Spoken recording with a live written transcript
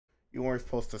You weren't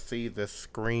supposed to see this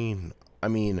screen. I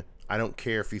mean, I don't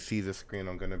care if you see the screen.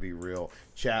 I'm gonna be real.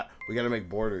 Chat, we gotta make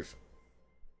borders.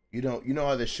 You know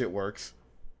how this shit works.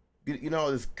 You know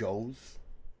how this goes.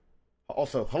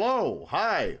 Also, hello,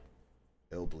 hi.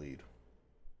 Illbleed.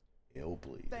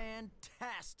 Illbleed.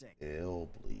 Fantastic.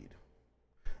 Illbleed.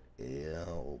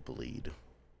 Illbleed.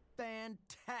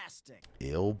 Fantastic.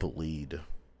 Illbleed.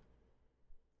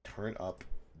 Turn up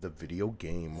the video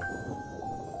game.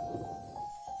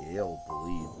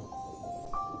 Illbleed.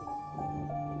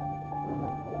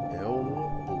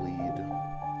 Illbleed.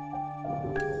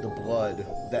 The blood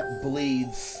that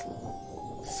bleeds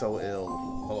so ill.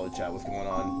 Hello chat, what's going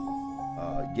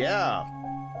on? Yeah.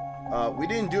 We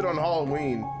didn't do it on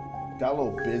Halloween. Got a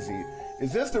little busy.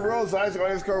 Is this the real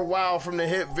Isaac_wow from the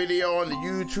hit video on the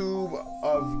YouTube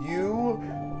of you?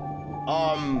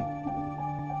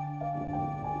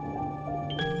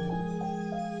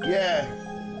 Yeah.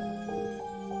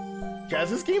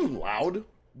 Guys, is this game loud?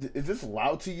 Is this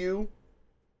loud to you?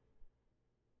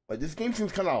 Like, this game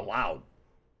seems kind of loud.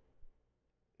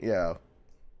 Yeah.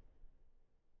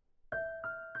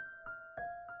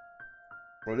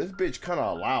 Bro, this bitch kind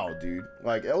of loud, dude.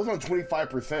 Like, it was on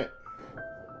 25%.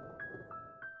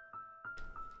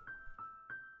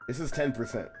 This is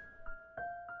 10%.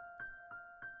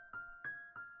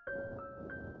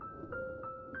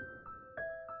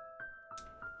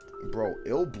 Bro,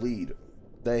 Illbleed,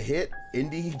 the hit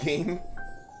indie game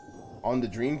on the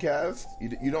Dreamcast.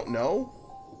 You don't know?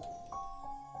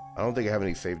 I don't think I have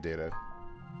any save data.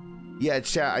 Yeah,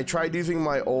 chat. I tried using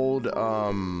my old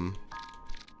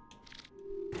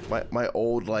my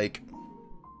old like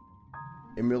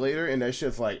emulator, and that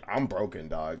shit's like, I'm broken,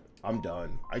 dog. I'm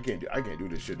done. I can't do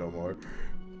this shit no more.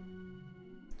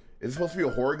 Is it supposed to be a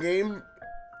horror game?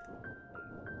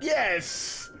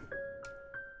 Yes,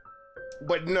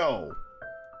 but no.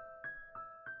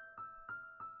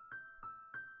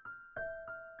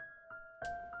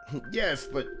 Yes,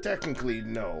 but technically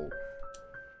no.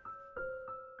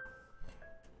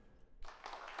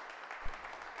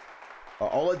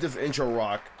 I'll let this intro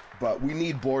rock, but we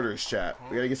need borders, chat.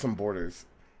 We gotta get some borders.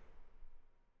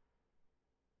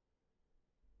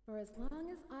 For as long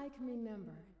as I can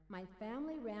remember, my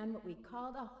family ran what we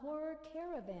called a horror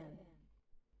caravan.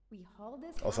 We hauled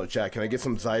this. Also, chat, can I get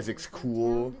some Zyzix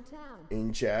cool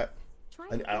in chat?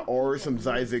 Or some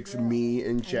Zyzix me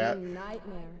in chat?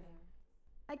 Nightmare.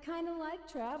 I kind of like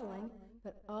traveling,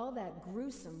 but all that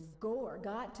gruesome gore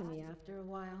got to me after a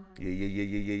while.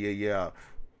 Yeah.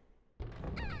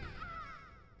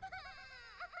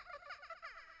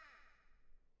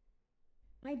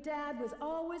 My dad was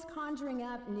always conjuring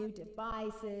up new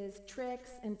devices,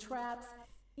 tricks, and traps,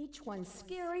 each one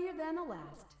scarier than the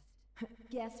last.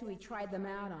 Guess who he tried them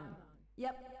out on?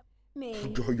 Yep,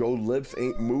 me. Your lips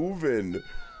ain't moving.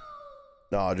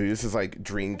 Nah, dude, this is like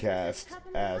Dreamcast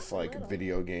ass like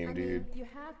video game, dude. You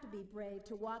have to be brave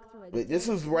to walk through Like, this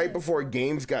was right before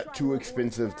games got too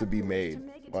expensive to be made.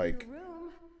 Like,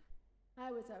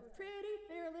 I was a pretty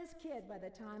fearless kid by the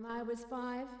time I was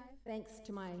 5, thanks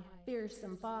to my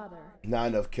fearsome father. not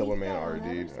enough Killer Man art,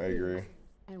 dude. I agree.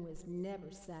 And was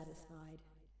never satisfied.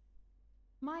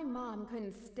 My mom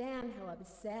couldn't stand how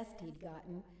obsessed he'd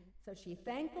gotten, so she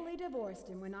thankfully divorced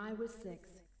him when I was 6.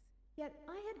 Yet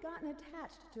I had gotten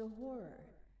attached to horror.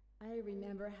 I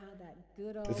remember how that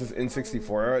good old... This is N64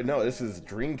 era? No, this is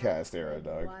Dreamcast era,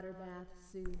 dog.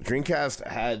 Dreamcast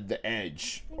had the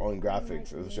edge on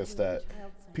graphics. It was just that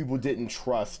people didn't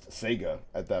trust Sega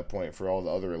at that point for all the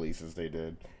other releases they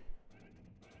did.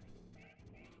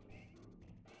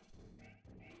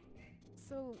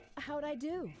 So, how'd I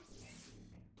do?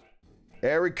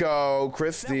 Erico,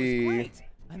 Christy. That was great.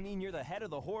 I mean, you're the head of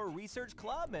the horror research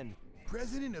club and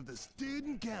president of the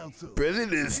student council.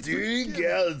 President of the student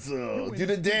council. Do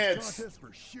the dance.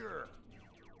 For sure.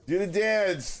 Do the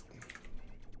dance.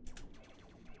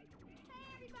 Hey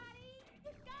everybody,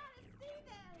 you gotta see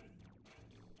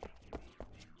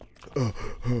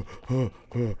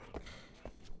this.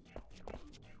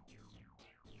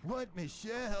 What,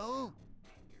 Michelle?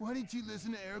 Why didn't you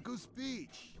listen to Erico's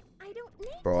speech? I don't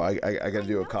need Bro, I gotta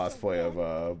do a cosplay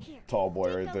of Tall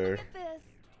Boy right there.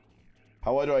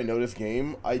 How do I know this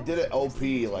game? I did an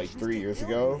LP like 3 years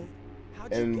ago,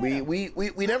 and we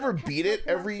never beat it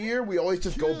every year. We always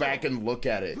just go back and look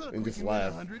at it and just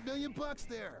laugh. $100 million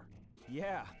there.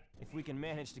 yeah, if we can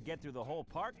manage to get through the whole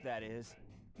park, that is.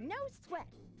 No sweat.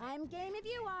 I'm game if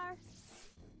you are.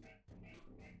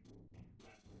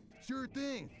 Sure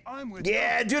thing. I'm with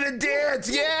Yeah, do the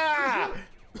dance. Yeah.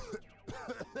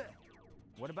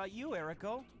 What about you,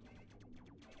 Erico?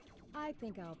 I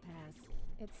think I'll pass.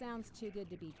 It sounds too good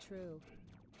to be true.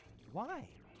 Why?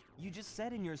 You just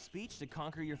said in your speech to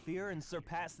conquer your fear and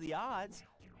surpass the odds.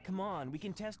 Come on, we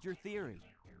can test your theory.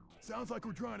 Sounds like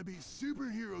we're trying to be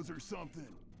superheroes or something.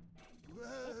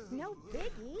 It's no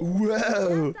biggie.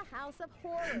 Whoa. It's a house of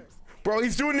horrors. Bro,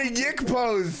 he's doing the yick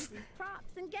pose.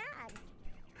 Props and gags.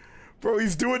 Bro,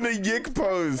 he's doing the yick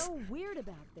pose. So weird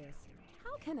about this.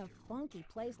 How can a funky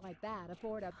place like that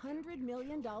afford $100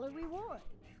 million reward?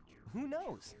 Who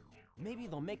knows? Maybe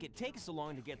they'll make it take so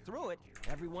long to get through it,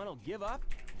 everyone will give up,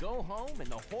 go home, and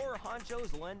the horror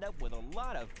honchos will end up with a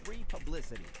lot of free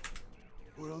publicity.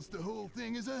 Or else the whole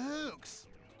thing is a hoax,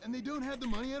 and they don't have the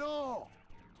money at all.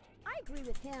 I agree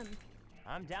with him.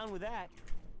 I'm down with that.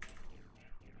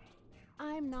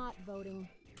 I'm not voting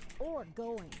or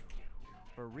going.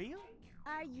 For real?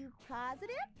 Are you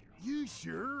positive? You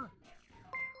sure?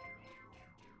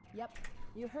 Yep,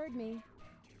 you heard me.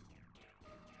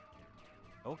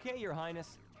 Okay, Your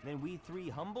Highness. Then we three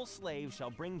humble slaves shall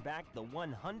bring back the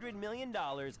 $100 million,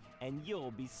 and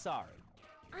you'll be sorry.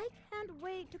 I can't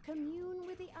wait to commune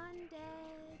with the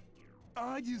undead.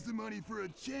 I'd use the money for a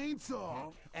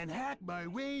chainsaw and hack my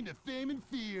way into fame and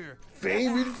fear.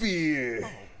 Fame and fear. Oh,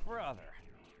 brother.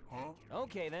 Huh?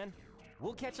 Okay, then.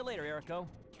 We'll catch you later, Erico.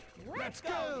 Let's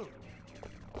go!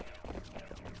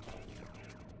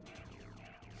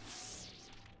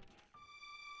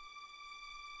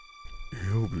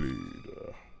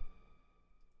 Illbleed.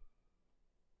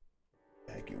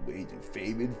 Hack your way to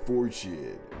fame and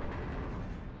fortune.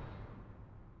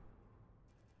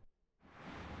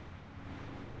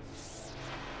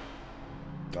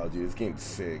 Oh, dude, this game's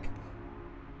sick.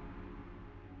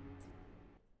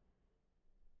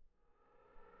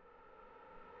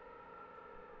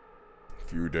 A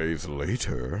few days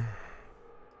later.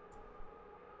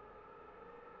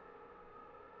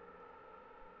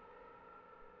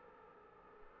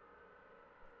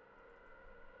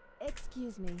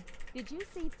 Excuse me, did you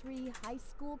see 3 high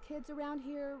school kids around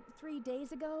here 3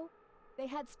 days ago? They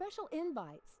had special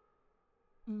invites.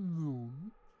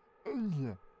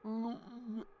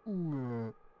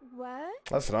 What?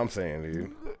 That's what I'm saying,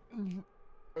 dude.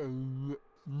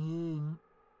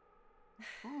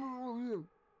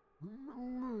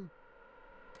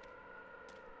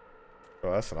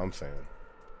 Oh, that's what I'm saying.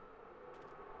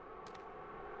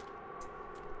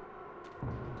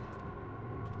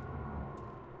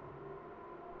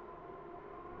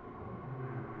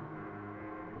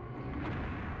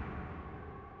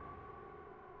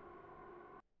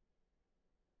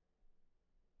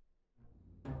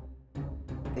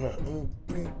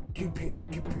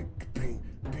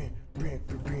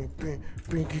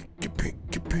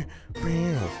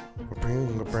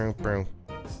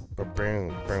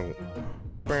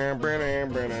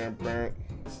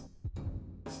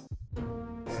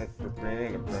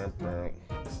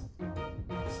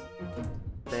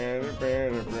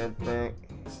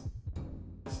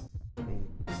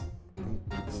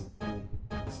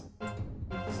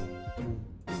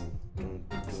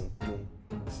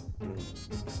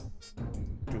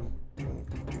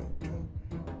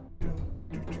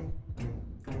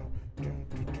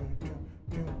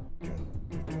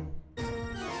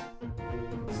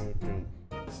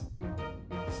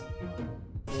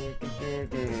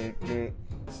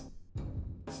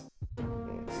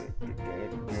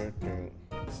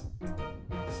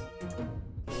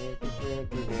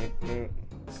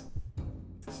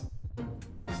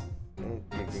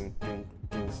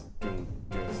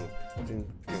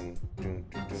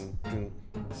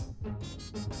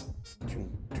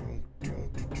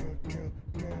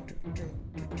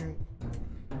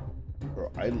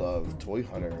 Bro, I love Toy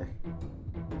Hunter.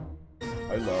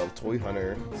 I love Toy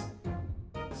Hunter.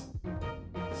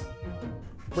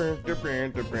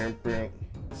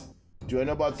 Do I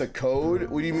know about the code?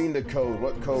 What do you mean the code?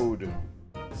 What code?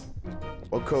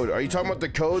 What code? Are you talking about the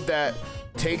code that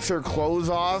takes her clothes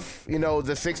off? You know,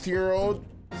 the 16-year-old?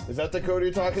 Is that the code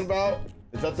you're talking about?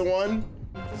 Is that the one?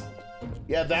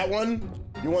 Yeah, that one?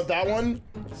 You want that one?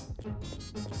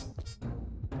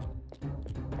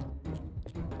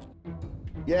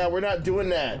 Yeah, we're not doing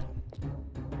that.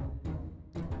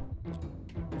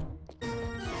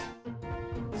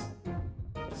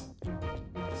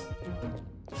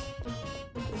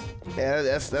 Yeah,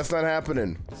 that's not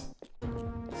happening.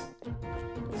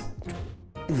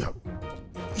 Yeah.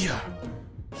 Yeah.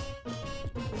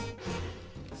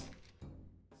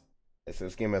 So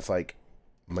this game has like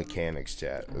mechanics,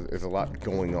 chat. There's a lot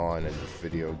going on in this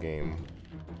video game.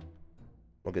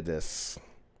 Look at this.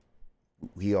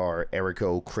 We are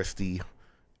Erico Christie,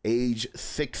 age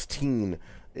 16.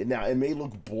 Now, it may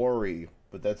look blurry,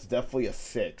 but that's definitely a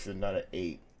 6 and not an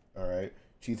 8. All right?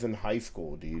 She's in high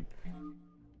school, dude.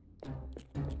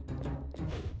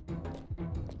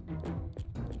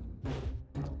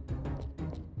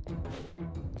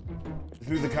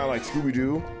 Through the kind of like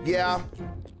Scooby-Doo. Yeah.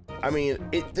 I mean,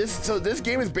 this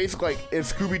game is basically like if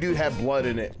Scooby-Doo had blood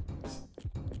in it.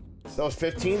 That was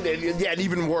 15. Yeah,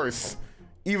 even worse.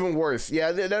 Even worse.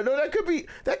 Yeah, no, that could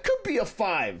be a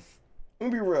 5. Let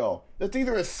me be real. That's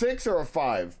either a 6 or a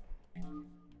 5.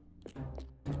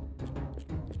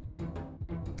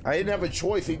 I didn't have a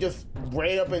choice. He just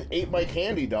ran up and ate my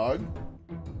candy, dog.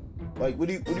 Like, what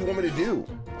do you want me to do?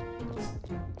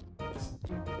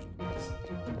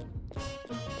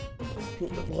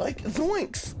 Like,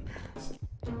 zoinks.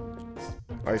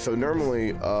 All right, so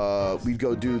normally we'd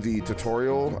go do the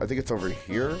tutorial. I think it's over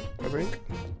here, I think.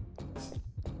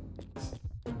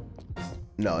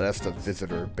 No, that's the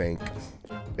visitor bank.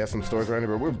 Got some stores around here,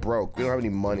 but we're broke. We don't have any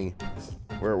money.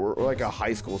 We're like a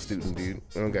high school student, dude.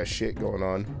 We don't got shit going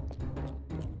on.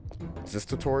 Is this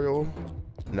tutorial?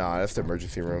 Nah, that's the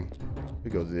emergency room. We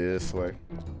go this way.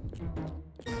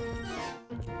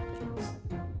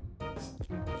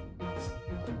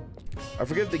 I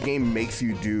forget if the game makes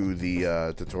you do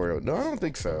the tutorial. No, I don't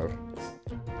think so.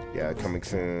 Yeah, coming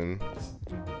soon.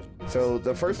 So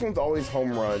the first one's always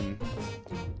home run.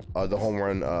 The home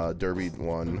run derby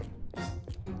one.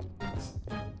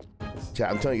 Chat,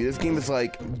 I'm telling you, this game is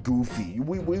like goofy.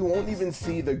 We won't even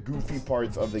see the goofy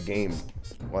parts of the game.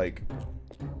 Like,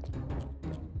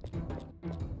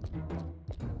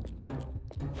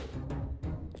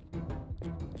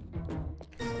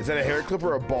 is that a hair clip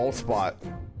or a ball spot?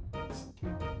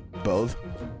 Both.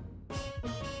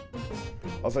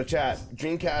 Also, chat,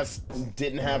 Dreamcast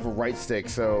didn't have a right stick,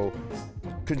 so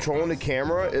controlling the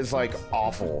camera is like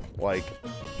awful. Like,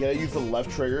 you gotta use the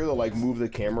left trigger to like move the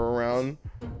camera around,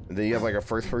 and then you have like a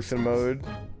first-person mode.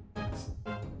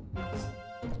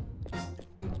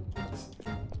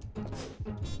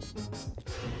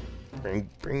 Bring.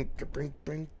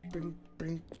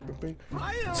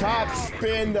 Top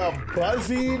spin the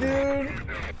Buzzy, dude.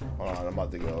 Hold on, I'm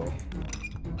about to go.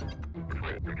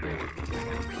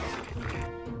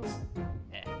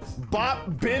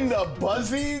 Bop bin the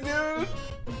Buzzy, dude.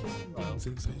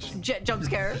 Jet jump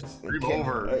scare.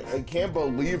 I can't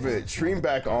believe it. Stream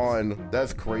back on.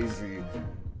 That's crazy.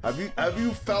 Have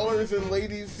you fellers and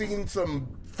ladies seen some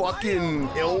fucking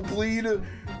Illbleed?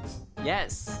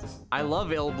 Yes, I love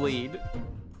Illbleed.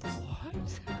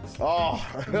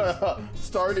 Oh,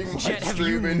 starting my Jet,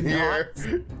 stream in here.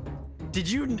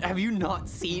 Have you not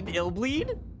seen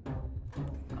Illbleed?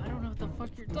 I don't know what the fuck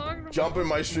you're talking about. Jump in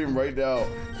my stream right now.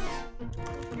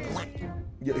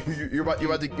 You're about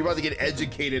to get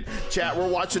educated. Chat, we're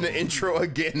watching the intro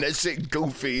again. That shit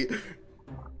goofy.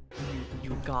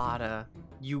 You gotta.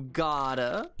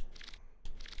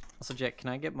 Also, Jet, can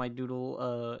I get my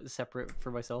doodle separate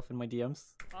for myself in my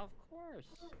DMs? Of course.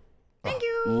 Thank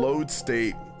you. Load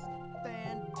state.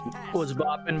 Fantastic. Was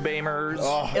bopping Bamers.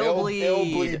 Oh, Illbleed.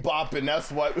 Illbleed bopping.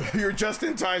 That's what. You're just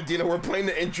in time, Dina. We're playing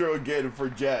the intro again for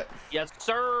Jet. Yes,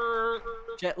 sir.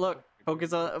 Jet, look.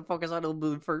 Focus on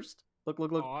Illbleed first. Look.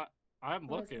 Oh, I'm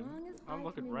For as looking. long as I'm I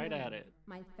looking can right at remember, it.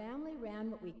 My family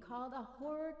ran what we called a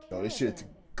horror caravan. Oh, this shit's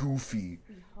goofy.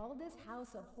 We hauled this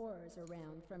house of horrors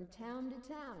around from town to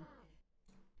town,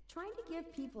 trying to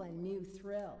give people a new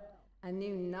thrill, a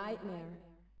new nightmare.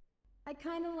 I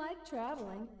kind of like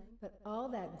traveling, but all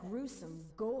that gruesome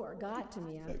gore got to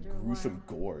me after That a while. gruesome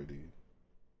gore, dude.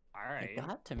 All right. It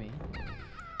got to me.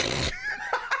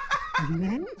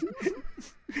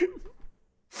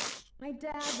 My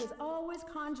dad was always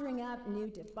conjuring up new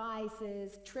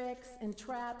devices, tricks, and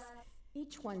traps,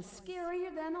 each one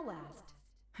scarier than the last.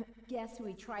 Guess who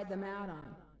he tried them out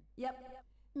on? Yep,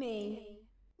 me.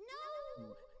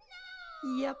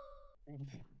 Yep.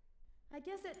 I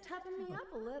guess it toughened me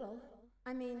up a little.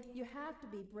 I mean, you have to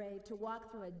be brave to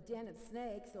walk through a den of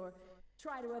snakes or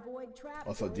try to avoid traps.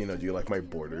 Also, Dino, do you like my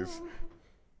borders?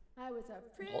 I was a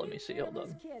pretty Let me see, hold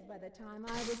nervous on. kid by the time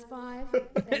I was 5.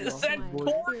 It And said my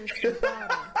porn. fierce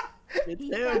survivor. He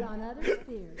fed on others'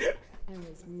 fears and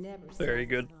was never Very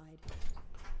good. satisfied.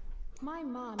 My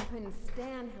mom couldn't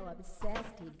stand how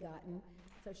obsessed he'd gotten,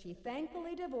 so she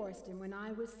thankfully divorced him when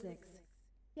I was 6.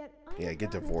 Yet I Yeah, had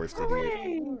get gotten divorced, into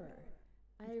idiot. horror.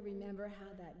 I remember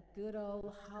how that good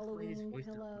old Halloween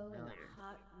pillow and a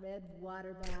hot red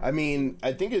water bath. I mean,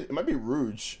 I think it might be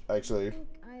Rouge, actually. I think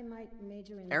I might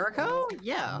major in Erico?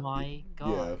 Yeah. My Yeah.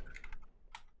 God.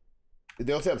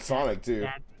 They also have Sonic, too.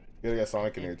 That- You gotta get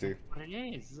Sonic in here, too. What it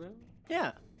is.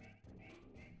 Yeah.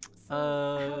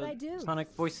 How'd I do?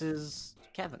 Sonic voices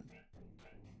Kevin.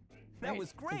 That Right? was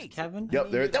It's great. Kevin? Yep,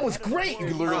 there. That was great. You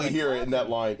can literally hear it in that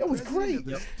line. That was great.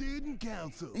 President of the Student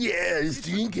Council. Yeah, it's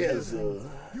Team Castle.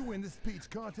 You win this speech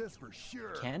contest for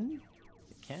sure. Ken?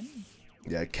 Ken?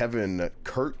 Yeah, Kevin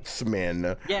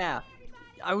Kurtzman. Yeah.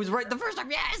 I was right the first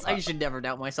time. Yes! I should never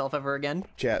doubt myself ever again.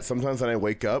 Chat, sometimes when I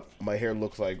wake up, my hair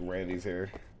looks like Randy's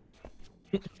hair.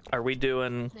 Are we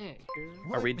doing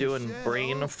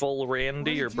brainful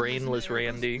Randy or brainless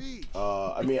Randy?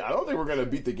 I mean, I don't think we're gonna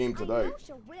beat the game I tonight. know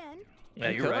she'll win. Yeah,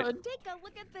 you're right. Take a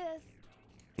look at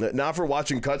this. Not for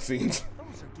watching cutscenes.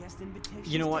 Those are guest invitations.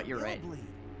 You know what? to You're right. Illbleed.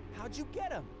 How'd you get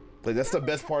them? Like that's the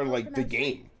best part of like the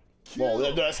game. Well,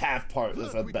 that's half part.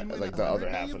 That's Look, we can win like the other 100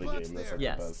 half of the million game. That's bucks like there. the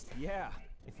Yes. best. Yeah,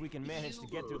 if we can manage to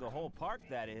get through the whole park,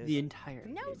 that is. The entire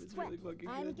No game is sweat. really fucking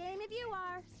I'm good. game if you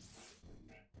are.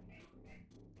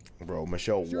 Bro,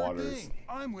 Michelle Sure Waters. thing.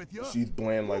 I'm with you. She's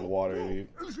bland like water, dude.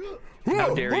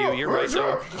 How dare you? You're right,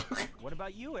 though. What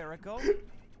about you, Erico?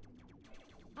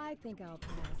 I think I'll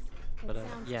pass. It But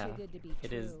sounds yeah, too good to be it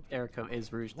true. is. Erico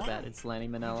is Rouge the Why? Bat. It's Lanny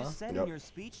You Manella. just said Yep. in your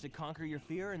speech to conquer your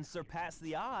fear and surpass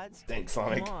the odds. Thanks,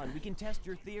 Sonic. Come on, we can test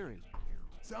your theory.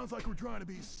 Sounds like we're trying to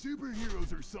be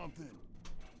superheroes or something.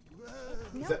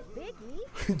 No that-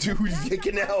 biggie. Dude, who's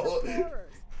kicking out? Horrors.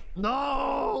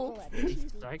 No! Full of cheesy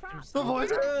Psych props. The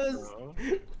voices! bro.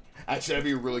 Actually, that'd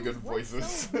be really good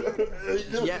voices.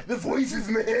 Yeah. The voices,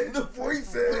 man. The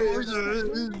voices.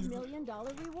 $100 million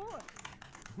reward.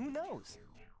 Who knows?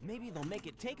 Maybe they'll make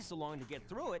it take so long to get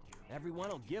through it, everyone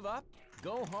will give up,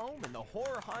 go home, and the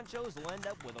horror honchos will end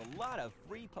up with a lot of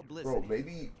free publicity. Bro,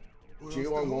 maybe Or else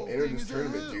J-Long the won't whole enter thing this is a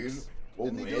tournament, dude. hoax, We'll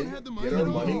and they don't win, have the get money our at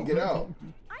money, all. and get out.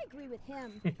 I agree with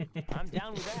him. I'm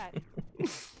down with that.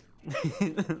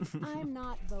 I'm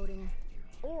not voting.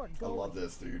 Or I going. love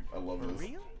this, dude. I love For this.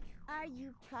 real? Are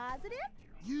you positive?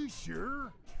 You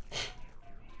sure?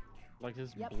 Like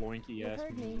this Yep, bloinky you ass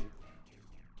heard me. music.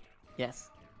 Yes.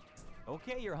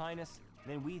 Okay, Your Highness.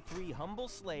 Then we three humble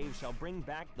slaves shall bring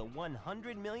back the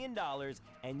 $100 million,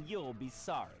 and you'll be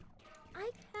sorry. I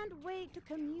can't wait to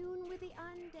commune with the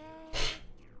undead.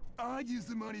 I'd use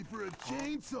the money for a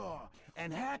chainsaw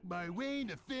and hack my way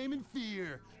into fame and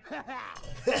fear.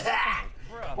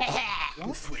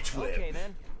 Bruh. Switch flip. Okay,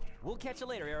 then. We'll catch you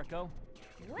later, Erico.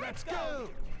 Let's go!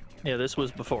 Yeah, this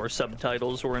was before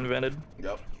subtitles were invented.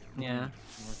 Yep. Yeah.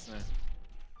 What's that?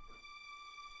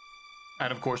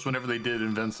 And of course, whenever they did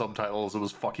invent subtitles, it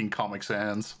was fucking Comic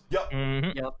Sans. Yep.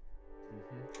 Mm-hmm. Yep.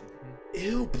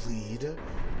 Illbleed.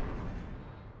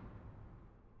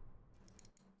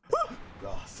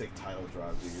 Oh, sick title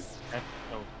drop, dude. That's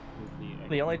so goofy.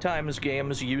 The only times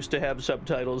games used to have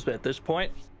subtitles at this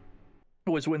point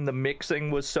was when the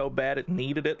mixing was so bad it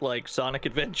needed it, like Sonic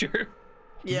Adventure.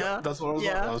 Yeah. That's what I was.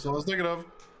 Yeah. That's what I was thinking of.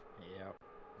 Yep.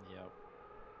 Yep.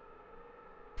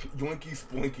 Yoinky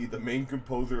Splinky, the main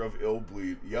composer of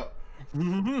Illbleed. Yep.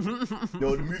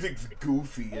 No, the music's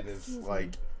goofy and it's Excuse me.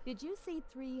 like Did you see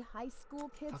 3 high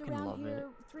school kids Fucking around love here it.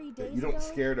 3 days ago? you don't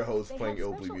scare the host They playing have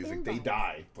Illbleed special music. They invites.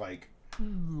 die. Like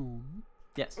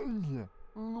Yes.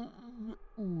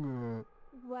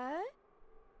 What?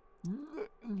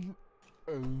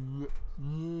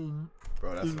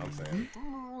 bro, that's what I'm saying.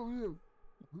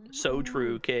 So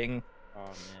true, King. Oh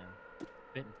man.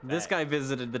 Spitting This facts. guy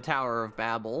visited the Tower of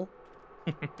Babel.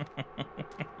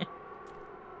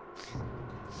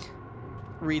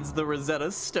 Reads the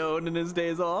Rosetta Stone in his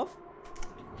days off.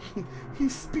 He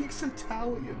speaks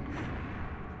Italian.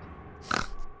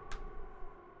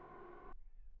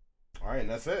 All right, and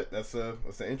that's it. That's the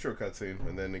intro cutscene,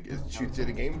 and then it shoots you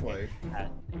the gameplay.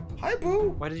 Hi, boo.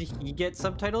 Why did he get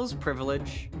subtitles?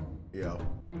 Privilege. Yeah.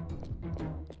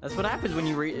 That's what happens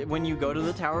when you go to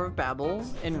the Tower of Babel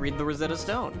and read the Rosetta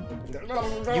Stone.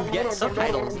 You get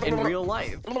subtitles in real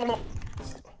life.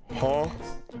 Huh?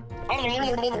 Huh?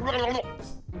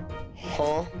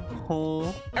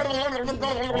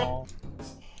 Oh,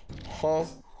 Huh?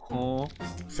 oh.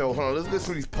 So hold on, let's get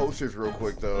through these posters real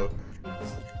quick though.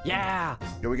 Yeah.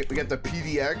 Yeah, we get the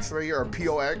PDX right here, or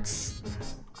POX.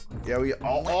 Yeah, we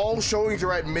all showings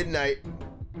are at midnight.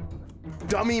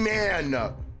 Dummy man.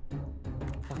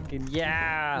 Fucking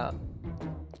yeah.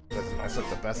 That's not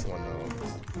the best one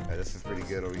though. Yeah, this is pretty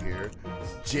good over here.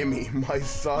 Jimmy, my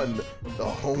son, the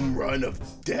home run of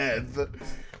death.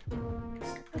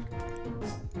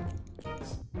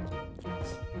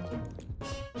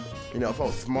 You know, if I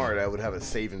was smart, I would have a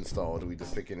save installed. We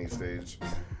just pick any stage.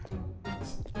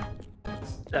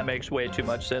 That makes way too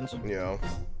much sense. You know,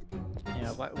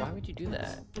 Yeah, why would you do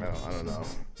that? I don't know.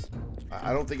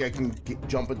 I don't think I can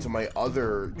jump into my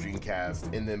other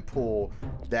Dreamcast and then pull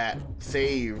that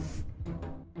save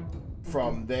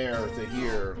from there to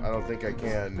here. I don't think I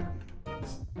can.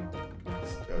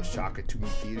 Yo, Shaka to me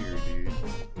theater, dude.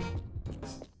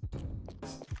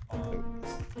 And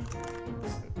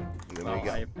then Well, we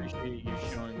got, I appreciate you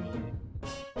showing me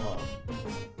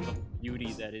the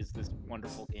beauty that is this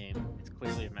wonderful game. It's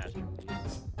clearly a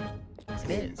masterpiece. It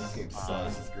This is. game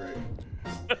sucks. It's great.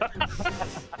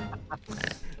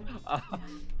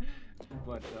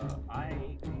 But I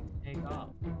take off.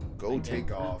 Go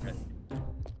take off.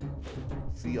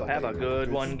 See ya Have a later.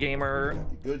 good one, gamer.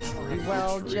 Good stream.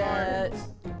 Well, good stream. Jet.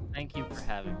 Thank you for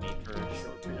having me for a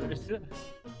short period.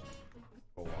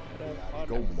 Go on,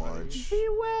 go munch. Be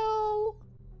well.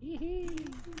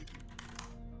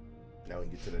 Now we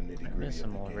get to the nitty I gritty. miss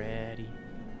him already.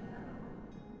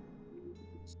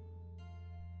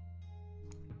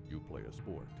 You play a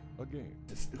sport, a game.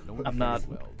 I'm not.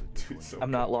 Dude, so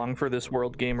I'm not long for this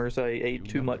world, gamers. I ate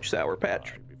too much Sour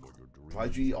Patch.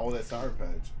 Why'd you eat all that Sour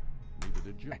Patch?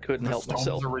 I couldn't help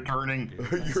myself. Are returning.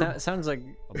 Sounds like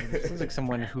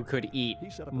someone who could eat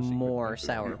more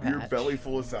Sour Patch. Your belly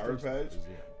full of Sour Patch?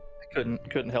 I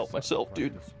couldn't help myself,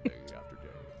 dude.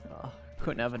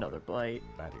 Couldn't have another bite.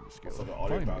 So the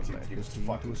audio bouncing game is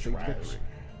fucking trash.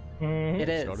 It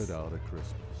is. Started out a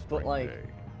crisp But spring like, day,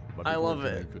 but I love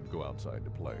unfortunately it. couldn't go outside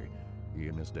to play. He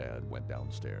and his dad went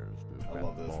downstairs to I bat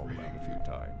love the this ball reading. around a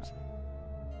few times.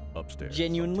 Upstairs,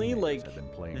 Genuinely, some like, teenagers had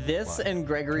been playing this fire, and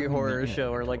Gregory turning the Horror end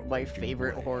Show are like into a my raging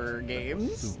favorite blaze horror that was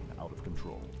games. soon out of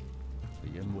control.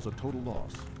 The end was a total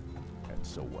loss, and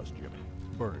so was Jimmy.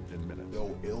 Burned in minutes.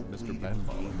 No, Mr. Van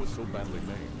Balen was so badly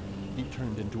maimed, he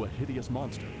turned into a hideous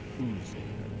monster, oozing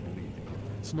and bleeding,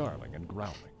 snarling and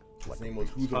growling. His name was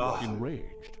Who the Was It?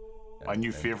 Enraged. My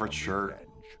new favorite shirt.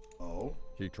 Oh?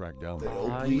 He tracked down The the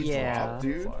Illbleed yeah. drop,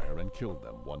 dude? fire and killed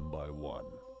them one by one.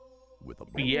 With a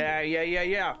bullet.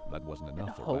 Yeah. That wasn't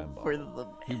enough for Van Hope for Balen. the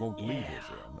He won't leave his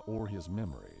inn or his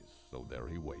memories, so there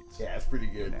he waits. Yeah, it's pretty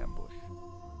good. In ambush.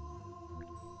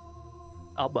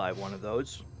 I'll buy one of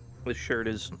those. This shirt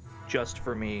is just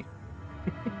for me.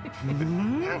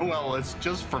 Well, it's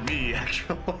just for me,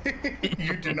 actually.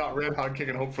 You do not red hot kick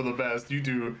and hope for the best. You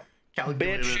do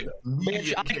calculated.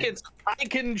 Bitch, I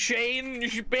can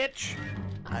change, bitch.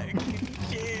 I can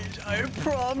change. I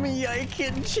promise I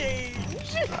can change.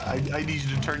 I need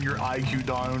you to turn your IQ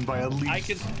down by at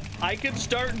least. I can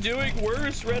start doing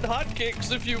worse red hot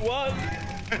kicks if you want.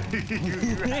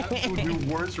 you have to do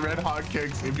worse red hot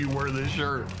kicks if you wear this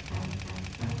shirt.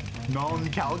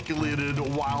 Non-calculated,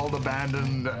 wild,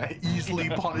 abandoned, easily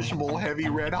punishable, heavy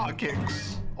red hot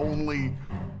kicks only.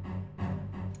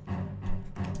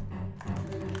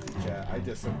 Yeah, I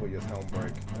just simply use helm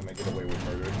break and I get away with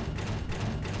murder.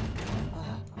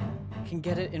 Can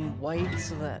get it in white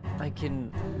so that I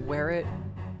can wear it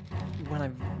when I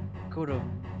go to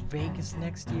Vegas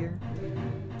next year.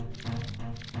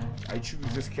 I choose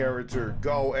this character.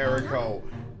 Go, Erico.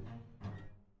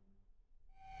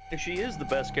 She is the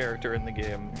best character in the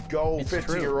game. Go,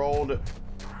 50-year-old.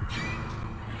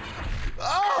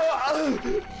 Oh!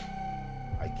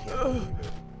 I can't believe it.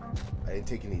 I didn't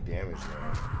take any damage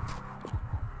there.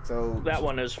 So That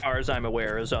one, as far as I'm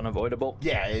aware, is unavoidable.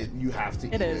 yeah, you have to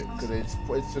eat it because it's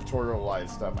tutorial live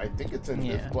stuff. I think it's in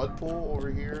this blood pool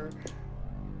over here.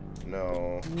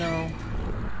 No. No.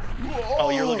 Oh,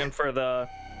 you're looking for the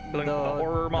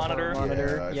horror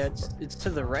monitor? Yeah, it's to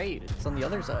the right. It's on the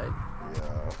other side.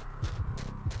 Yeah.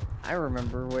 I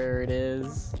remember where it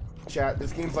is. Chat,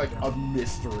 this game's like a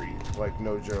mystery. Like,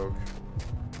 no joke.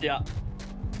 Yeah.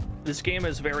 This game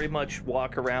is very much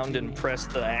walk around and press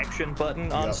the action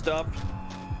button on stuff.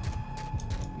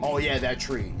 Oh yeah, that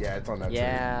tree. Yeah, it's on that tree.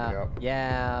 Yep.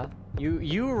 Yeah.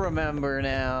 You remember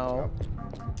now.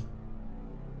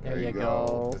 There you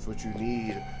go. That's what you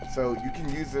need. So you can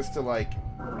use this to like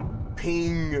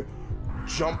ping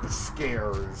jump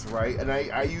scares, right? And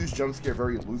I use jump scare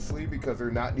very loosely because they're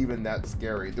not even that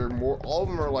scary. They're more, all of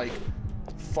them are like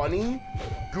funny,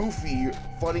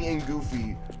 funny and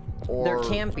goofy. Or, they're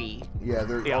campy. Yeah,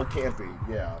 they're all campy.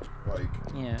 Yeah, like.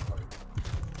 Yeah.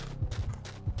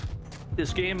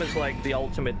 This game is like the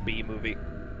ultimate B movie.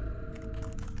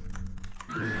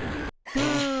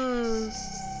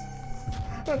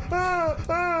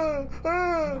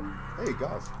 Hey,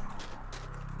 guys.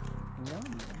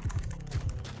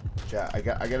 Yeah, I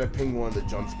gotta ping one of the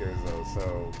jump scares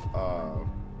though,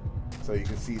 so you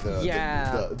can see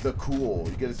the cool.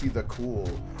 You gotta see the cool.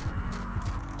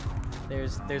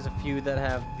 There's a few that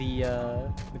have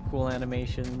the cool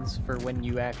animations for when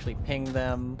you actually ping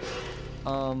them.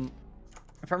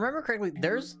 If I remember correctly,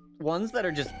 there's ones that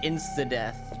are just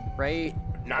insta-death, right?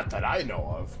 Not that I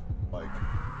know of. Like,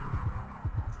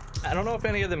 I don't know if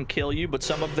any of them kill you, but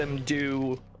some of them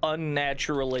do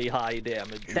unnaturally high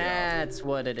damage. That's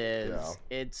what it is. Yeah.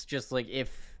 It's just like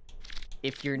if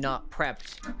you're not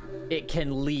prepped, it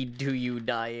can lead to you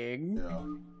dying. Yeah.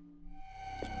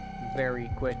 Very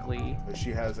quickly.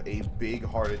 She has a big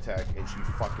heart attack and she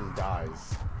fucking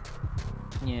dies.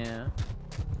 Yeah.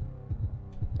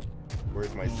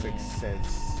 Where's my sixth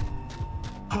sense?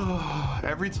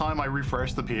 Every time I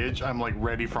refresh the page, I'm like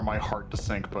ready for my heart to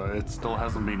sink, but it still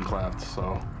hasn't been clapped,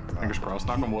 so fingers crossed.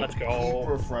 Knock on wood. Let's go. Keep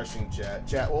refreshing, chat.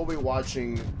 Chat, we'll be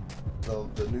watching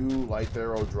the new Light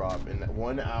Arrow drop in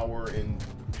 1 hour and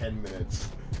 10 minutes.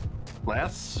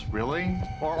 Less? Really?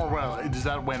 Or well, is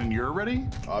that when you're ready?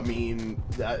 I mean,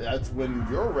 that's when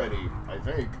you're ready, I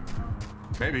think.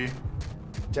 Maybe.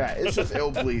 Chat, it's just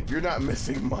Illbleed. You're not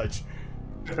missing much.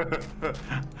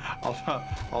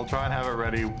 I'll try and have it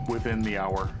ready within the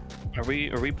hour. Are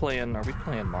we playing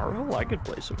Marvel? I could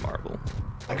play some Marvel.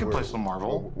 I could play some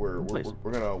Marvel. We're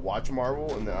gonna watch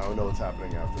Marvel, and then I don't know what's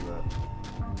happening after that.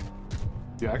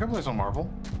 Yeah, I can play some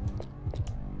Marvel.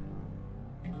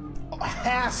 Oh,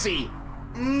 Hassie!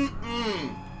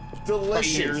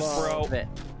 Delicious! Love it.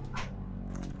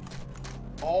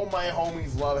 All my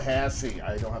homies love Hassie.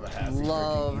 I don't have a Hassie.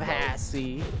 Love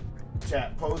Hassie.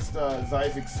 Chat, post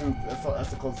Zyzik soup. That's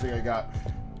the closest thing I got.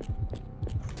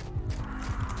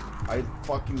 I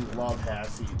fucking love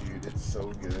Hassie, dude. It's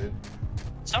so good.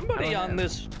 Someone on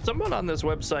this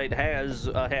website has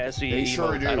a Hassie. They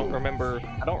sure do. I don't remember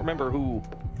who.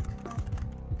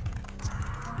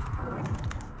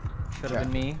 Should have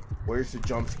been me. Where's the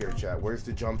jump scare, chat? Where's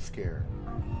the jump scare?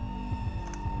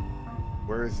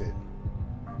 Where is it?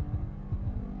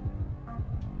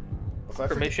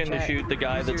 Permission to shoot the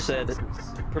guy that said.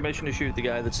 Permission to shoot the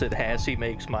guy that said Hassie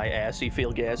makes my assy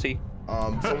feel gassy.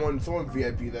 Someone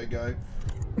VIP that guy.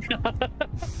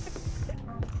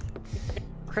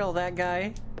 Krill that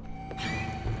guy.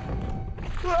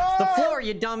 The floor,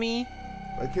 you dummy.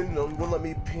 I couldn't. You wouldn't let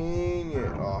me ping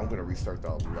it. Oh, I'm gonna restart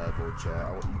the level,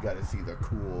 chat. You gotta see the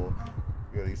cool.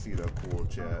 You gotta see the cool,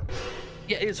 chat.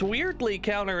 Yeah, it's weirdly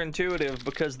counterintuitive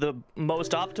because the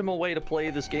most optimal way to play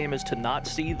this game is to not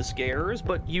see the scares,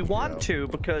 but you want to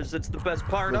because it's the best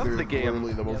part of the game.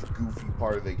 Literally the most goofy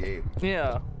part of the game.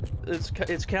 Yeah, it's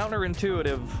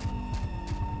counterintuitive.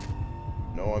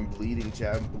 No, I'm bleeding,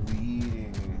 chat. I'm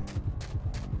bleeding.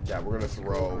 Chat, we're gonna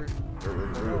throw.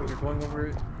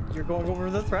 You're going over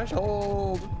the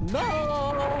threshold.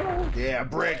 No. Yeah,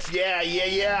 bricks. Yeah.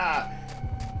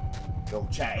 Yo,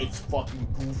 chat, it's fucking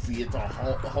goofy. It's a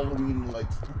Halloween,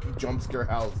 like, spooky jump scare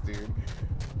house, dude.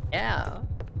 Yeah.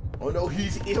 Oh no,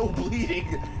 he's ill bleeding.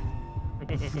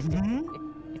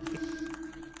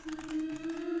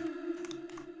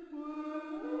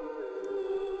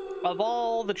 Of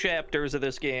all the chapters of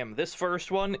this game, this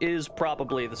first one is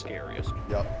probably the scariest.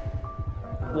 Yep.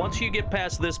 Once you get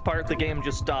past this part, the game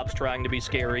just stops trying to be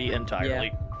scary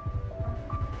entirely. Yeah.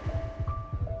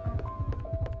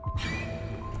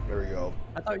 There we go.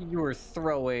 I thought you were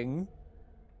throwing.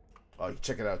 Oh,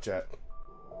 check it out, chat.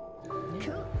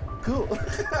 Cool. Cool.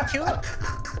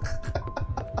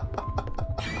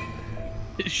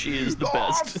 She is the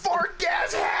best. Oh, fart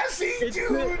gas Hassie,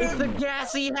 dude! It's the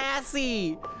gassy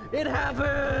Hassie! It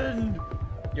happened!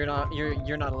 You're not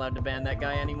allowed to ban that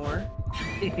guy anymore.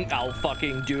 I'll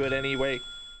fucking do it anyway.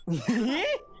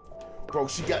 Bro,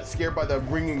 she got scared by the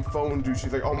ringing phone, dude.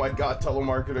 She's like, oh my god,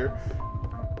 telemarketer.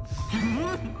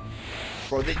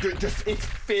 Bro, it's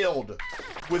filled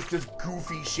with this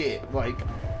goofy shit. Like,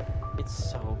 it's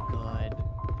so good.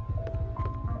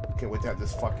 Can't wait to have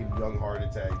this fucking young heart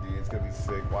attack, dude. It's gonna be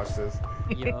sick. Watch this.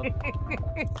 Yup.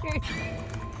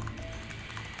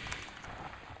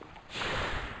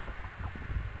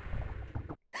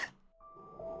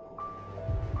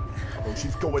 Oh,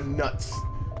 she's going nuts.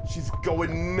 She's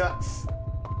going nuts.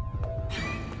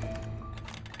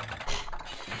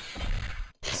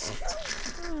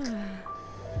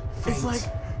 It's like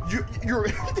you're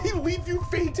they leave you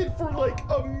fainted for like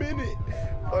a minute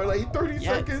or like 30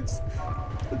 seconds.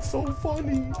 It's so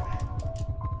funny.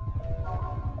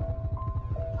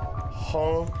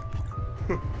 Huh?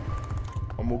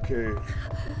 I'm okay.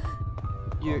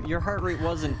 Your heart rate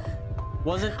wasn't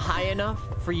high enough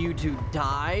for you to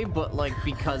die, but like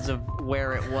because of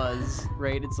where it was,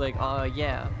 right? It's like,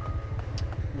 yeah,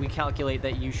 we calculate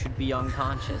that you should be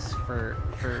unconscious for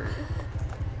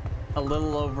a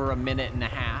little over a minute and a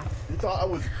half. You thought I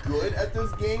was good at this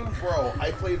game? Bro,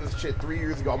 I played this shit 3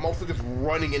 years ago. I'm also just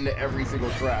running into every single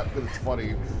trap because it's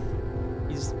funny.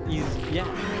 He's yeah.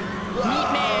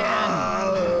 Meat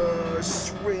Man!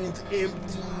 Screen's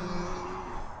empty.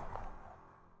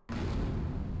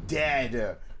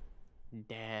 Dead.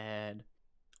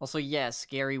 Also, yes,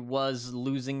 Gary was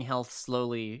losing health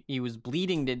slowly. He was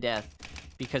bleeding to death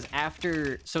because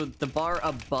so the bar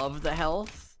above the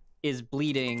health is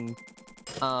bleeding,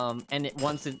 and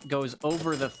once it goes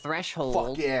over the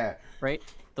threshold, fuck yeah, right?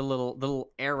 The little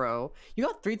arrow. You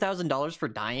got $3,000 for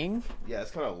dying? Yeah,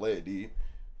 it's kind of lit, dude.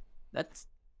 That's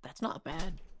not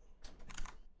bad.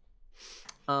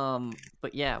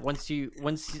 But yeah, once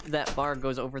that bar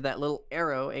goes over that little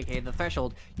arrow, aka the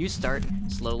threshold, you start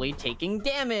slowly taking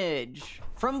damage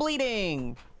from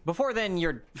bleeding. Before then,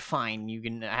 you're fine. You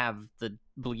can have the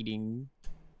bleeding.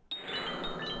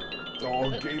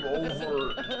 Oh, game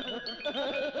over.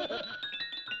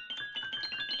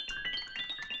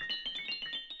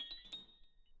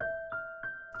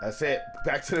 That's it.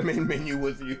 Back to the main menu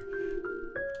with you.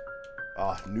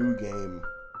 Ah, new game.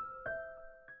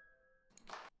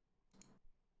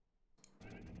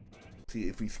 See,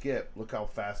 if we skip, look how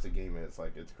fast the game is.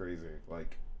 Like, it's crazy.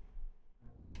 Like,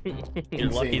 you're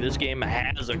lucky this game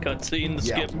has a cutscene to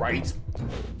skip. Right?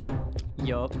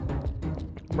 Yup.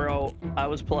 Bro, I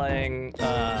was playing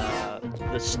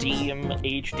the Steam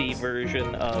HD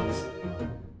version of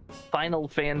Final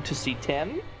Fantasy X,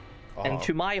 and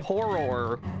to my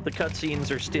horror, the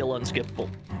cutscenes are still unskippable.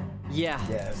 Yeah.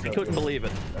 I couldn't believe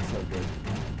it. That's so good.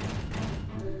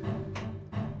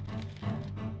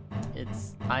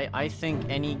 It's I think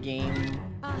any game,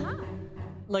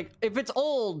 like if it's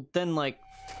old, then like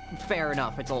fair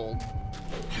enough, it's old.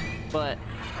 But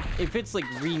if it's like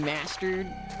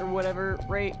remastered or whatever,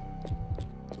 right?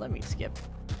 Let me skip.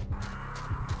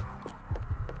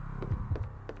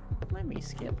 Let me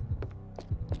skip.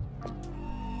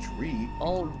 Tree.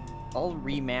 All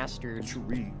remastered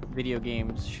video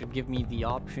games should give me the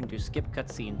option to skip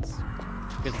cutscenes,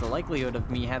 because the likelihood of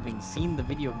me having seen the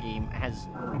video game has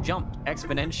jumped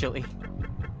exponentially.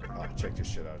 Oh, check this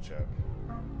shit out, chat.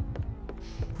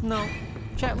 No,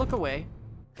 chat, look away.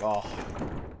 Oh.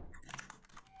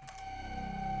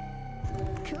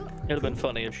 It'd have been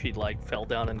funny if she like fell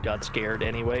down and got scared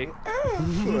anyway.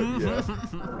 Yeah.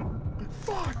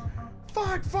 Fuck.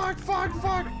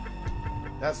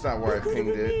 That's not where I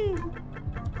pinged it.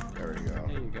 There we go.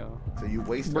 There you go. So you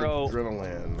waste Bro,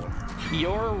 adrenaline.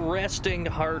 Your resting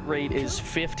heart rate is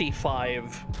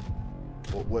 55.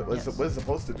 What's it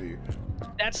supposed to be?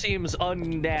 That seems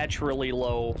unnaturally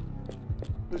low.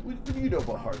 What do you know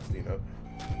about hearts, Dino?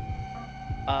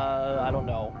 I don't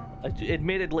know.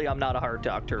 Admittedly, I'm not a heart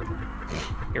doctor.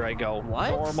 Here I go.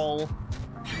 What?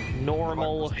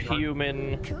 Normal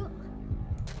human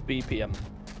BPM.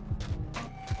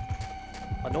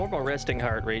 A normal resting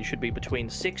heart rate should be between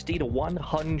 60 to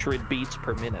 100 beats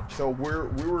per minute. So we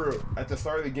were at the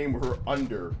start of the game. We were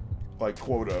under like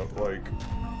quota, like.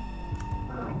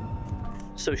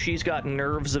 So she's got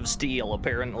nerves of steel,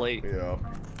 apparently. Yeah.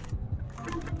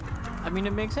 I mean,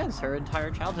 it makes sense. Her entire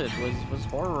childhood was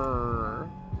horror.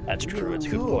 That's true. It's a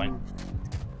good point.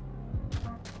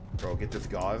 Bro, get this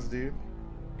gauze, dude.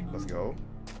 Let's go.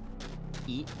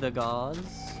 Eat the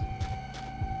gauze.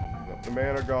 The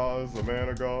man of gauze. The man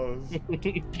of gauze.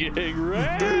 Getting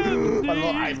ready.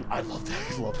 I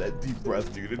love that deep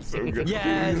breath, dude. It's so good.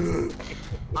 Yes.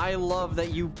 I love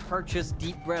that you purchase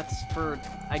deep breaths for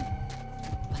I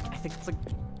think it's like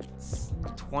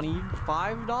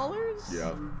 $25.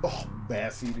 Yeah. Oh,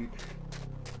 Bassy, dude.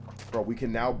 Bro, we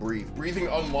can now breathe. Breathing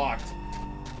unlocked.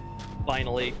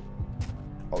 Finally.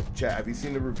 Oh, chat, have you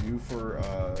seen the review for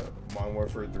Modern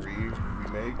Warfare 3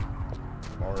 remake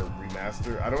or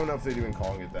remaster? I don't know if they're even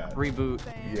calling it that. Reboot.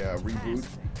 Yeah, reboot.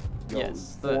 Yo,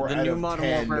 Yes, the new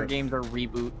Modern Warfare games are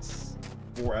reboots.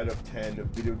 4 out of 10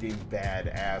 video game bad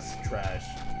ass trash.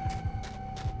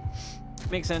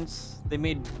 Makes sense. They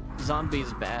made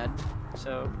zombies bad,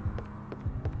 so.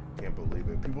 Can't believe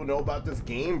it. People know about this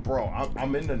game, bro.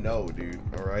 I'm in the know, dude.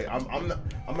 All right, I'm an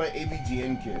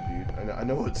AVGN kid, dude. I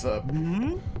know what's up.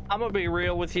 I'm gonna be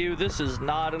real with you. This is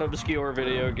not an obscure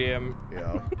video game.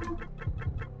 Yeah.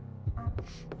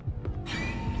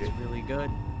 It's really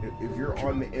good. If you're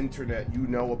on the internet, you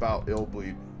know about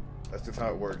Illbleed. That's just how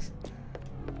it works.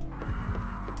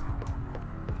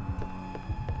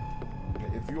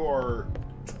 If you are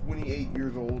 28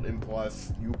 years old and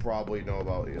plus, you probably know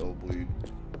about Illbleed.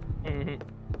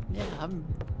 Yeah, I'm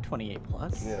 28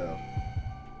 plus. Yeah.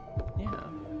 Yeah.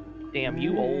 Damn,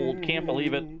 you old. Can't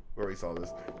believe it. We already saw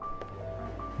this.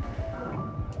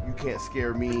 You can't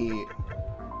scare me.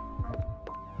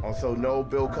 Also, no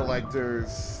bill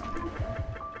collectors.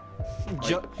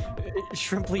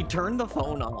 Shrimply, turn the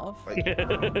phone off. Like,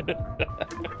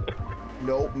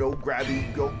 no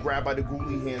grabby, go grab by the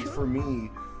ghoulie hands for me.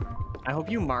 I hope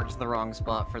you marked the wrong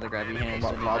spot for the grabby hands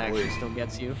and it actually still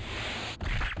gets you.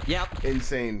 Yep.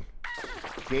 Insane.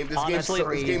 This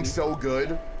Honestly, game's so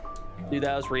good. Dude,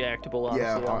 that was reactable, honestly.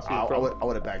 Yeah, I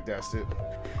would have backdanced it.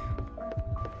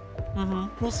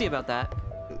 We'll see about that.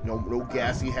 No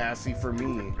gassy hassy for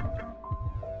me.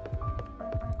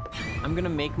 I'm gonna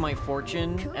make my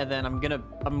fortune, and then I'm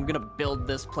gonna build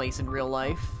this place in real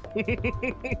life.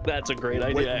 That's a great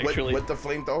idea, actually. With the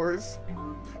flamethrowers?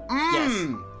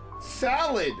 Yes.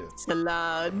 Salad.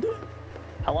 Salad.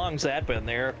 How long's that been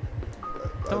there?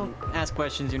 Don't ask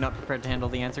questions you're not prepared to handle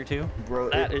the answer to. Bro,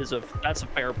 That's a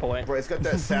fair point. Bro, it's got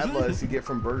that sad lettuce you get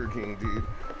from Burger King, dude.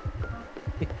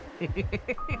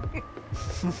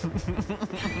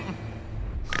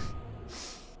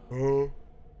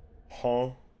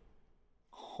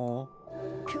 Huh?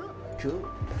 Cool.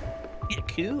 Yeah,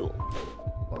 cool.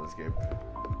 Love this game.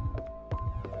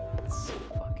 It's so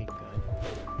fucking good.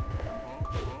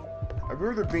 I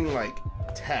remember there being like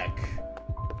tech.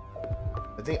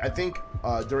 I think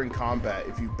during combat,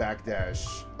 if you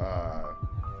backdash,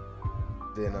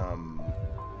 then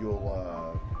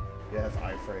you'll have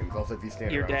iframes. Also, if you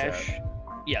stand Your around dash, chat.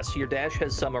 yes, your dash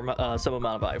has some amount of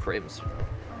iframes.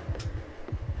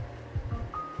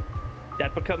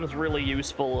 That becomes really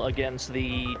useful against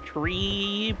the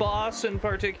tree boss in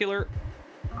particular.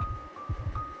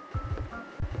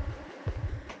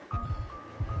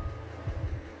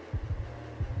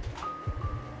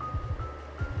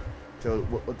 So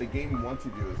what the game wants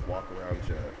you to do is walk around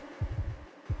chat.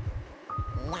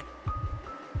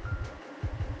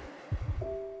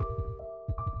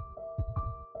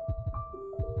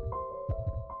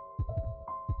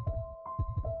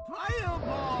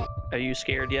 Fireball! Are you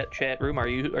scared yet, chat room? Are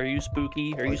you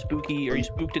spooky? Are you spooky? Are you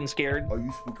spooked and scared? Are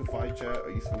you spookified, chat?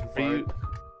 Are you spookified? Are you...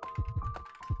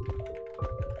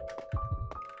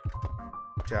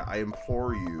 Chat, I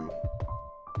implore you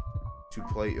to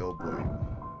play Illbleed.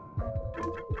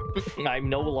 I'm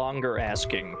no longer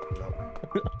asking. No.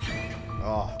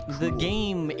 Oh, cool. The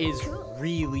game is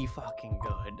really fucking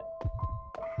good.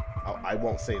 I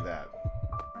won't say that.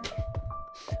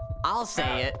 I'll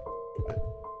say it.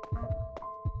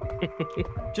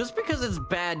 Just because it's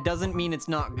bad doesn't mean it's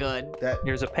not good.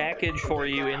 There's a package for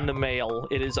you in the mail.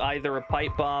 It is either a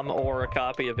pipe bomb or a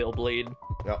copy of Illbleed.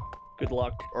 Yep. Good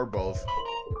luck. Or both.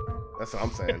 That's what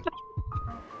I'm saying.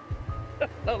 I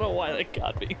don't know why that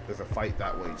got me. There's a fight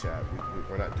that way, Chad.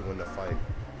 We're not doing the fight.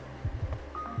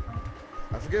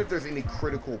 I forget if there's any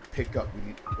critical pickup we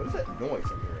need. What is that noise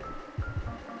I'm hearing?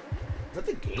 Is that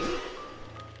the game?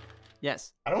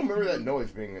 Yes. I don't remember that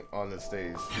noise being on the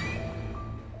stage.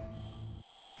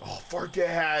 Oh, fart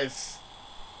gas!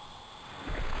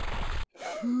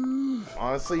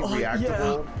 Honestly,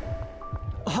 reactable.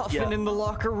 Yeah. Huffing in the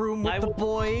locker room with the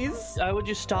boys. I would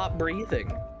just stop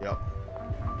breathing. Yep.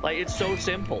 Like, it's so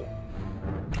simple.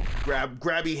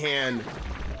 Grabby hand.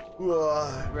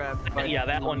 Yeah,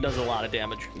 that one does a lot of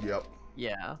damage. Yep.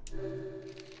 Yeah.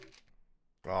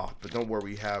 Oh, but don't worry,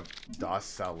 we have Das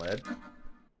Salad.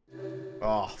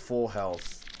 Oh, full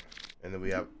health. And then we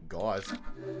have gauze.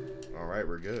 Alright,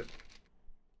 we're good.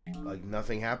 Like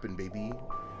nothing happened, baby.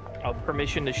 Oh,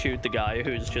 permission to shoot the guy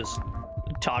who's just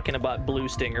talking about Blue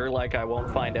Stinger like I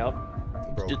won't find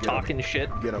out. Bro, just talking shit.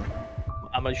 Get him.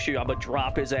 I'm gonna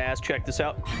drop his ass. Check this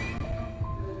out.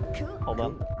 Hold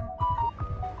on.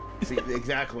 See,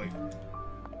 exactly.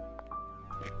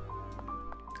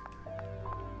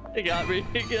 He got me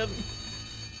again.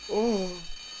 Oh.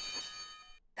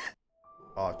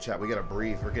 Oh, chat, we gotta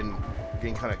breathe. We're getting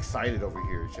kind of excited over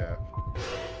here, chat.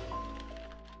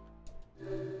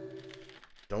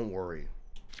 Don't worry.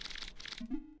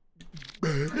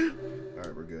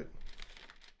 Alright, we're good.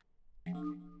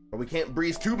 But we can't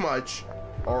breathe too much,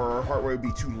 or our heart rate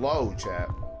would be too low, chat.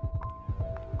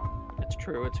 It's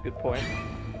true, it's a good point.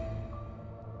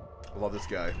 I love this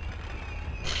guy.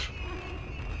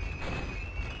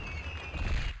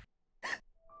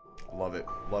 Love it.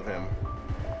 Love him.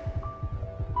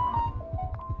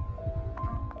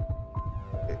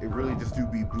 It really just do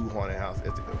be Boo Haunted House.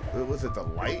 Was it the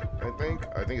light, I think?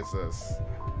 I think it's this.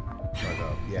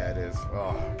 But, yeah, it is.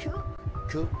 Oh.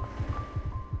 Cool.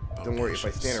 Don't worry, if I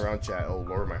stand around chat, it'll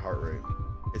lower my heart rate.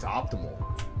 It's optimal.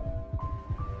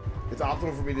 It's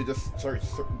optimal for me to just start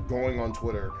going on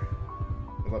Twitter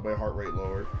and let my heart rate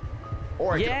lower.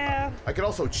 Or I could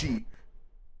also cheat.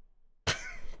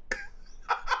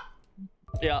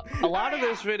 Yeah, a lot of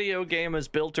this video game is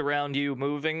built around you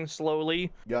moving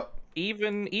slowly. Yep.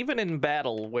 Even in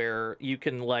battle, where you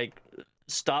can like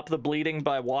stop the bleeding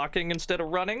by walking instead of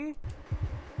running.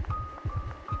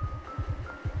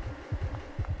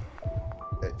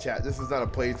 Chat, this is not a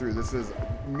playthrough. This is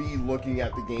me looking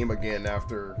at the game again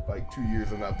after like 2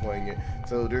 years of not playing it.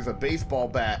 So there's a baseball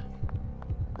bat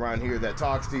around here that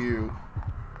talks to you.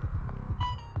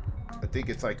 I think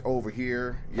it's like over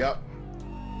here. Yep.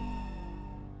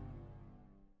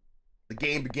 The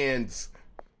game begins.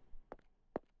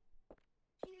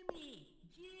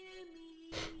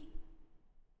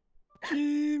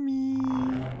 Jimmy,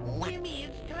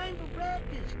 it's time for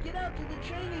practice. Get out to the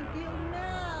training field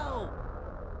now.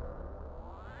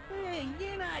 Hey,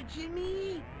 you're not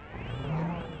Jimmy.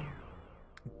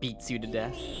 Beats you to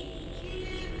death.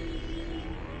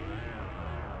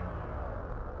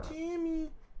 Jimmy.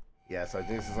 Yeah, so I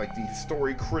think this is like the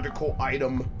story critical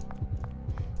item.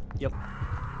 Yep.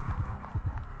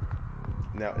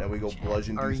 Now we go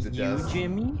bludgeon dudes to death. Are you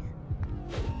Jimmy?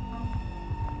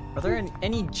 Are there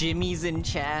any Jimmies in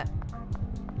chat?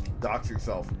 Dox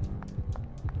yourself.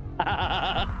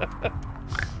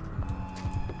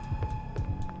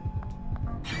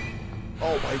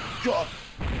 Oh my god!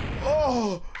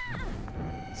 Oh!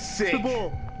 Sick!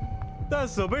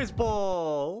 That's a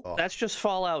baseball! Oh. That's just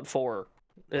Fallout 4.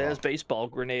 It has baseball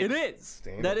grenades. It is!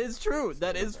 That is true.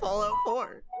 That is Fallout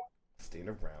 4. Stand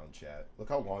around, chat. Look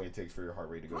how long it takes for your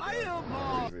heart rate to go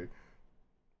down. Crazy.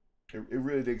 It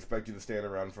really did expect you to stand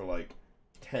around for like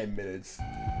 10 minutes.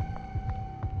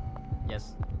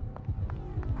 Yes.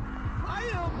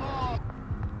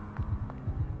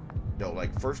 No,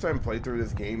 like first time playthrough of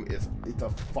this game it's a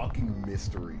fucking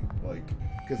mystery. Like,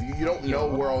 because you don't know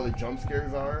where all the jump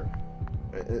scares are.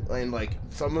 And like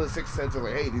some of the sixth sense are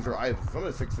like, hey, these are items. Some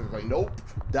of the sixth sense are like, nope,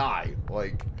 die.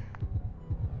 Like,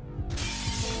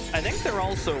 I think they're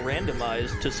also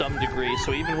randomized to some degree,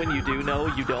 so even when you do know,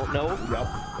 you don't know. Yep.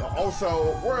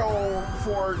 Also, Royal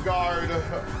for guard.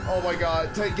 Oh my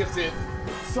god, 10 gifted.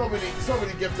 So many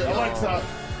gifted. Alexa,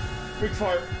 big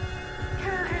fart.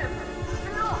 Hear him!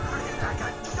 Like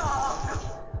a dog!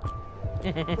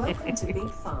 Welcome to Big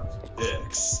Fart.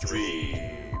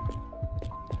 Extreme.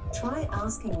 Try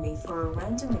asking me for a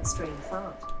random extreme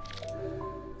fart.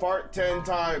 Fart 10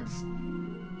 times.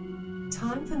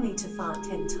 Time for me to fart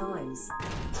 10 times.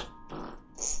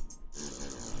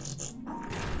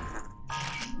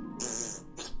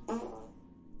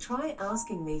 Try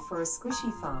asking me for a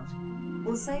squishy fart.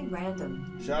 We'll say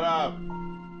random. Shut up.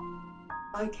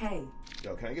 Okay.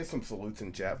 Yo, can I get some salutes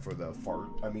in chat for the fart?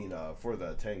 I mean, for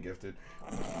the 10 gifted.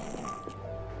 Yeah,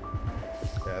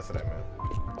 that's what I meant.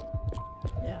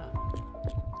 Yeah.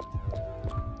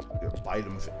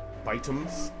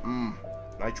 Bitems.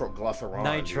 Nitroglycerin.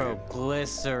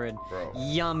 Nitroglycerin. Bro.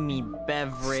 Yummy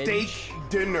beverage. Steak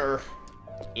dinner.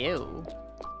 Ew.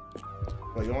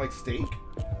 Like, you don't like steak?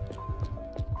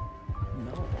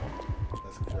 No.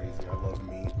 That's crazy. I love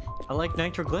meat. I like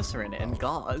nitroglycerin and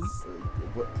gauze.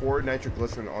 Pour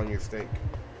nitroglycerin on your steak.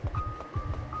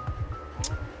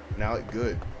 Now it's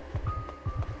good.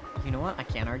 You know what? I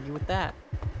can't argue with that.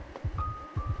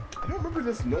 I don't remember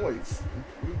this noise.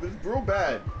 It's real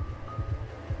bad.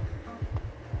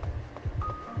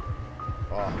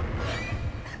 Oh.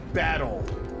 Battle.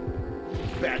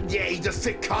 Yeah, he just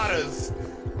cicadas.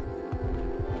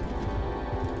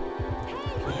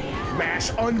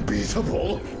 Mash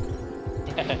unbeatable.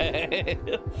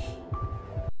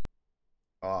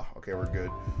 Okay, we're good.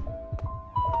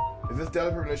 Is this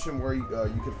Deadly Premonition where you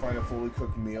can find a fully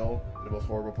cooked meal in the most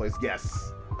horrible place?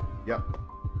 Yes. Yep.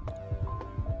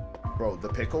 Bro, the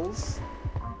pickles.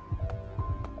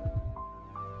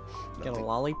 Get a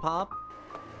lollipop.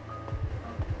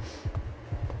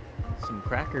 Some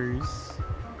crackers.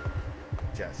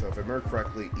 Yeah, so if I remember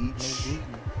correctly,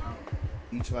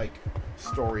 each like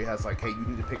story has like, hey, you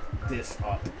need to pick this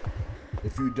up.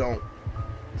 If you don't,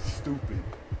 stupid.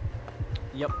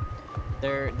 Yep.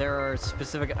 There are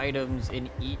specific items in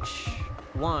each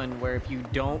one where if you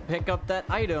don't pick up that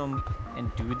item and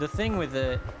do the thing with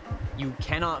it, you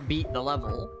cannot beat the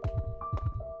level.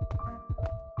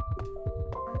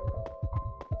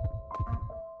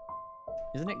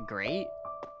 Isn't it great?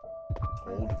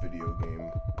 Old video game.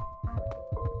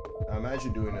 Now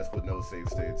imagine doing this with no save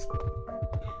states.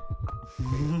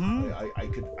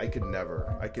 I could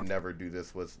never do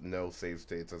this with no save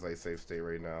states as I save state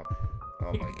right now.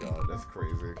 Oh my god, that's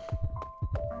crazy.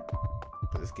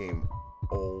 This game,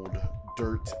 old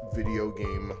dirt video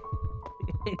game.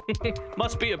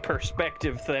 Must be a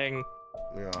perspective thing.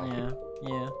 Yeah.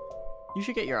 Yeah. You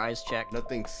should get your eyes checked.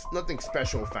 Nothing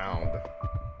special found.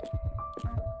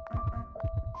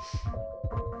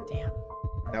 Damn.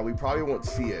 Now we probably won't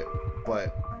see it,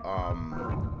 but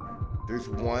there's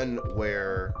one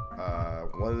where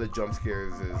one of the jump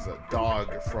scares is a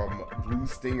dog from Blue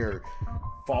Stinger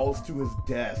falls to his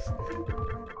death.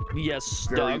 Yes,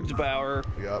 Dogsbauer.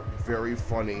 Yep, very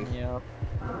funny. Yep.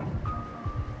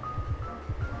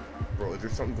 Bro, is there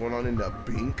something going on in the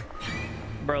Bink?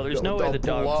 Bro, there's no way the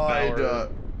Dogsbauer...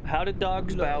 How did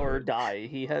Dogsbauer die?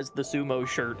 He has the sumo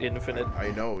shirt infinite. I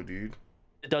know, dude.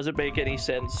 It doesn't make any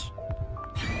sense.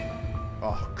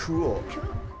 Oh, cool.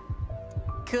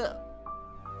 Cool.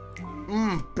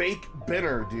 Bake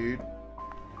Binner, dude.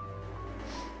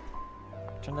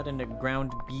 Turn that into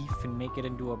ground beef and make it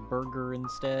into a burger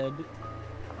instead.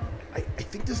 I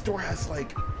think this door has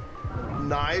like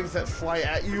knives that fly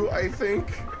at you, I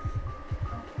think.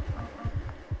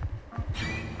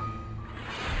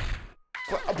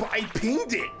 But I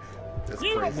pinged it. That's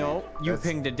crazy. No, you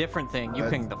pinged a different thing. You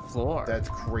pinged the floor. That's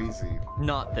crazy.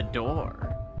 Not the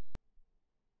door.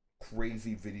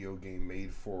 Crazy video game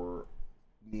made for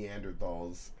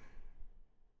Neanderthals.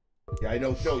 Yeah, I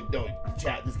know. No,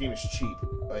 chat. This game is cheap.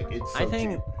 Like it's. So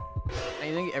cheap.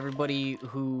 I think everybody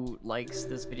who likes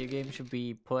this video game should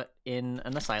be put in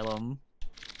an asylum.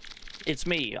 It's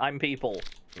me. I'm people.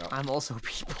 No. I'm also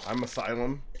people. I'm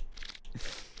asylum.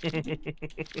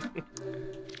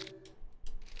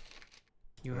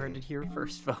 You heard it here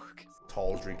first, folks.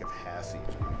 Tall drink of Hassie.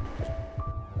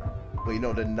 Wait,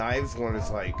 no, the knives one is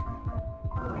like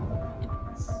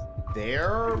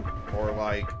there, or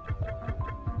like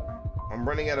I'm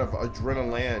running out of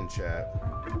adrenaline, chat.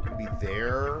 Be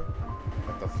there.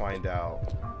 Have to find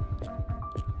out.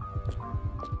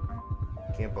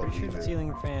 Can't believe sure it. The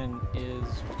ceiling fan is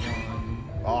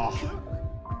one. Oh,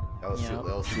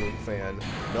 L ceiling fan.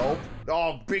 Nope.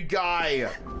 Oh, big guy.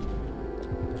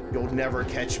 You'll never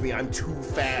catch me. I'm too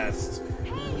fast.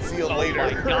 See you later.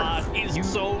 Oh my god, he's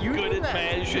so good at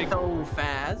mashing. So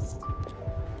fast.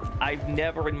 I've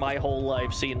never in my whole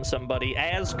life seen somebody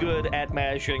as good at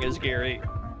mashing as Gary.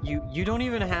 You don't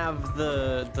even have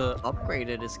the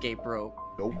upgraded escape rope.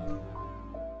 Nope.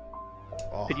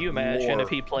 Oh, could you imagine if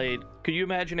he played? Could you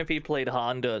imagine if he played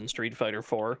Honda in Street Fighter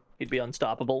 4? He'd be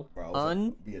unstoppable.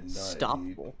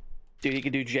 Unstoppable. Dude, he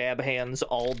could do jab hands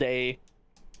all day.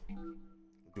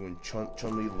 Doing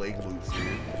Chun-Li leg loops,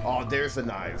 dude. Oh, there's the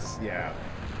knives. Yeah.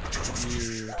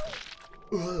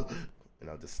 And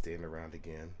I'll just stand around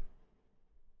again.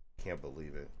 Can't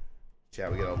believe it.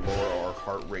 Chat, we gotta lower our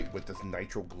heart rate with this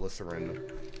nitroglycerin.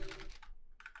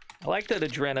 I like that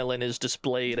adrenaline is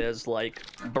displayed as, like,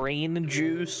 brain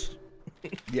juice.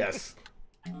 Yes.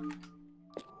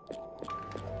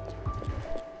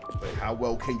 Wait, how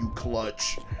well can you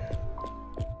clutch?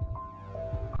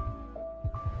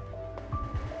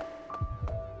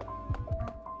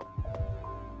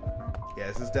 Yeah,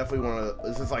 this is definitely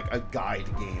this is like a guide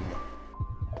game.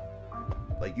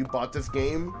 Like, you bought this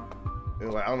game, and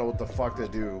you're like, I don't know what the fuck to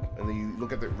do. And then you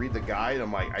look at read the guide,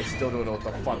 I'm like, I still don't know what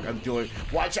the fuck I'm doing.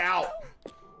 Watch out!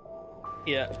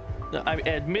 Yeah.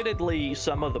 Admittedly,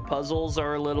 some of the puzzles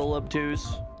are a little obtuse.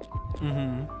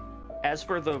 Mm-hmm. As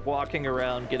for the walking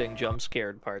around getting jump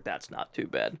scared part, that's not too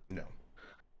bad. No.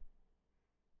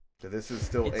 So this is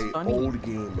still It's a old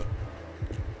game.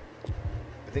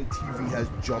 I think TV has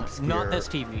jump scare. Not this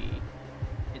TV.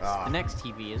 It's the next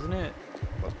TV, isn't it?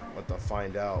 What to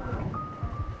find out.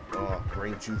 Oh,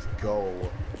 brain juice, go.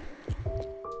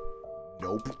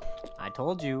 Nope. I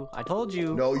told you. I told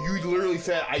you. No, you literally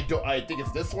said I think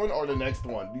it's this one or the next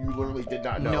one. You literally did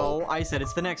not know. No, I said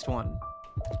it's the next one.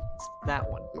 It's that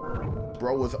one.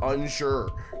 Bro was unsure.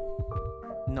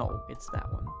 No, it's that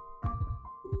one.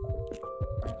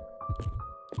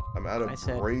 I'm out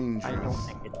of brain juice. I don't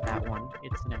think it's that one.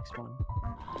 It's the next one.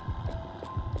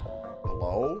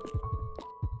 Hello?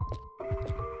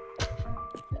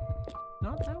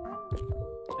 Not that one?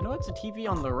 I know it's a TV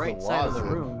on the right side of the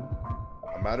room.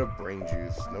 I'm out of brain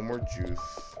juice. No more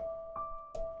juice.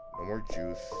 No more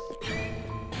juice.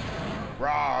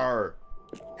 Rawr!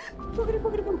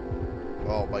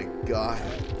 Oh my god.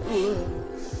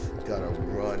 Gotta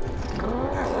run.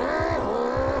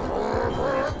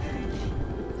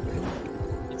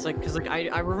 It's like, cause like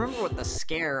I remember what the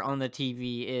scare on the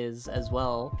TV is as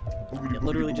well. It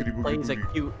literally just plays a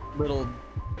cute little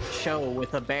show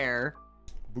with a bear.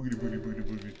 Boogity boogity boogity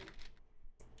boogity.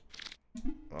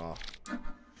 Oh.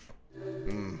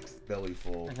 Belly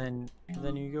full. And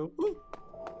then you go, ooh.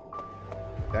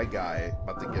 That guy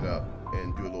about to get up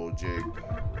and do a little jig.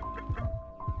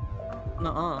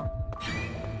 Nuh-uh.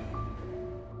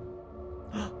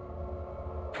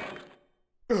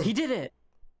 He did it!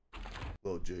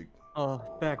 Little jig. Oh,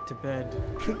 back to bed.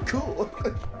 Cool.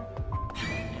 Yeah,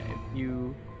 if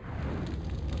you...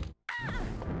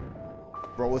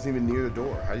 Bro wasn't even near the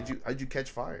door. How'd you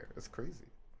catch fire? That's crazy.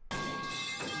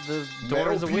 The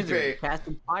door is a wizard.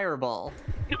 Casting fireball.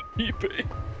 Pipe.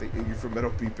 Thank you for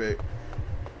Metal Pipe.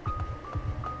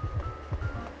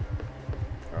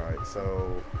 Alright,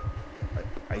 so...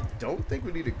 I don't think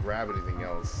we need to grab anything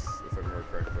else, if I remember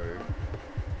correctly.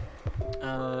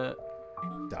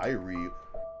 Diary.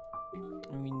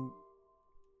 I mean,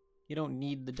 you don't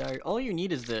need the diary. All you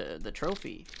need is the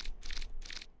trophy.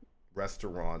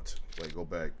 Restaurant. Wait, go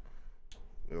back.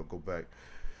 Go back.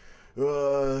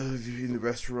 In the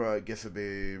restaurant, I guess it'd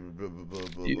be blah, blah, blah,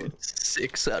 blah, blah.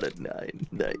 6 out of 9.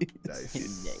 Nice.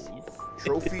 Nice.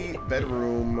 Trophy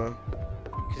bedroom.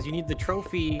 Because you need the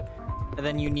trophy, and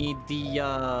then you need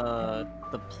the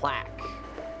plaque,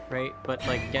 right? But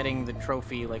like getting the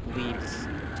trophy like leads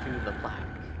to the plaque.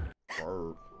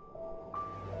 Or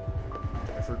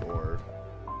effort or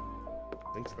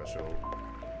think special.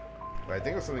 But I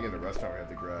think there's something in the restaurant we have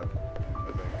to grab.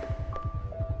 I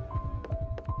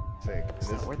think. Is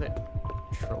that where the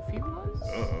trophy was?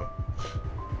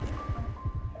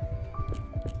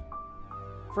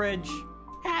 Fridge.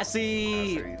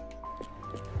 Cassie.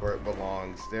 Where it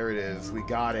belongs. There it is. We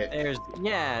got it.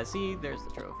 See, there's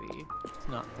the trophy. It's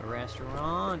not the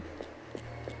restaurant.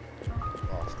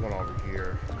 Oh, what's going on over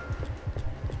here?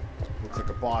 Looks like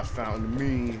a boss fountain to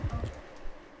me.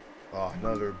 Oh,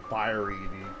 another Byrie,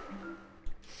 dude.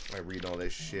 I read all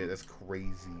this shit. That's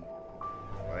crazy.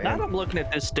 Now that I'm looking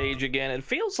at this stage again, it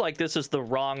feels like this is the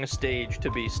wrong stage to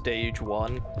be stage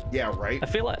 1. Yeah, right? I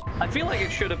feel like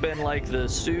it should have been like the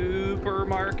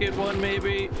supermarket one,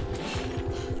 maybe.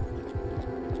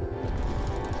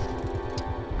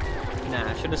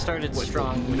 Nah, should have started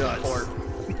strong with Cork.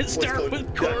 Start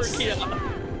with Cork, yeah.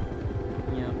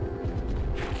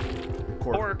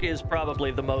 Cork is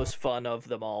probably the most fun of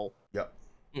them all. Yep.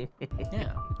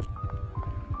 Yeah.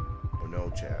 Oh no,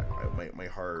 chat. My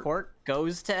heart. Cork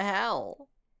goes to hell.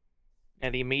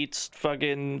 And he meets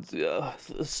fucking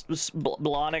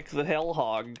Blonic the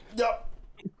Hellhog. Yep.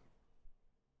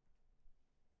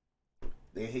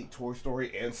 They hate Toy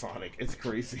Story and Sonic. It's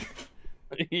crazy.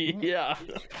 Yeah.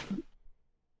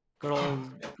 Good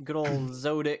old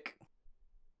Zodic.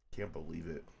 Can't believe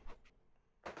it.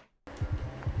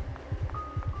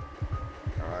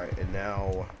 Alright, and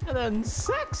now... And then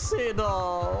Sexy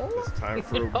Doll! It's time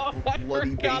for bloody I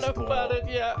forgot baseball. about it,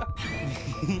 yeah.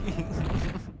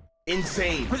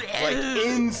 Insane. Like,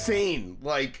 insane.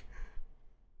 Like...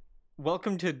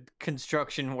 Welcome to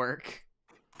construction work.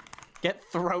 Get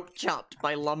throat chopped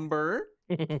by lumber.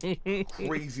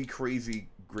 Crazy, crazy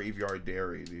graveyard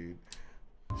dairy, dude.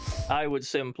 I would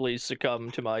simply succumb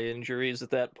to my injuries at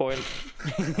that point.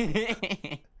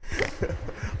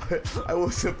 I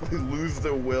will simply lose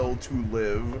the will to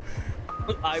live.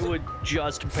 I would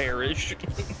just perish.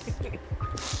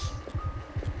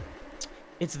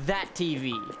 It's that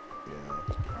TV. Yeah.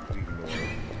 Ignore it.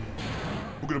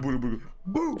 Boogada booga booga.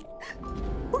 Boo!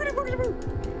 Boogada boogada boo!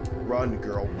 Run,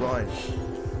 girl, run.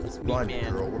 Run,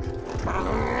 girl.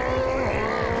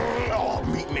 Oh,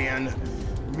 meat man.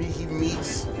 He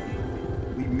meets.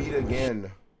 We meet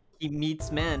again. He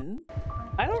meets men.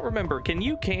 I don't remember. Can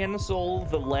you cancel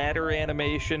the ladder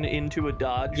animation into a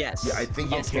dodge? Yes. Yeah, I think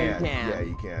you can. Yeah,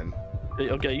 you can.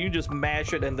 Okay, you just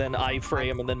mash it and then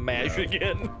iframe and then mash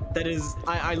again. That is,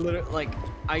 I literally, like,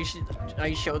 I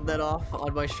showed that off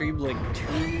on my stream like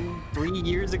 2-3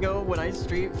 years ago when I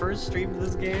first streamed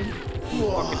this game.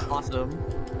 Fucking awesome.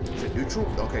 Is it neutral?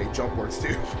 Okay, jump works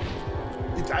too.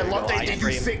 I love that they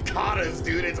do sick katas,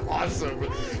 dude. It's awesome.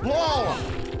 Whoa!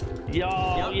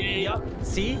 Yo, yep.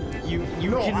 See, you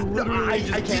can literally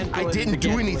just cancel I didn't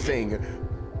do anything.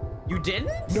 You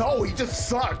didn't? No, he just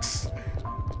sucks.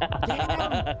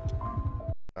 Damn.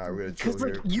 Alright, we're gonna chill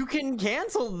here. Like, you can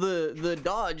cancel the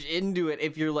dodge into it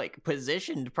if you're like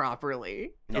positioned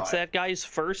properly. It's that guy's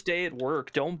first day at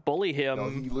work. Don't bully him. No,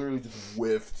 he literally just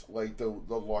whiffed, like the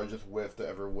largest whiff to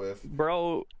ever whiff.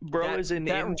 Bro is an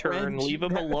intern. Wrench, leave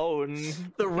him alone.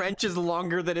 The wrench is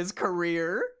longer than his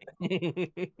career.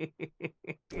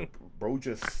 Bro,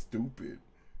 just stupid.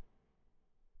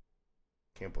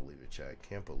 Can't believe it, Chad.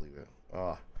 Can't believe it.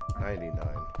 99.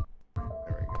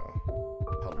 There we go.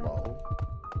 Hello.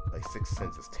 My sixth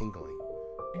sense is tingling.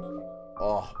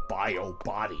 Oh, bio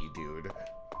body, dude.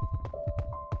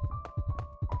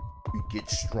 We get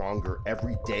stronger.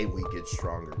 Every day we get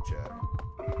stronger, Chad.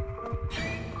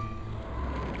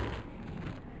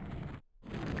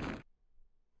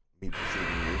 Me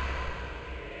preceding you.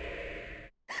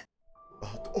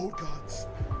 Oh, gods.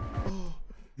 Oh.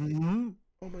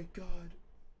 Oh my god.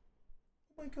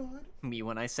 Oh my god. Me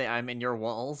when I say I'm in your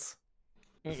walls.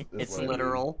 It's what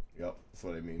literal. I mean. Yep, that's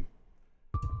what I mean.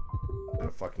 I'm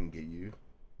gonna fucking get you.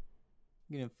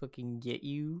 I'm gonna fucking get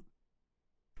you.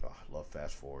 Oh, I love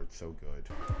fast forward. So good.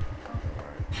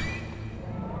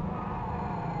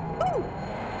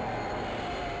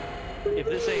 If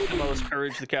this ain't the most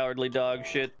Courage the Cowardly Dog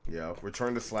shit. Yeah,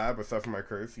 return to slab aside from my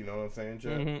curse. You know what I'm saying,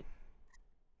 Jim?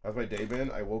 How's my day been?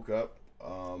 I woke up,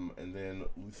 and then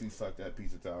Lucy sucked that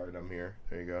pizza tower, and I'm here.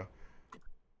 There you go.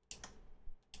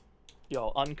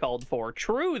 Yo, uncalled for.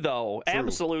 True, though. True.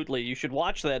 Absolutely. You should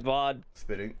watch that VOD.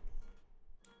 Spitting.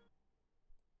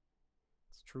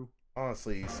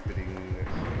 Honestly, spitting.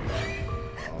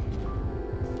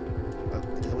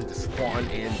 It was the spawn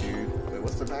in, dude. Wait,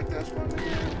 what's the backdash button?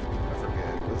 I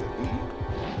forget. Was it E?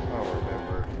 I don't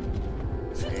remember.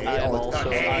 I am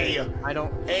also. I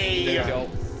don't. A. There you go.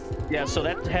 Yeah, so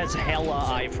that has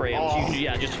hella iframes. Oh.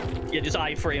 Yeah, just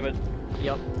iframe it.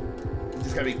 Yep. You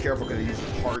just gotta be careful because it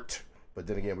uses heart. But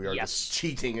then again, we are just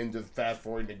cheating and just fast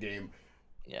forwarding the game.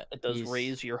 Yeah, it does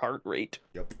raise your heart rate.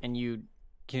 Yep. And you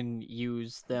can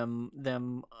use them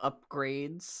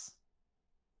upgrades.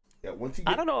 Yeah, once you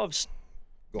get... I don't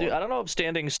know if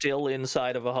standing still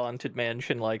inside of a haunted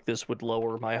mansion like this would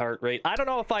lower my heart rate. I don't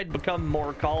know if I'd become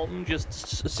more calm just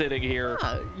sitting here.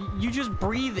 Yeah, you just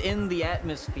breathe in the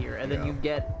atmosphere and then you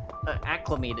get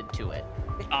acclimated to it.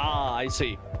 Ah, I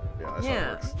see. Yeah, that's how it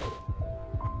works.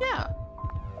 Yeah.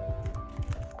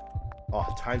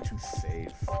 Oh, time to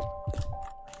save.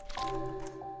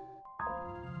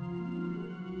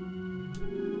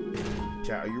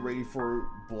 Chat, are you ready for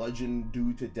bludgeon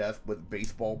dude to death with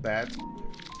baseball bat?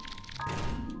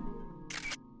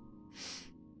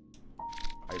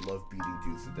 I love beating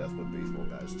dudes to death with baseball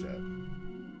bats, chat.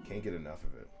 Can't get enough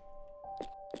of it.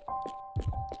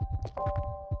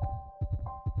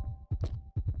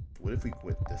 What if we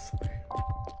went this way?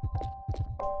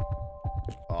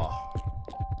 Oh.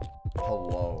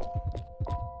 Hello.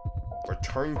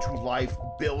 Return to life,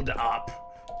 build up.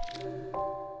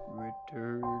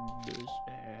 Return to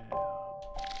stab.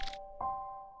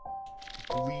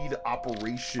 Bleed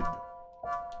operation.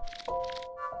 I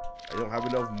don't have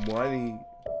enough money.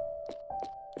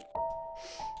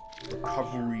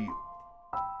 Recovery.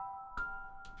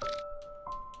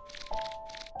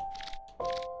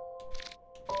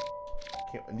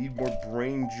 I need more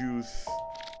brain juice.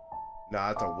 Nah,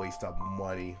 that's a waste of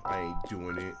money. I ain't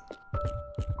doing it.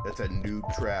 That's a noob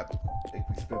trap. I think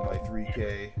we spend my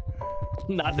 3K.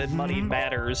 Not that money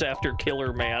matters after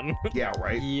Killer Man. Yeah,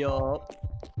 right? Yup.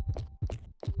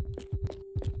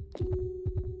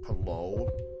 Hello?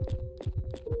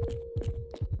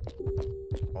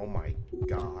 Oh my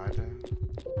god.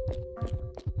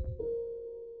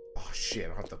 Oh shit, I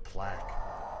don't have the plaque.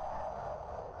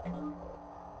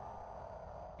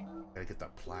 Gotta get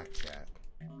that plaque, chat.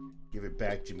 Give it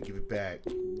back, Jimmy, give it back.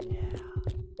 Yeah.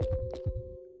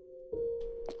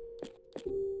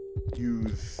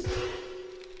 Use.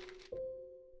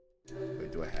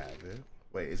 Wait, do I have it?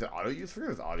 Wait, is it auto use? I forget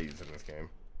there's auto use in this game.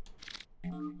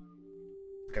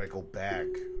 Gotta go back.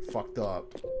 Fucked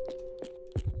up.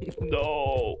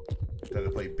 No. Gotta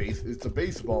play base. It's a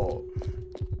baseball.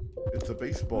 It's a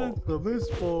baseball. It's a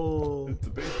baseball. It's a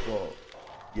baseball.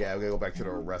 Yeah, we gotta go back to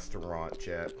the restaurant,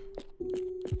 chat.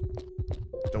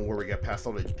 Don't worry, we got past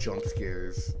all the jump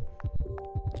scares.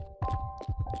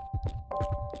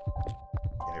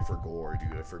 Yeah, I forgot,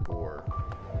 dude. I forgot.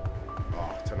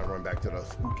 Oh, time to run back to the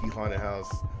spooky haunted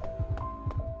house.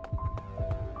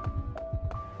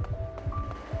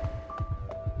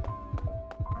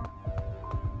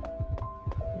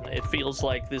 It feels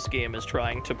like this game is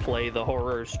trying to play the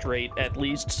horror straight, at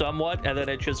least somewhat, and then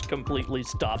it just completely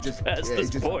stops past this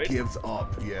it just point. gives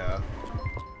up, yeah.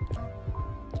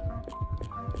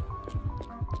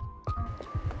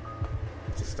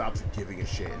 It just stops giving a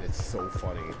shit, and it's so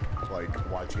funny,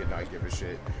 like, watching it not give a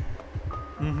shit.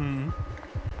 Mm-hmm.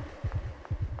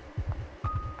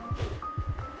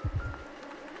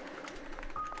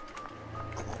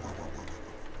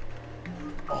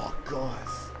 Oh, gosh.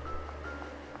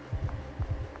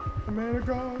 A man of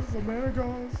Gauze, a man of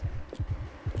Gauze.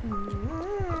 A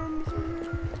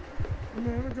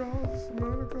man of Gauze, a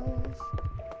man of Gauze.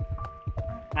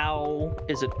 How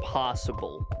is it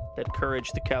possible that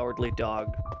Courage the Cowardly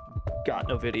Dog got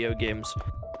no video games?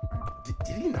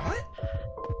 Did he not?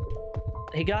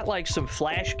 He got like some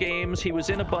Flash games. He was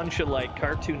in a bunch of like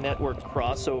Cartoon Network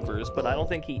crossovers, but I don't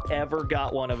think he ever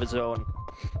got one of his own.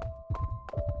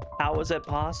 How is that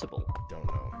possible? Don't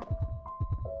know.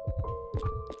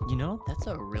 You know, that's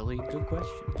a really good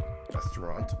question.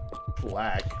 Restaurant.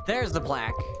 Plaque. There's the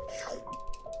plaque.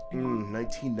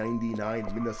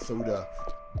 1999 Minnesota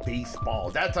baseball.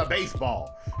 That's a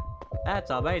baseball. That's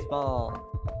a baseball.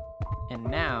 And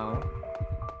now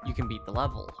you can beat the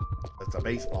level. That's a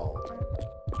baseball.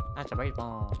 That's a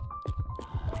baseball.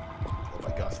 Oh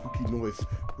my god, spooky noise.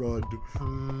 Run.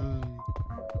 Oh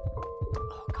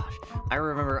gosh. I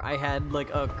remember I had like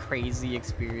a crazy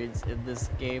experience in this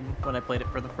game when I played it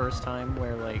for the first time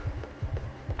where like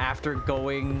after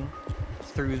going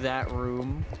through that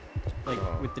room like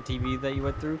with the TV that you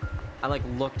went through, I like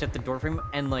looked at the doorframe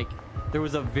and like there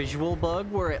was a visual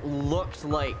bug where it looked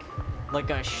like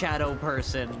a shadow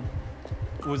person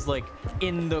was like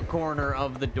in the corner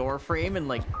of the door frame and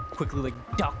like quickly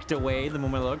like ducked away the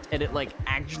moment I looked, and it like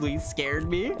actually scared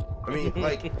me. I mean,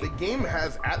 like, the game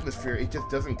has atmosphere, it just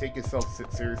doesn't take itself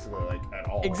seriously, like, at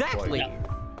all. Exactly. Like,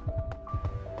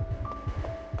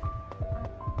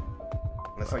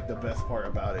 that's like the best part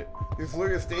about it. There's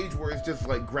literally a stage where it's just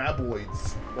like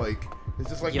graboids, like it's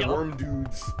just like worm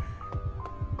dudes.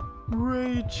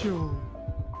 Rachel.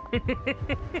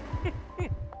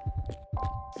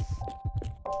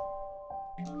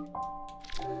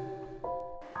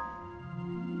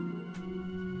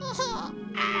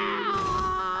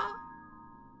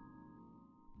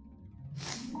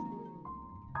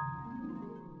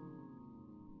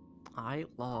 I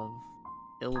love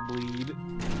Illbleed.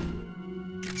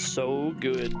 So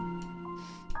good.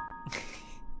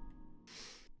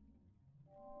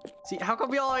 See, how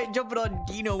come y'all ain't jumping on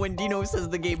Dino when Dino says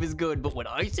the game is good, but when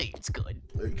I say it's good?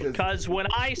 Because when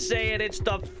I say it, it's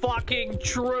the fucking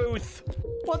truth.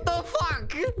 What the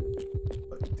fuck?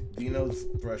 Dino's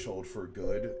threshold for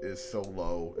good is so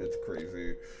low, it's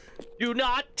crazy. Do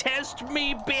not test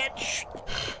me, bitch.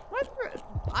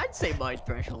 I'd say my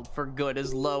threshold for good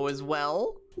is low as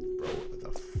well. Bro, what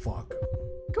the fuck?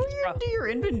 Go into your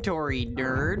inventory,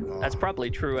 nerd. That's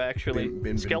probably true, actually.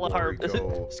 Skeleharpy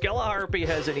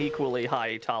has an equally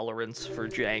high tolerance for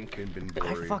jank.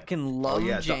 I fucking love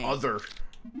jank. The other.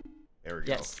 There we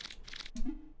go. Yes.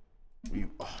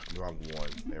 Wrong one.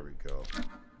 There we go.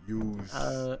 Use.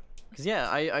 Cause yeah,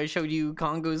 I showed you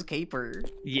Congo's caper.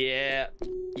 Yeah.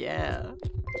 Yeah.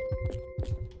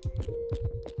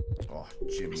 Oh,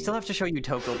 Jimmy. I still have to show you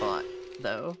Tokobot,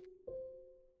 though.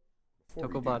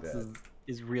 Tokobot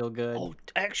is real good. Oh,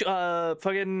 actually,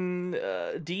 fucking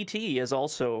DT has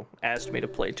also asked me to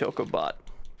play Tokobot.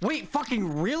 Wait,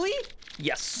 fucking really?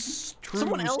 Yes. True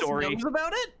Someone else story. knows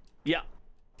about it? Yeah.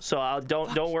 So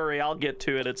don't worry, I'll get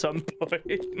to it at some point.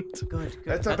 Good.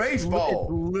 It's a baseball.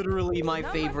 It's literally my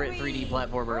favorite 3D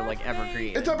platformer like ever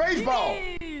created. It's a baseball.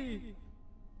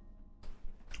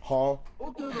 Huh?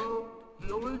 Okay,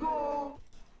 here we go.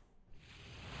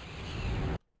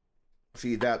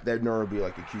 See, that nerd would be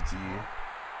like a QTE.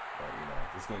 But, you know,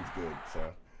 this game's good,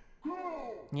 so.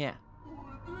 Yeah.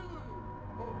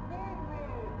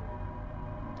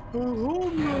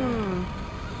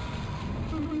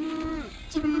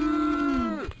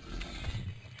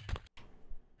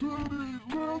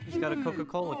 He's got a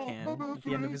Coca-Cola can at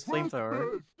the end of his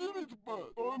flamethrower.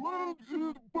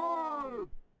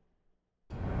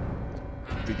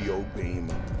 Video game.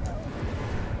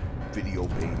 Video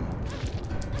game.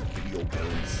 Video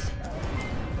games.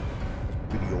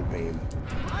 Video game.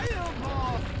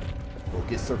 Well,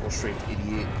 get circle strength,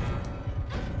 idiot.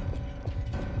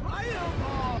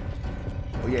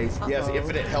 Oh yeah, he has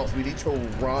infinite health. We need to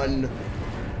run.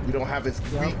 We don't have his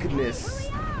weakness.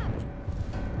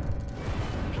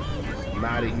 I'm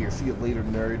out of here. See you later,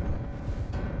 nerd.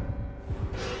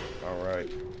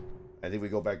 Alright. I think we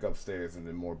go back upstairs and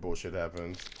then more bullshit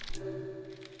happens.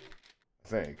 I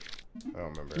think. I don't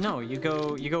remember. No, you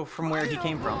go from where he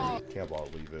came from. Can't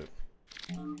leave it.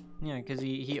 Yeah, because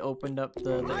he opened up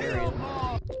the area.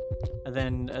 And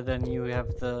then you have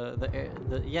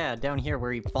the yeah, down here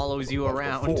where he follows you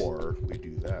around. Before we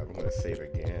do that, we're gonna save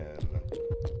again.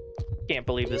 Can't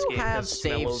believe this game has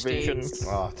smell-o-vision.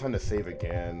 Ah, time to save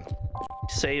again.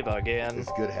 Save again. It's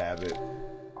a good habit.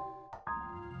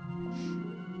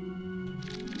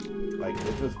 Like, if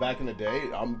it was back in the day,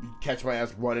 I'm catch my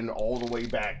ass running all the way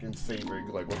back and saving.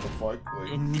 Like, what the fuck?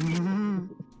 Like,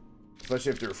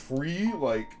 especially if they're free,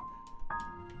 like.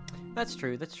 That's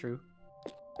true. That's true.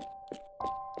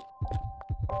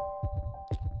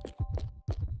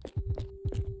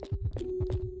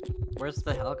 Where's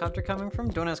the helicopter coming from?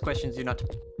 Don't ask questions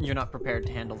you're not prepared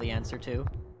to handle the answer to.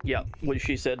 Yeah, what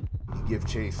she said. You give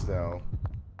chase now.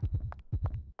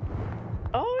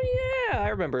 Oh yeah, I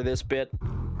remember this bit.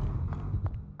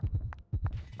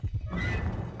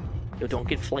 Yo, don't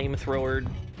get flamethrowered.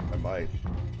 I might.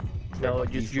 No,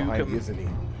 just juke him. Isn't he?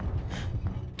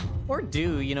 Or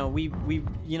do, you know,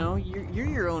 you're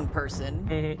your own person.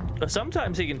 Mm-hmm.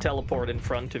 Sometimes he can teleport in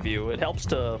front of you. It helps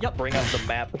to bring up the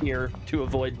map here to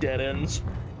avoid dead ends.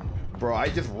 Bro, I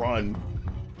just run.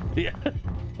 Yeah.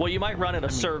 Well, you might run in a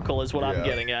circle is what I'm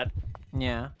getting at.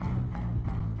 Yeah.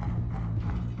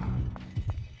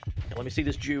 Okay, let me see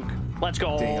this juke. Let's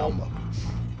go. Damn.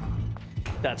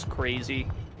 That's crazy.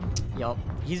 Yup.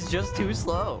 He's just too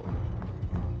slow.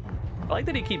 I like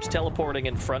that he keeps teleporting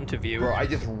in front of you. Bro, I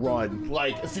just run.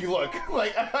 Like, see, look.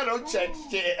 Like, I don't check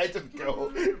shit. I just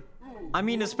go. I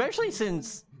mean, especially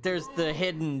since there's the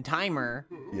hidden timer.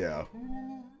 Yeah.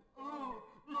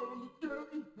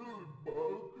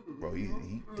 Bro,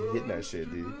 hitting that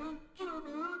shit, dude.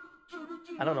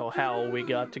 I don't know how we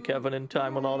got to Kevin in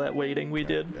time with all that waiting we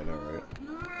did. Yeah, no, right.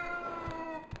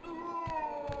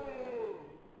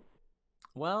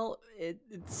 Well,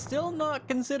 it's still not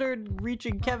considered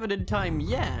reaching Kevin in time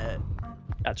yet.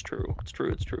 That's true. It's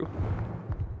true. It's true.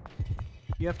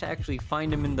 You have to actually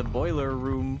find him in the boiler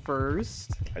room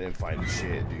first. I didn't find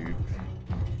shit, dude.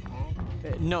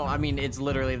 No, I mean, it's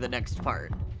literally the next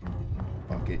part.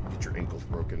 Oh, get your ankles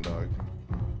broken, dog.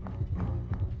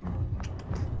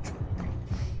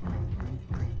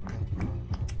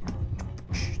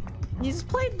 He's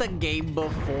played the game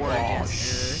before, Oh,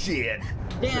 shit.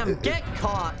 Damn, get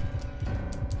caught.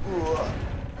 Ugh.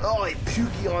 Oh, he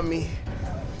pukey on me.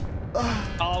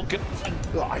 Oh, good.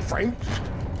 Oh, I framed.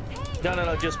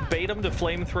 No. Just bait him to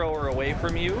flamethrower away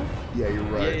from you. Yeah, you're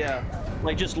right. Yeah.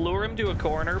 Like, just lure him to a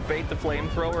corner, bait the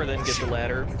flamethrower, then get the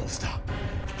ladder. Stop.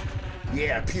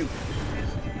 Yeah, puke.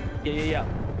 Yeah.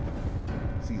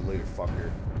 See you later,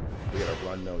 fucker. We gotta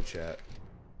run, no chat.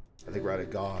 I think we're out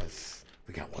of gauze.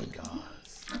 We got one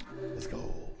gauze. Let's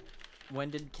go. When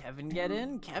did Kevin get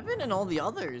in? Kevin and all the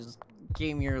others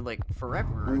came here like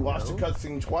forever. We watched the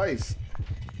cutscene twice.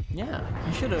 Yeah,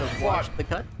 you should have watched the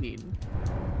cutscene.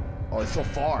 Oh, it's so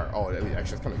far. Oh, I mean,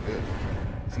 actually, it's kind of good.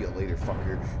 See you later,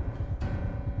 fucker.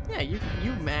 Yeah,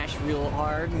 you mash real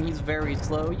hard and he's very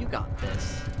slow. You got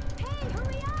this. Hey,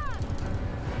 hurry up!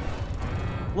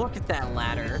 Look at that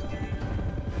ladder.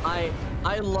 I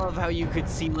love how you could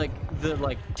see like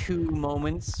the two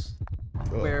moments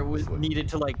where it was needed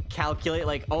to like calculate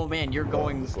like, oh man, you're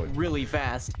going really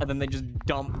fast, and then they just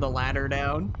dump the ladder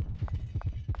down.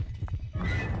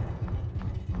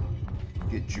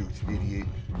 Get juked, idiot.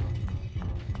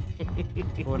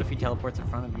 What if he teleports in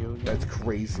front of you again? That's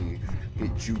crazy.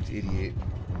 Get juked, idiot.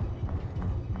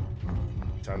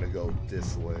 Time to go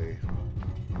this way.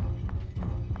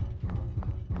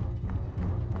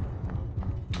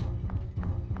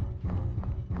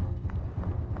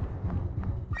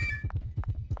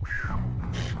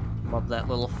 Love that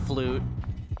little flute.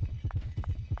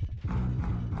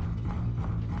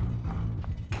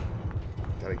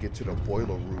 Gotta get to the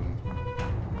boiler room.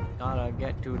 Gotta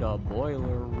get to the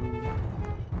boiler room.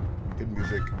 Good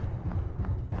music.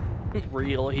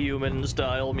 Real human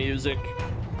style music.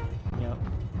 Yep.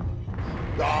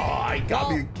 Oh, I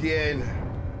got me again.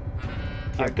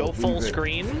 Go full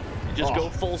screen. Just go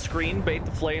full screen, bait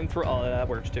the flamethrower. Oh, that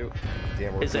works too.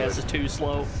 Damn, we're His good. ass is too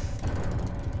slow.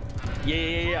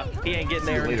 Yeah. He ain't getting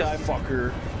there in time.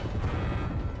 Fucker.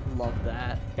 Love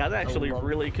that. That's actually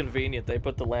really convenient. They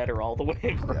put the ladder all the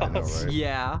way across. Yeah, I know, right?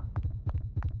 Yeah.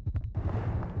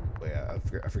 Oh, yeah,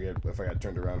 I forget if I got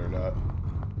turned around or not.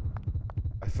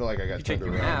 I feel like I got check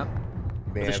turned your around. map.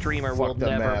 Man, The streamer will fuck the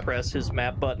never map. press his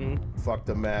map button. Fuck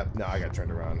the map. No, I got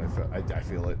turned around. I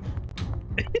feel it.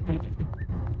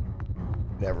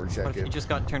 Never check What if it. you just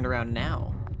got turned around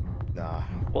now? Nah.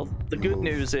 Well, the good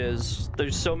news is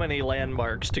there's so many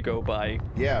landmarks to go by.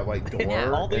 Yeah, like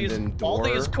door, all these and then door. all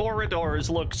these corridors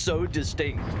look so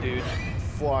distinct, dude.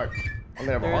 Fuck. I'm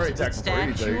gonna have a heart There's the attack before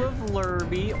anything. statue of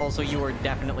Lurby. Also, you were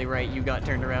definitely right. You got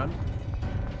turned around.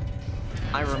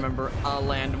 I remember a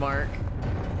landmark.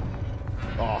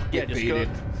 Oh, Yeah, get just baited.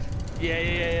 go.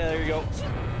 Yeah. There you go.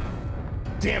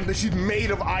 Damn, this shit's made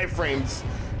of iframes.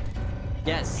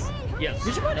 Yes. Yes.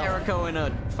 You should put Eriko in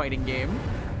a fighting game.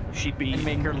 She'd be And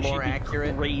make her she'd more be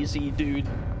accurate. Crazy, dude.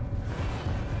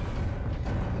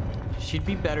 She'd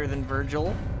be better than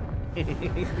Virgil.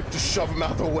 Just shove him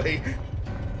out the way.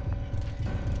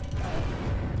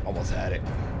 Almost had it.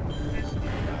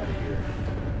 Out of here.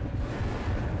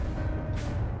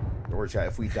 Or chat,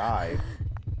 if we die.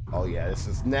 Oh yeah, this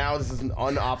is an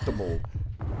unoptimal.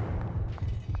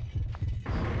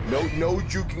 No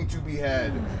juking to be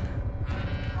had.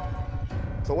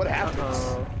 So what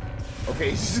happens?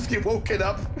 Okay, you just get woken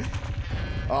up.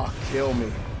 Oh, kill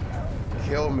me.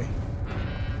 Kill me.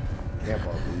 Can't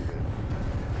believe it.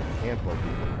 Can't believe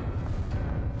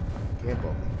it. Can't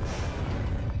believe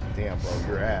it. Damn, bro,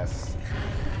 your ass.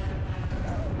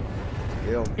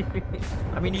 Kill me.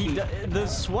 I mean, the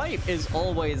swipe is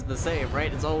always the same,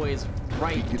 right? It's always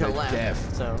right to left.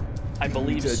 Death. So I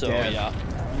believe so, death. yeah.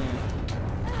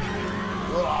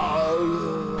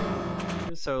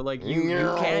 So like you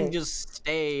can just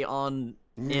stay on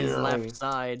his left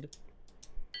side.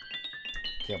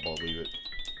 Can't believe it.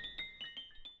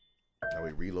 Now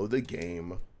we reload the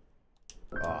game.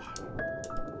 Load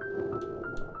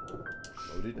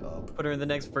it up. Put her in the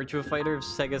next Virtua Fighter if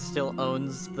Sega still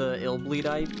owns the Illbleed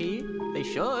IP. They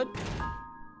should.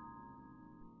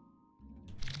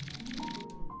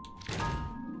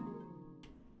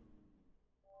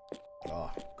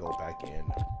 Go back in.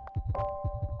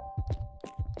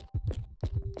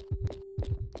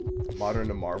 Modern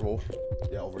to Marvel.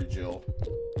 Yeah, over Jill.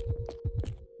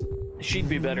 She'd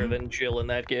be better than Jill in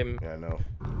that game. Yeah, I know.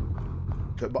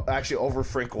 Actually, over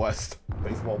Frank West.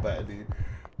 Baseball bat, dude.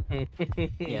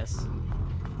 Yes.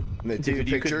 And they take a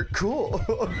picture. Cool.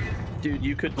 Dude,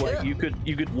 you could like you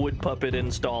could wood puppet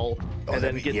install and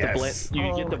then get the blend.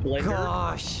 You get the blender.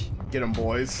 Gosh. Get them,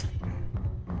 boys.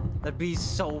 That'd be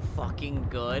so fucking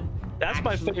good. That's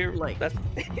my favorite. Like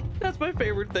that's my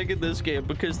favorite thing in this game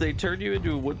because they turn you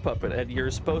into a wood puppet and you're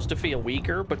supposed to feel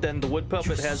weaker, but then the wood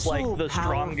puppet has like the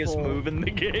strongest move in the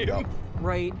game. Yep.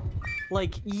 Right.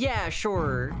 Like, yeah,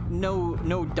 sure.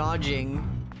 No dodging.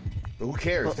 But who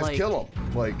cares? But, Just like, kill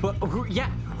him. Like. But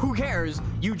who cares?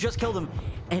 You just killed him,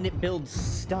 and it builds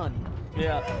stun.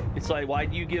 Yeah. It's like, why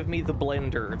do you give me the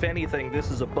blender? If anything,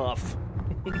 this is a buff.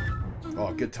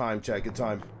 Oh, good time, Chad. Good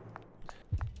time.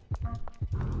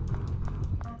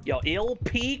 Yo, ill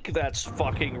peak? That's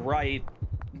fucking right.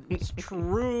 It's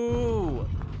true.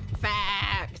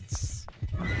 Facts.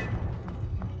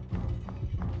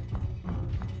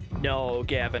 No,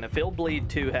 Gavin, if Illbleed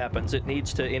 2 happens, it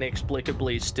needs to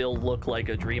inexplicably still look like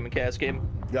a Dreamcast game.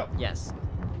 Yep. Yes.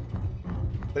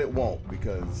 But it won't,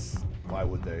 because why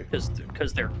would they?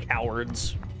 Because they're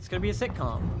cowards. It's gonna be a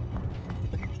sitcom.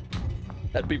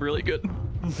 That'd be really good.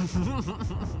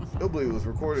 Illbleed was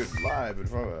recorded live in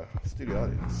front of a studio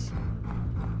audience.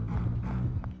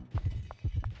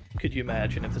 Could you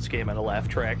imagine if this game had a laugh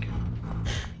track?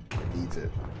 It needs it.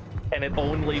 And it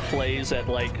only plays at,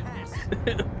 like,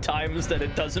 times that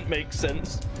it doesn't make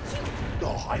sense.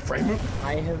 Oh, high frame.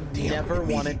 I have never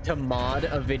wanted to mod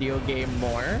a video game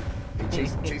more. Hey,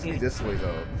 chase me this way,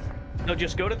 though. No,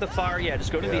 just go to the far,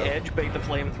 just go to the edge, bait the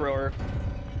flamethrower.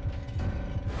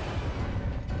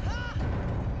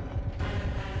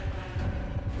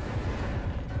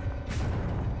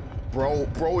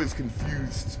 Bro is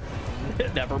confused.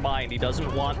 Never mind, he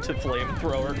doesn't want to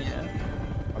flamethrower. Yeah.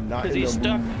 I'm not in he's the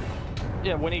stuck. mood.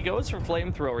 Yeah, when he goes for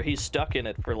flamethrower, he's stuck in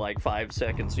it for like 5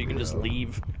 seconds, so you can just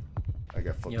leave. I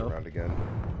got flipped around again.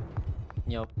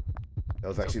 Yep. That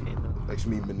was actually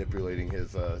me manipulating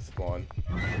his spawn.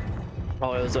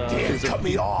 Oh, it was Damn, cut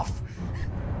me off.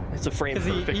 It's a frame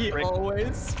perfect He trick.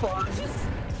 always spawns.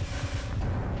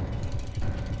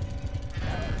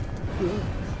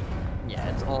 Yeah,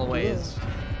 it's always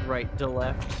right to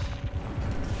left.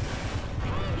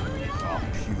 Oh,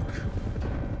 puke.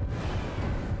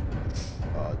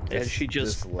 And she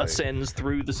just ascends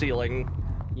through the ceiling.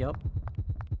 Yep.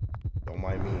 Don't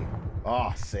mind me.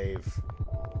 Ah, save.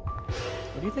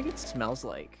 What do you think it smells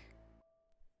like?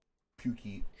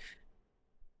 Pukey.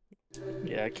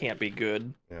 Yeah, it can't be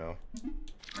good. Yeah.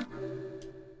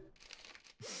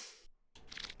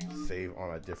 Save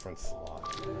on a different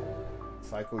slot.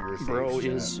 Cycle your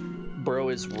saves. Bro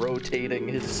is rotating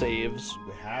his saves.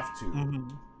 We have to.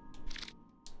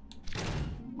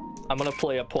 I'm gonna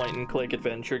play a point-and-click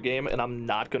adventure game, and I'm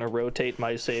not gonna rotate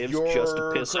my saves just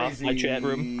to piss off my chat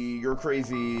room. You're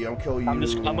crazy. I'll kill you. I'm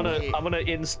gonna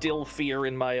instill fear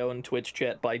in my own Twitch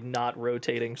chat by not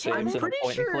rotating saves in a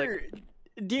point-and-click.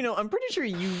 Dino, I'm pretty sure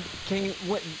you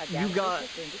you got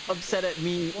upset at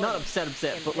me, not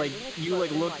upset, but like you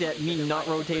like looked at me not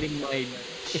rotating my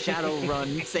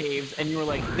Shadowrun saves, and you were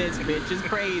like, "This bitch is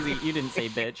crazy." You didn't say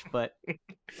bitch, but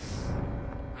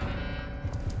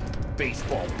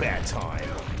baseball bat time.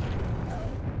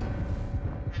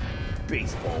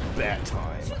 Baseball bat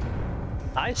time.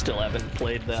 I still haven't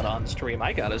played that on stream.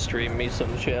 I gotta stream me some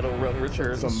Shadowrun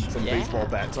Returns. Some baseball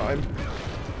bat time.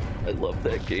 I love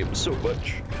that game so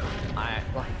much. I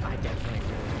definitely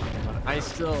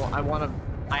do.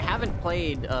 I haven't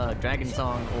played Dragon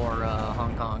Song or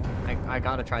Hong Kong. I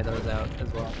gotta try those out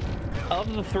as well.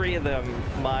 Of the three of them,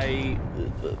 my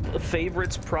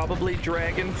favorite's probably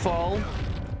Dragonfall.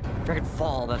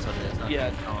 Dragonfall, that's what it is. Not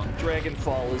Yeah,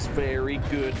 Dragonfall is very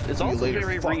good. It's also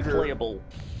very replayable.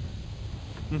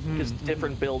 Because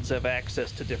different builds have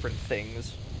access to different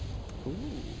things. Ooh.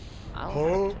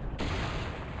 Huh?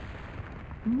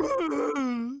 Lee,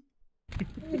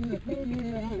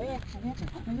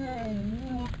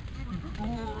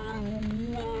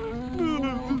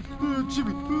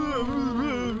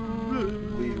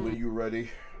 when are you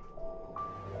ready?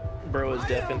 Bro is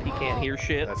deaf and he can't hear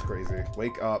shit. That's crazy.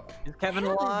 Wake up. Is Kevin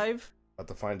alive? About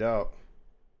to find out.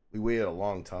 We waited a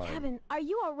long time. Kevin, are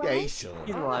you alright? Yeah, he's chilling.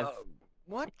 He's alive.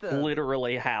 What the?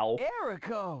 Literally how?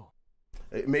 Erico!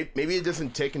 Maybe it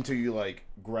doesn't take until you like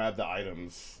grab the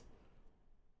items.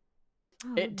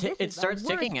 Oh, It this is starts the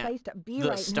ticking worst at place to be the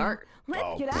right start.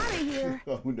 Now. Let's get out of here.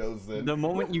 Who knows then? The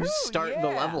moment you start the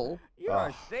level. You're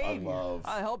a savior. I love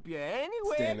I'll help you any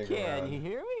way I standing can. around. You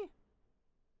hear me?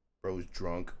 Bro's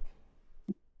drunk.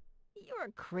 You're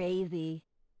You're crazy.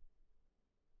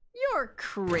 You're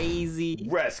crazy.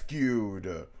 Rescued.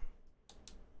 All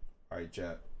right,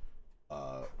 chat.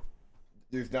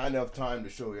 There's not enough time to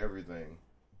show you everything,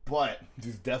 but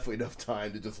there's definitely enough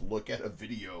time to just look at a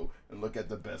video and look at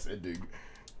the best ending.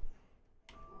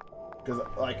 Because,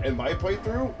 like, in my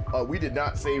playthrough, we did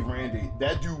not save Randy.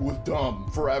 That dude was dumb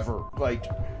forever. Like,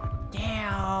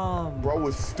 damn, bro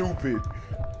was stupid.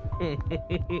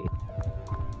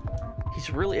 It's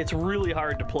really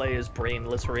hard to play as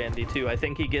brainless Randy too. I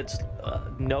think he gets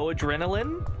no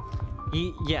adrenaline.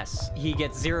 Yes, he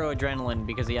gets 0 adrenaline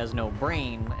because he has no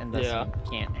brain, and thus he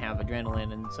can't have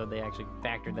adrenaline, and so they actually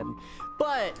factor that in.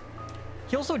 But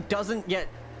he also doesn't get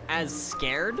as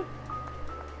scared.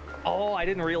 Oh, I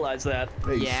didn't realize that.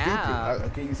 Hey, yeah.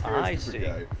 Stupid. Can you scare a stupid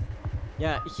guy?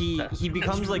 Yeah, he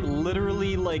becomes like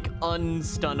literally like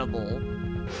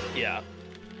unstunnable. Yeah.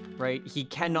 Right? He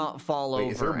cannot fall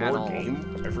over Is there at more all.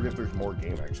 game? I forget if there's more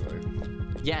game actually.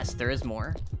 Yes, there is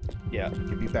more. Yeah.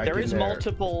 There is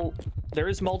multiple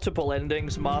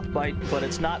endings, Mothbite, but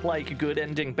it's not like good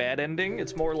ending, bad ending.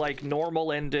 It's more like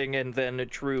normal ending and then a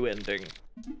true ending.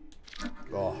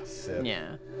 Oh, sick.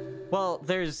 Yeah. Well,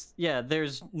 there's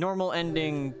normal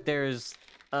ending, there's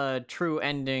a true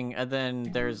ending, and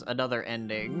then there's another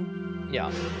ending.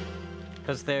 Yeah.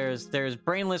 Because there's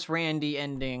brainless Randy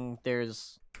ending,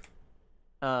 there's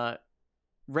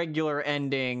regular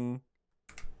ending.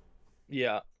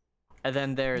 Yeah. And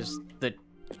then there's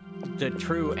the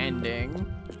true ending.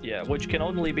 Yeah, which can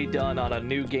only be done on a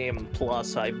new game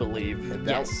plus, I believe.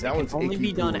 Yes, that one's only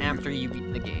be done after you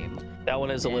beat the game. That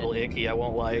one is a little icky, I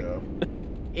won't lie. Yeah.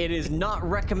 It is not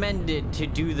recommended to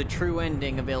do the true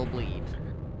ending of Illbleed.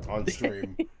 On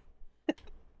stream.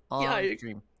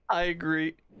 Stream. I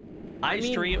agree. I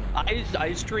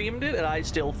streamed it and I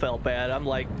still felt bad. I'm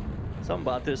like, something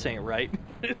about this ain't right.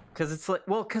 Cause it's like,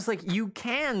 well, cause like you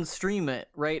can stream it,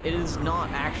 right? It is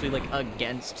not actually like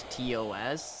against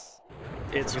TOS.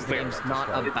 It's very, game's not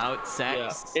about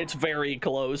sex. Yeah, it's very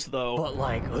close though. But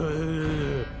like,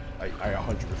 I 100%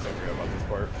 agree about this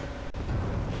part.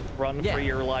 Run for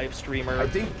your life, streamer. I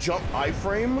think jump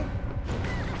iframe.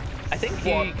 I think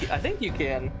you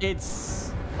can.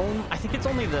 I think it's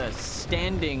only the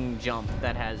standing jump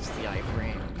that has the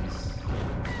iframes,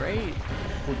 right?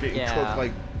 We're getting cooked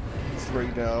like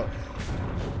straight out.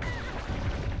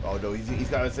 Oh no, he's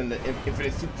got us in the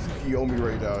infinite Tsukiyomi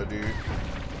right now, dude.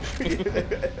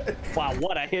 Wow,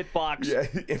 what a hitbox! Yeah,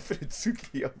 infinite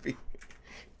Tsukiyomi.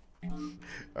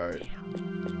 All right.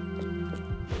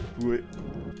 Do it.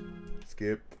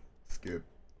 Skip. Skip.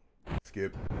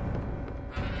 Skip.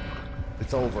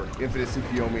 It's over. Infinite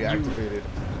Tsukiyomi activated.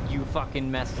 You fucking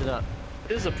messed it up.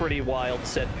 This is a pretty wild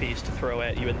set piece to throw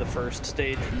at you in the first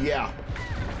stage. Yeah.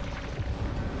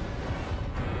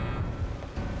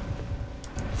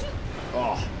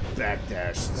 Oh,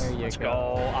 backdash. Let's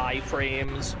go.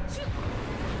 Iframes.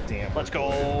 Damn. Let's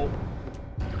go.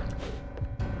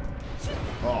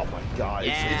 Oh my god.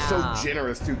 It's so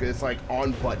generous too, because it's like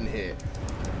on button hit.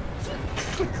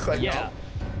 Like, yeah.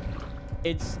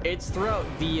 It's throughout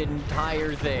the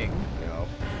entire thing. You know.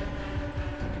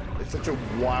 It's such a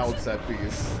wild set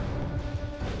piece.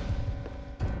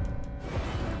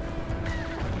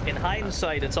 In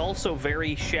hindsight, it's also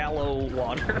very shallow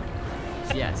water.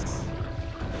 Yes.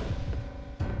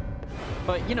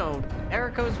 But, you know,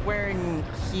 Eriko's wearing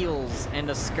heels and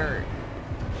a skirt.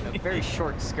 A very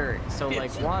short skirt. So,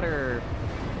 like, water...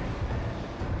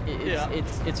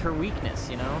 It's her weakness,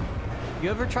 you know? You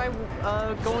ever try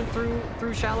going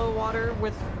through shallow water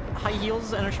with high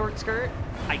heels and a short skirt?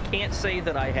 I can't say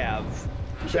that I have.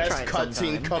 Best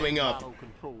cutscene coming up.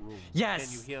 Yes!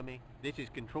 Can you hear me? This is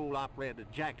Control Operator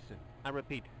Jackson. I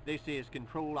repeat, this is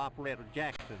Control Operator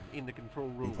Jackson in the control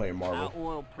room. Playing Marvel. Our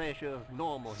oil pressure is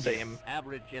normal. Same.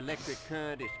 Average electric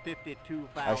current is 52,000.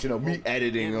 I should know me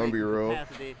editing on B-roll.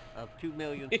 Capacity of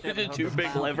 2,700,000. Two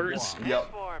big levers.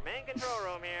 Yep. Main control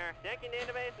room here. Checking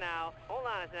database now. Hold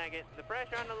on a second. The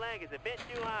pressure on the leg is a bit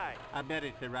too high. I bet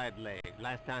it's the right leg.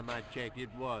 Last time I checked, it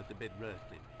was a bit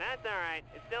rusty. That's alright.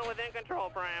 It's still within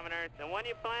control parameters. And what are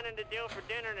you planning to do for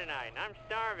dinner tonight? I'm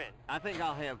starving. I think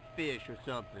I'll have fish or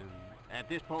something. At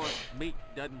this point, meat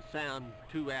doesn't sound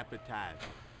too appetizing.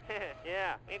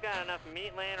 Yeah, we got enough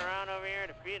meat laying around over here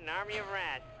to feed an army of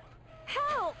rats.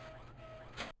 Help!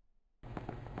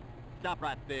 Stop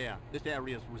right there. This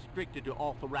area is restricted to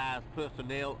authorized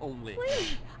personnel only.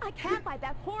 Please! I can't fight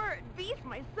that horrid beast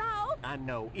myself! I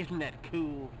know. Isn't that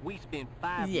cool? We spent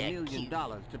 $5 million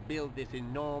to build this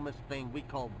enormous thing we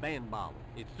call Bandball.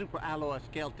 It's super alloy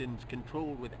skeletons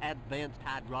controlled with advanced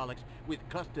hydraulics with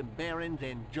custom bearings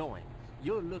and joints.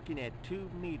 You're looking at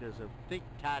 2 meters of thick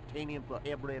titanium for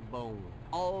every bone.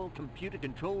 All computer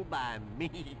controlled by me.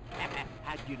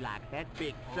 How'd you like that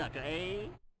big sucker, eh?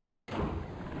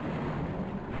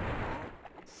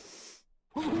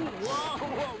 Whoa, whoa,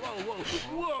 whoa, whoa,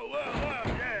 whoa, whoa,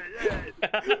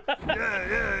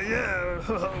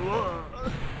 yeah.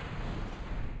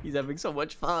 He's having so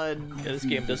much fun. Yeah, this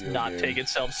game does not take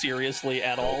itself seriously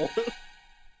at all.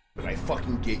 But I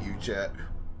fucking get you, chat.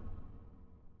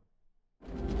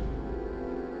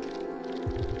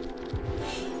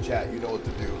 Chat, you know what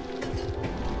to do.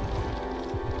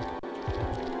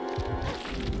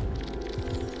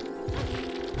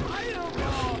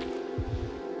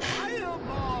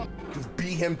 Just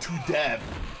beat him to death.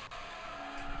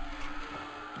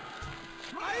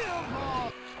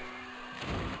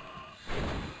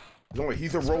 No,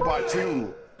 he's a robot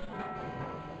too.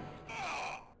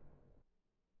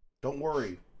 Don't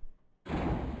worry.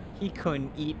 He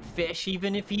couldn't eat fish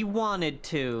even if he wanted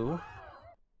to.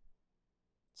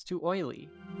 It's too oily.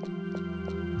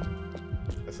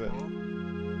 That's it.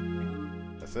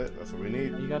 That's it. That's what we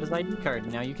need. You got his ID card.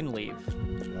 Now you can leave.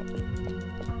 Yep.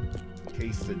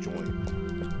 Case the joint.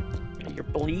 Your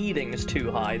bleeding is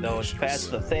too high, though. It's past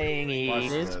the thingy.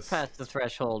 It is past the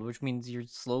threshold, which means you're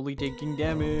slowly taking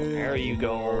damage. There you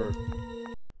go.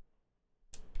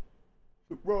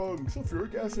 Wrong.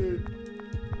 Sulfuric acid.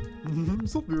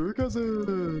 Sulfuric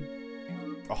acid.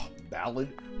 Oh,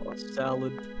 ballad. Oh,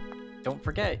 salad. Don't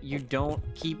forget, you don't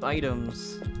keep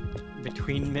items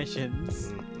between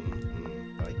missions.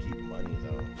 I keep money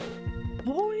though.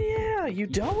 Oh yeah, you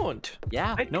don't.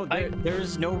 Yeah,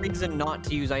 there's no reason not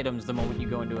to use items the moment you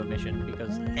go into a mission,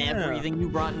 because everything you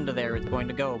brought into there is going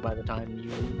to go by the time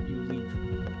you leave.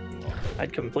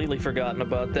 I'd completely forgotten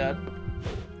about that.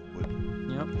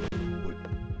 Yep.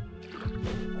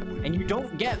 And you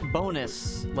don't get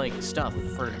bonus like stuff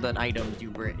for the items you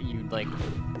like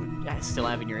still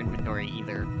have in your inventory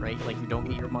either, right? Like you don't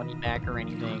get your money back or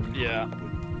anything. Yeah.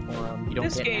 Or you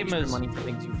don't get extra money for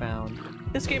things you found.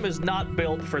 This game is not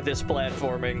built for this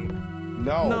platforming.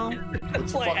 No.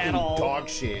 It's like, fucking at all. dog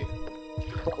shit.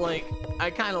 But like, I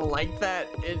kind of like that.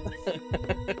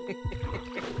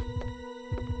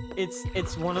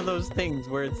 It's one of those things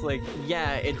where it's like,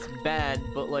 yeah, it's bad,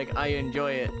 but like I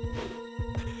enjoy it.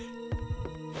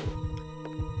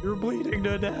 You're bleeding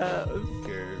to death. Who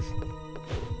cares?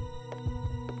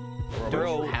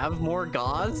 Don't you have more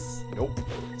gauze? Nope.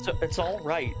 So it's all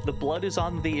right. The blood is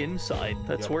on the inside.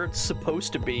 That's where it's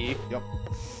supposed to be. Yep.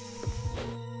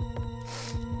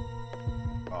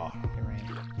 Ah.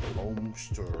 Home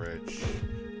storage.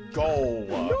 Go.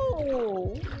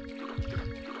 No.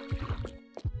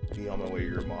 Be on my way to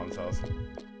your mom's house.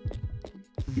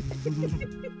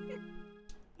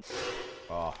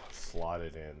 Ah, slot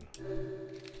it in.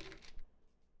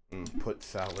 Put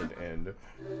salad in.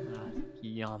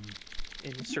 Yum.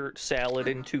 Insert salad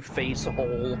into face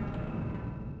hole.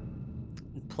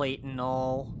 Plate and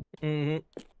all.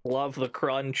 Love the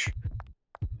crunch.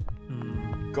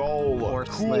 Goal.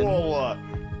 Cool.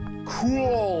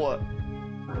 Cool.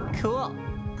 Cool.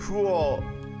 Cool.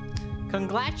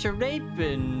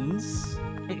 Congratulations.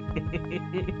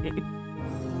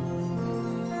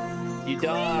 You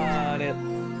done it.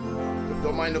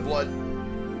 Don't mind the blood.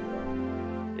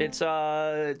 It's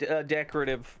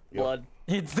decorative blood.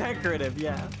 It's decorative,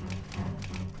 yeah.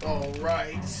 All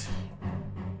right.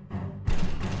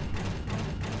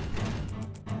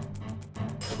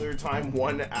 Clear time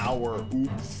 1 hour.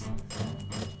 Oops.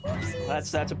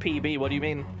 That's a PB. What do you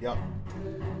mean? Yep.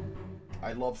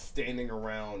 I love standing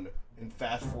around and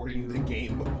fast forwarding the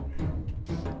game.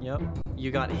 Yep.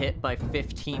 You got hit by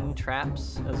 15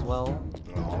 traps as well.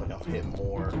 Oh, no, hit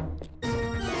more.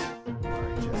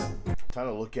 Alright, Jeff. Time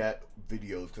to look at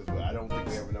videos because I don't think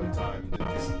we have enough time to do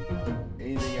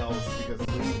anything else because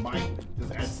we might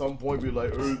just at some point be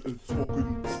like, it's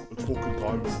fucking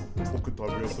time. It's fucking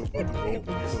time. We have to go.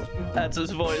 That's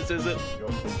his voice, is it?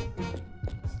 Yep.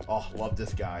 Oh, love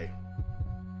this guy.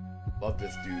 Love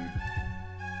this dude.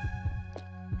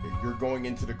 You're going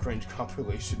into the cringe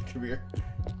compilation. Come here.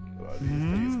 Take a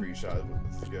screenshot of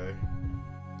this guy.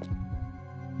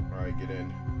 Alright, get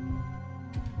in.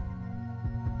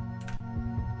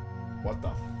 What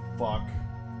the fuck?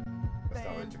 That's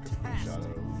not what I took a screenshot of.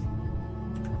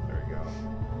 There we go.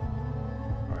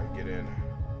 Alright, get in.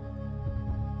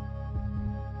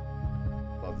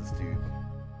 Love this dude.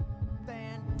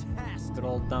 Fantastic. Good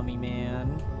old dummy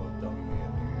man. Love dummy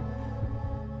man,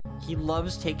 dude. He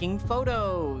loves taking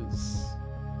photos.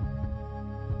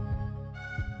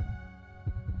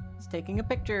 He's taking a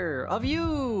picture of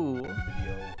you.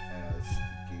 Video as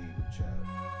game chat.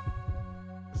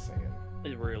 Just saying.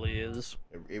 It really is.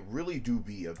 It really do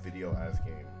be a video ass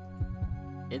game.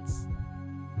 It's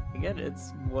again,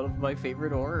 it's one of my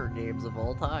favorite horror games of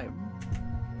all time.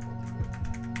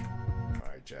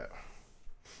 Alright, chat.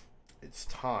 It's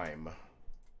time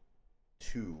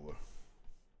to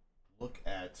look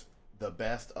at the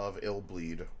best of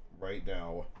Illbleed right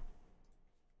now.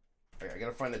 I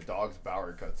gotta find the Dog's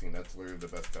Bower cutscene. That's literally the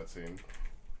best cutscene.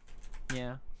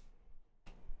 Yeah.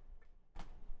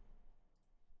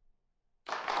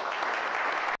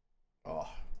 Oh.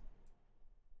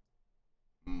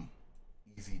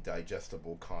 Easy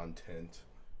digestible content.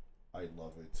 I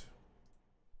love it.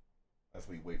 As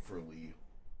we wait for Lee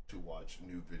to watch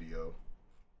new video.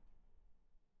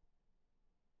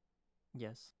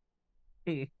 Yes.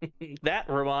 That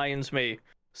reminds me.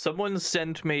 Someone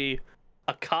sent me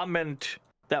a comment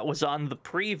that was on the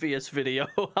previous video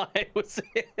I was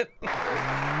in.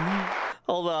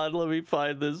 Hold on, let me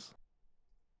find this.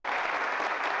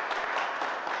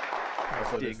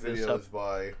 Also, this video is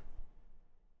by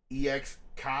EX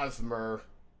Cosmer.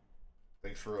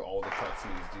 Thanks for all the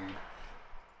cutscenes, dude.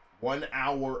 1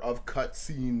 hour of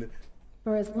cutscene.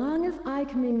 For as long as I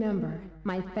can remember,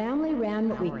 my family ran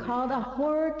what we called a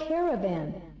horror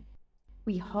caravan.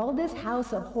 We hauled this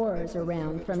house of horrors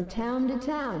around from town to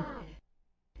town,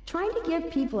 trying to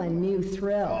give people a new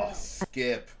thrill. Oh,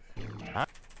 skip.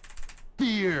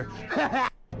 Fear.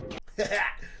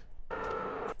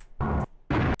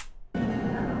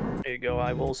 There you go,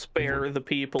 I will spare the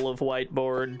people of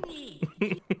Whiteboard.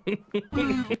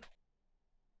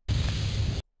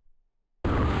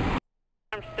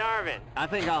 I'm starving. I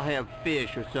think I'll have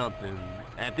fish or something.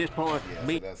 At this point, Yeah,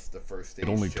 so that's the first stage. It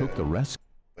only took the rest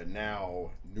But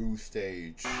now, new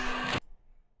stage.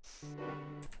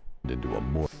 into a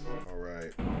more.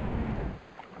 Alright.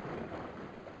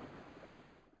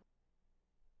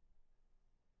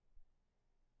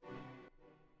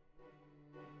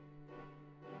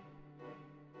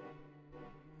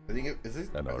 I think is this?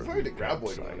 An It's probably the RV Graboid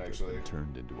campsite one, has actually. been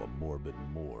turned into a morbid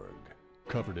morgue,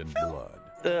 covered in blood,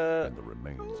 and the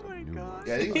remains of numerous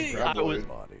Yeah, I think it's Graboid.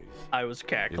 bodies. I was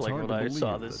cackling when I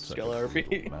saw this skill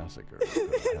RP. Massacre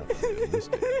could have happened in this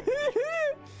day and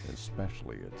age,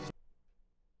 especially at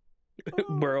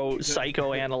Bro,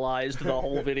 psychoanalyzed the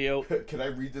whole video. Can I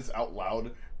read this out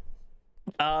loud?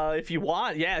 If you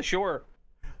want, yeah, sure.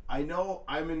 I know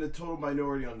I'm in the total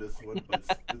minority on this one,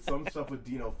 but some stuff with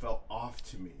Dino felt off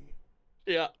to me.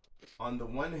 Yeah. On the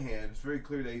one hand, it's very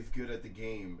clear that he's good at the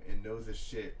game and knows his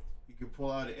shit. He could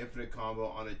pull out an infinite combo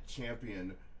on a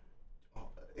champion.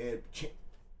 Did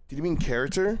you mean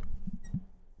character?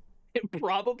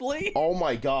 Probably. Oh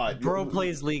my god. Bro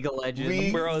plays League of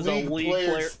Legends. Bro's a League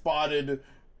player. Spotted.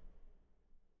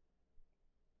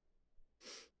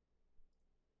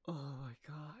 Oh my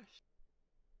gosh.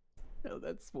 No,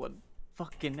 that's one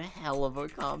fucking hell of a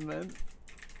comment.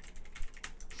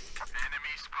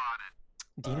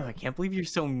 Dino, I can't believe you're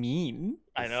so mean.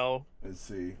 I know. Let's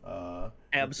see.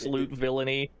 Absolute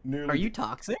villainy. Are you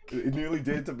toxic? It nearly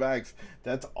did to Max.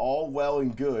 That's all well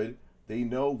and good. They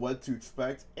know what to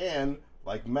expect, and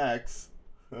like Max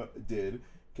did,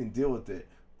 can deal with it.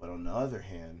 But on the other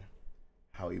hand,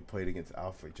 how he played against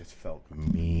Alfred just felt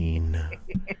mean.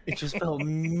 It just felt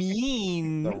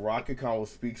mean. The rocket combo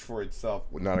speaks for itself.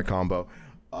 Well, not a combo.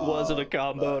 Wasn't a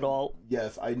combo at all.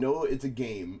 Yes, I know it's a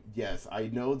game. Yes, I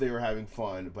know they were having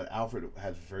fun, but Alfred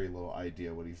has very little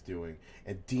idea what he's doing,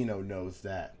 and Dino knows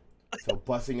that. So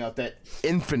busting out that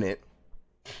infinite,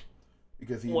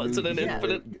 because he wasn't an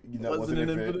infinite. Wasn't an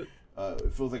infinite.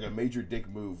 It feels like a major dick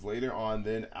move. Later on,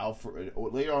 when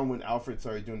Alfred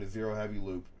started doing the zero heavy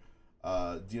loop,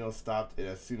 Dino stopped it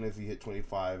as soon as he hit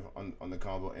 25 on the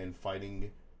combo, and fighting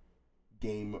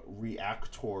game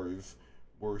reactors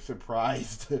were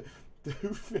surprised.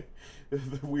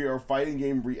 We are fighting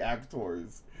game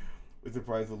reactors. We're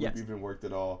surprised the loop even worked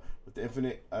at all. With the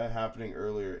infinite happening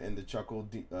earlier and the chuckle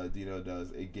Dino does,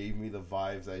 it gave me the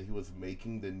vibes that he was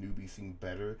making the newbie seem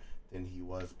better than he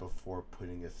was before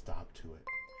putting a stop to it.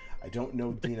 I don't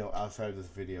know Dino outside of this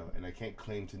video, and I can't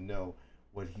claim to know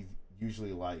what he's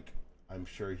usually like. I'm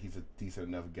sure he's a decent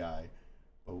enough guy,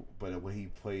 but when he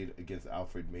played against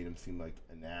Alfred made him seem like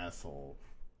an asshole.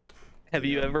 Have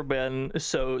you ever been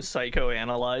so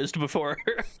psychoanalyzed before?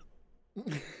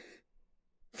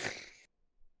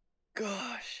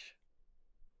 Gosh.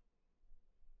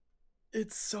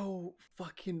 It's so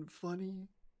fucking funny.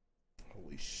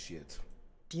 Holy shit.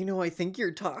 Dino, I think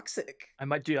you're toxic. I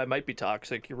might be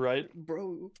toxic, you're right.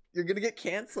 Bro, you're gonna get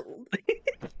canceled.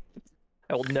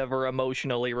 I will never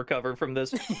emotionally recover from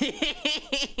this.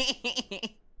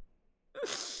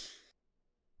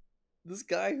 This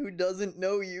guy who doesn't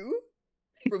know you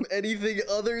from anything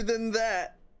other than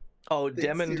that. Oh,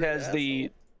 Demond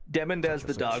has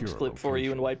the dogs clip for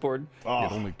you in whiteboard. Oh.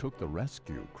 It only took the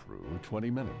rescue crew 20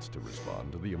 minutes to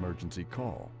respond to the emergency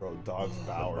call. Bro, dogs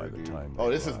power, dude. Time Oh,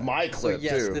 this is my clip, so,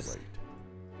 yes, too. This...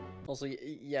 Also,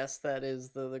 yes, that is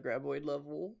the Graboid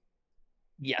level.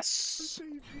 Yes.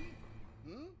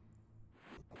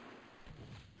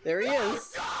 There he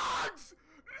is.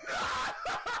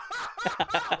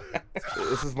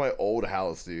 This is my old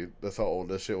house, dude. That's how old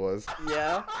this shit was.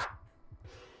 Yeah.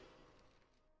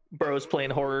 Bro's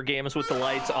playing horror games with the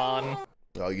lights on.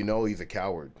 Oh, you know he's a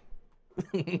coward.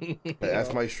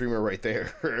 That's my streamer right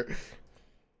there.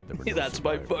 That's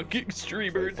my fucking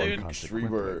streamer, dude.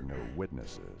 Streamer. No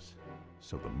witnesses,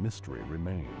 so the mystery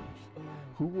remains.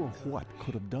 Who or what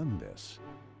could have done this?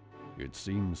 It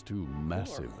seems too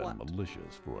massive and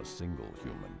malicious for a single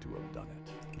human to have done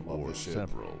it, or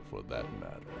several for that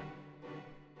matter.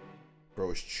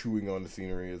 Bro is chewing on the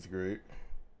scenery. It's great.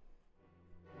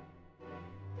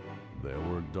 There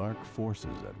were dark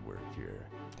forces at work here.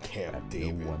 Camp and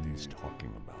David, no one's dude.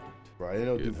 talking about it. Bro, I didn't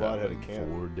know Duvad had a camp.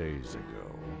 4 days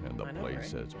ago, and the I know,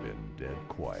 place right? has been dead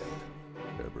quiet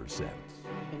ever since.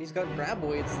 And he's got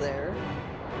Graboids there.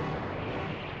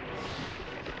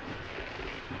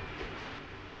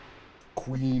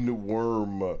 Queen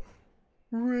Worm.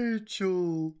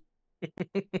 Rachel.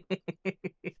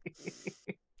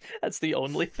 That's the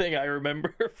only thing I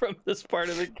remember from this part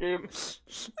of the game.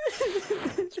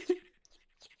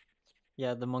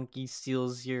 Yeah, the monkey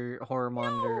steals your horror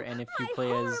monitor, and if you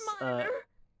play as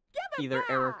either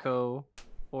Eriko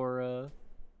or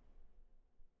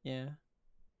yeah,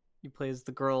 you play as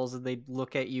the girls, and they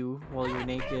look at you while you're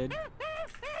naked.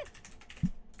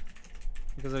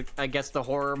 Because I guess the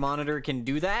horror monitor can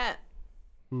do that.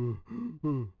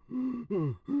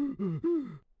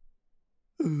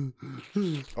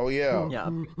 Oh yeah.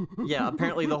 Yeah.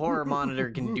 Apparently the horror monitor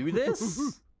can do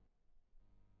this.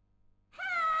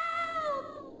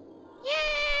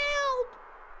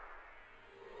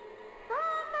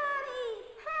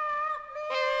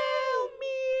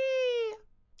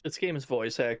 This game's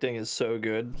voice acting is so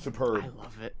good. Superb. I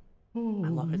love it. Oh, I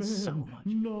love it man, so much.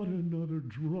 Not another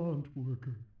Draunt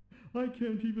worker. I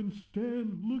can't even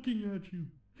stand looking at you.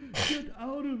 Get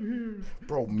out of here.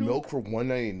 Bro, milk for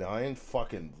 $1.99?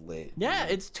 Fucking lit. Yeah,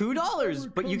 it's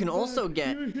 $2, but you can also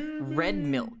get red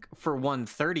milk for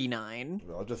 $1.39.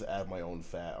 I'll just add my own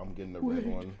fat. I'm getting the red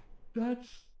one.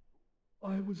 That's...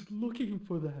 I was looking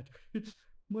for that. It's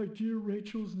my dear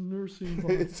Rachel's nursing home.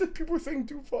 It's people saying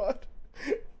Duvad.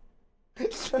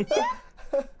 The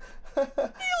old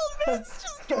man's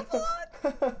just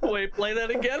Duvad. Wait, play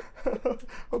that again?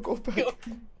 I'll go back.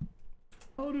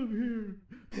 Out of here.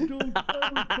 Don't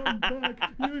ever come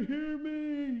back. You hear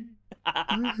me?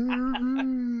 You hear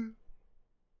me?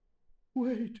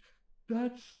 Wait,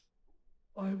 that's...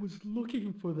 I was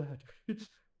looking for that. It's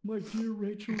my dear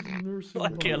Rachel's nursing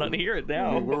home. I can't unhear it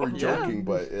now. I mean, we were joking,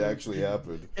 but it actually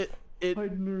happened.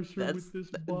 I'd nurse her with this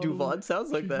bottle. Duvad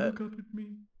sounds like She'd that. Look up at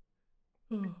me.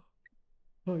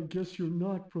 I guess you're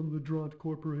not from the Draunt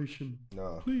Corporation.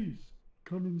 No. Please,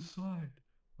 come inside.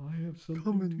 I have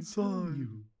something to tell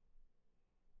you.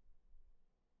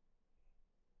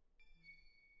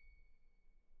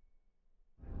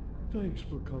 Thanks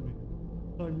for coming.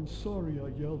 I'm sorry I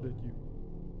yelled at you.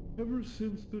 Ever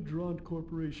since the Draunt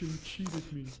Corporation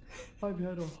cheated me, I've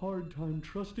had a hard time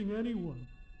trusting anyone.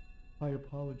 I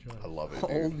apologize. I love it,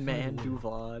 dude. Old man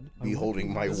Duvad. Me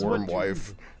holding my worm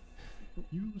wife.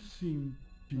 You seem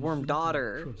Worm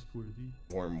daughter. trustworthy.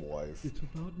 Worm wife. It's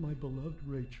about my beloved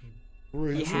Rachel.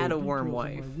 He had a Details worm of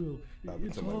wife. my will. Happened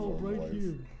It's to my all worm right wife.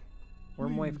 here.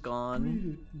 Worm wife Please, gone. read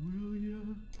it, will ya?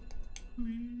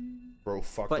 Please. Bro,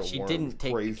 fuck But the she worm. didn't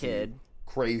take Crazy. the kid.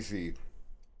 Crazy.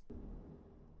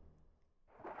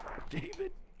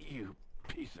 David, you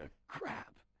piece of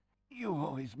crap. You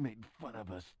always made fun of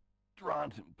us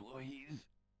Draunt employees.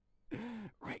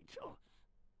 Rachel.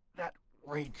 That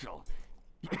Rachel.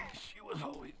 She was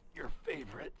always your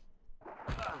favorite.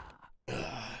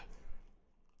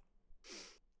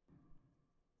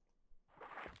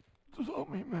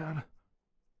 Dummy man.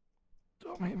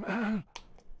 Dummy man.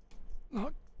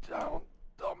 Knock down,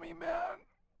 dummy man.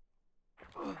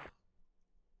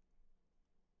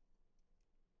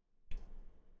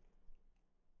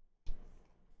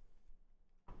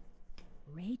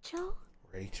 Rachel?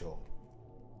 Rachel.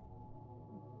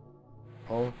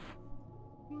 Oh,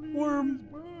 Worm.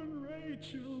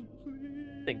 Rachel,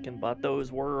 please. thinking about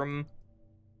those worm.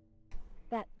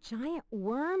 That giant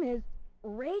worm is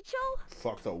Rachel?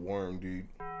 Fuck the worm, dude.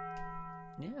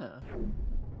 Yeah.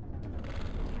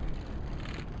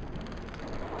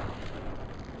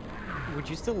 Would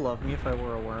you still love me if I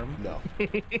were a worm? No.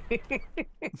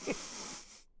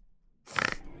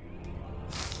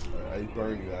 I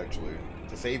burned you actually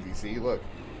to save you. See, look.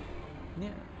 Yeah.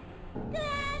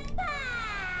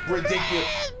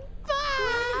 Ridiculous.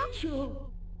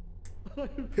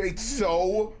 It's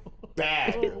so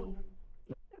bad.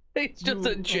 It's just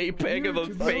a JPEG of a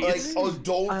face. Like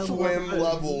Adult Swim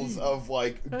levels of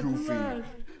like goofy.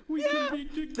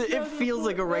 It feels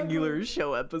like a regular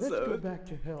show episode. Let's go back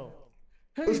to hell.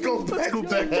 Let's go back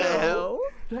to hell.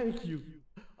 Thank you.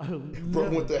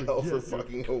 Bro, what the hell for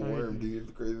fucking a worm, dude?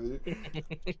 It's crazy.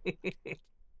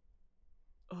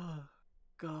 Oh,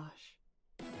 gosh.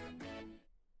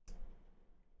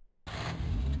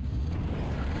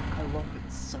 I love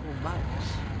it so much.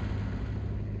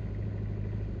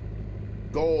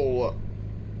 Goal.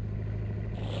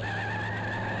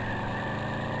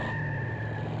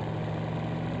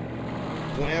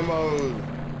 Blammo.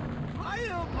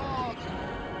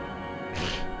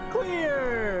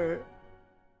 Clear.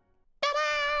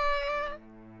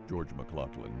 George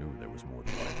McLaughlin knew there was more to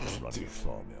life than running a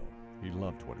sawmill. He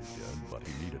loved what he did, but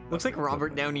he needed. Looks like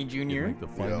Robert Downey He'd Jr. make the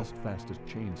finest, fastest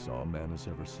chainsaw man has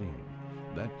ever seen.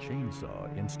 That chainsaw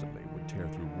instantly would tear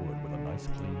through wood with a nice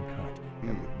clean cut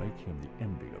and would make him the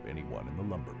envy of anyone in the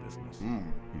lumber business. He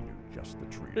knew just the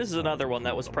tree. This is another one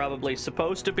that was probably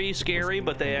supposed to be scary,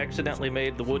 but they accidentally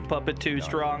made the wood puppet too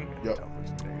strong. Yup.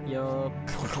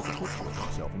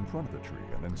 Himself in front of the tree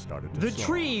and then started to The saw.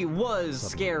 tree was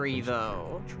scary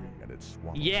though.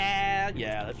 Yeah,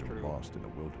 that's true. Lost in the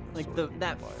wilderness. Like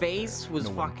that face was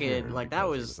fucking like that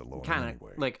was kind of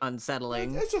like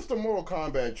unsettling. It's just a Mortal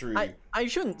Kombat tree. I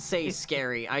shouldn't say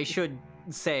scary. I should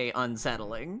say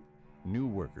unsettling. New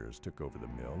workers took over the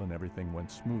mill and everything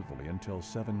went smoothly until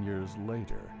 7 years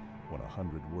later, when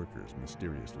 100 workers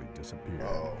mysteriously disappeared.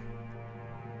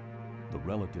 The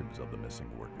relatives of the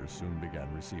missing workers soon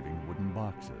began receiving wooden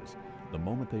boxes. The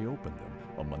moment they opened them,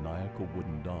 a maniacal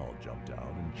wooden doll jumped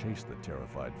out and chased the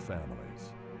terrified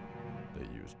families. They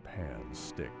used pans,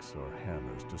 sticks, or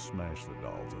hammers to smash the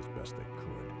dolls as best they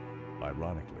could.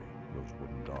 Ironically, those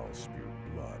wooden dolls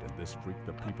spewed blood, and this freaked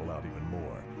the people out even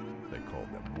more. They called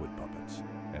them wood puppets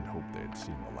and hoped they had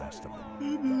seen the last of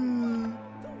them.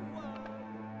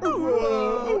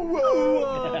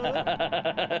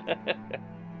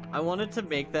 I wanted to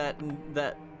make that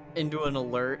into an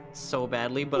alert so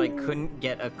badly, but I couldn't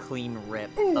get a clean rip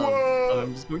of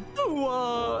him just going,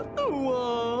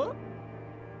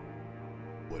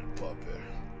 Wood puppet.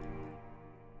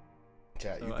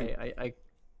 Chat, So you can,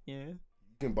 yeah. you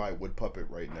can buy wood puppet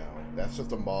right now. That's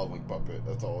just a modeling puppet.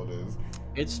 That's all it is.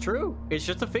 It's true. It's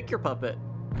just a figure puppet.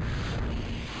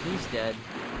 He's dead.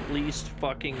 Least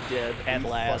fucking dead at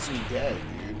last. Fucking dead,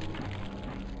 dude.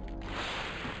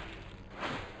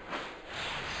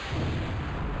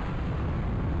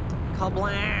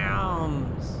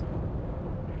 Kablams!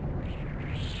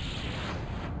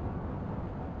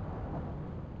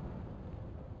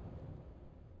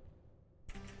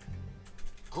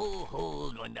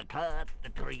 Ho, going to cut the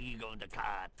tree, going to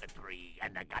cut the tree,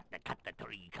 and I got to cut the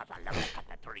tree, cause I love to cut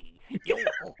the tree. Yo,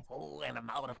 ho, and I'm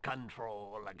out of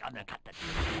control, I'm gonna cut the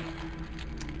tree.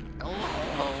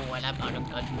 Oh, and I'm out of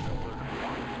control.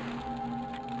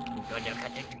 I'm gonna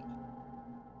cut the tree.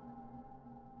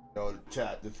 Yo,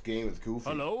 chat, this game is goofy.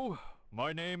 Hello,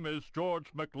 my name is George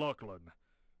McLaughlin.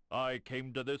 I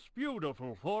came to this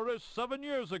beautiful forest 7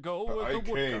 years ago as a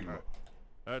woodcutter.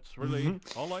 That's really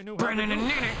all I knew how to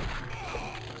do.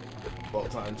 Well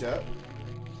time, chat.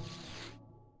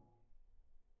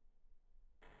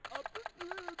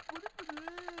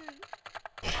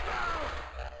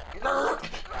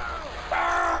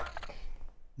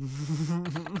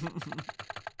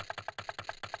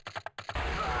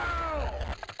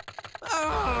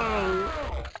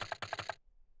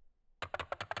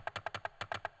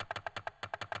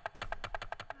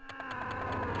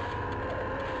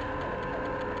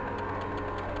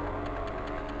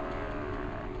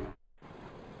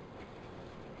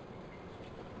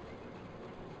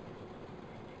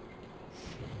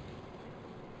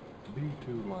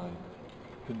 B2 line,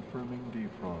 confirming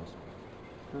defrost.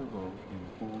 Turbo in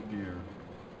full gear.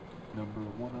 Number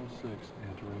 106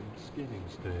 entering skinning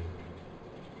stage.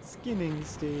 Skinning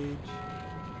stage.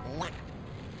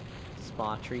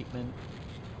 Spa treatment.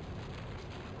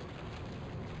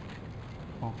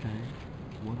 Okay,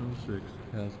 106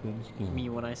 has been skinned. Me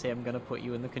when I say I'm gonna put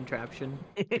you in the contraption.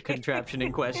 The contraption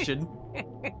in question.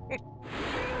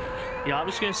 Yeah, I'm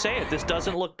just gonna say it. This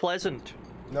doesn't look pleasant.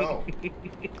 No.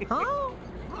 Huh?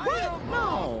 What?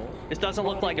 No. This doesn't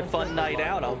look like a fun night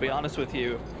out, I'll be honest with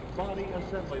you. Body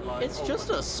assembly line. It's just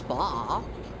a spa.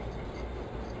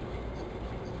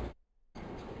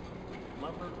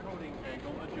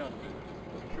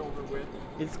 with.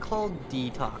 It's called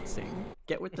detoxing.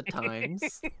 Get with the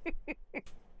times.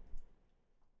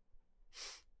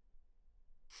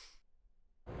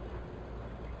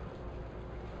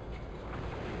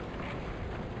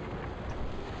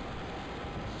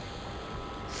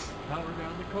 Power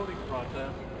down the coding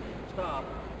process. Stop.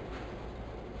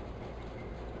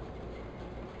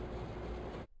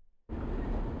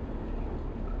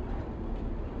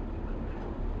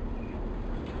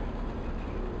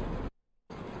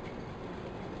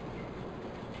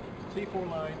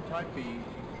 C4 line, type B,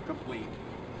 complete.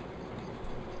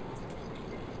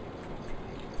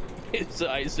 It's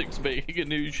Isaac's making a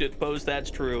new shit post,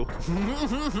 that's true.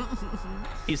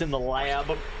 He's in the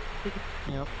lab.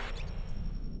 Yep.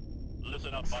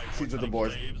 Listen up, my Seats with the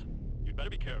boys. slaves. You better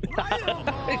be careful.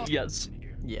 Yes.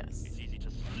 Yes. It's easy to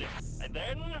slip. And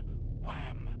then,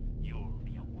 wham, you'll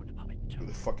be a wood puppet too.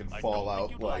 The fucking I don't Fallout,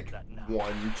 think you'd like, that now.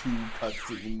 1-2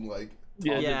 cutscene, like.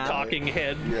 Yeah, Yeah. the talking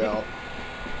head. Yeah.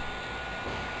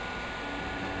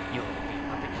 You'll be a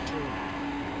puppet too.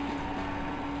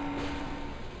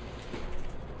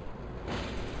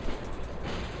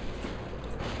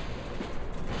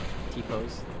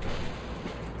 T-pose.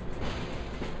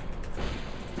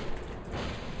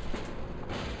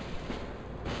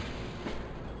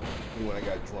 When I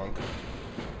got drunk.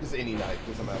 Just any night,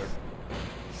 doesn't matter.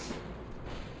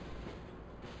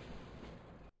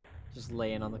 Just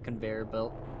laying on the conveyor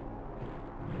belt.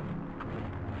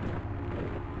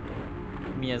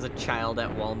 Me as a child at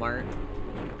Walmart.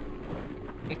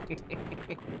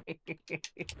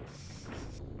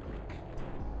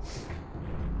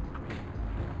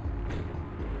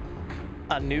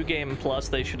 On New Game Plus,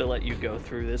 they should have let you go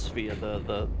through this via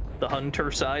the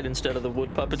hunter side instead of the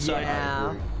wood puppet side.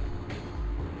 Yeah.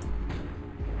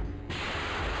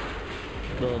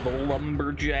 The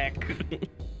lumberjack.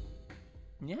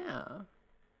 Yeah.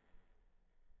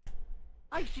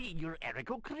 I see you're Eric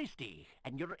O'Christie,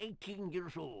 and you're 18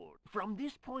 years old. From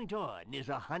this point on is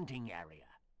a hunting area.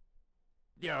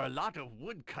 There are a lot of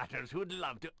woodcutters who'd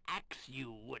love to axe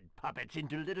you wood puppets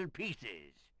into little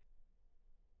pieces.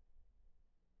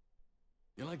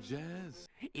 You like jazz?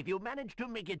 If you manage to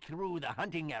make it through the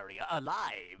hunting area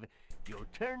alive, you'll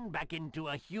turn back into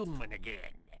a human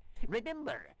again.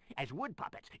 Remember, as wood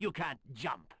puppets, you can't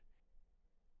jump.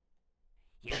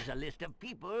 Here's a list of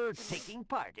people taking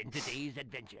part in today's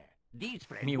adventure. These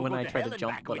friends Me will when go I to try hell to and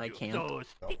jump, back but with I you. can't. So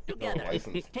stick No together.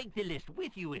 license. Take the list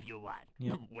with you if you want.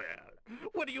 Yep. Well,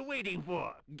 what are you waiting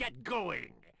for? Get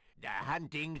going. The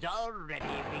hunting's already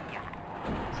begun.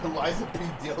 Eliza P.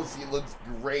 DLC looks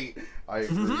great. I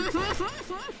agree.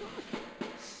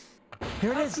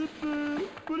 Here it is.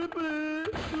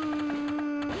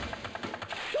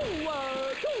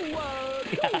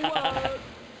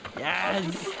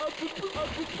 Yes.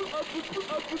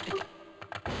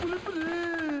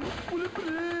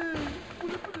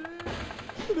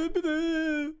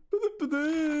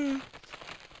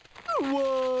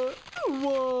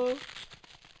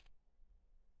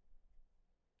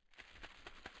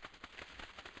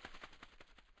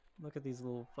 Look at these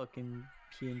little fucking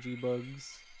PNG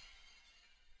bugs.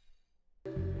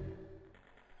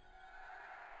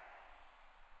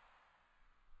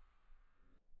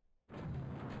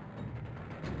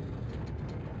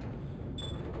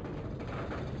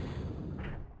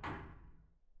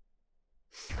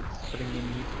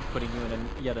 Putting you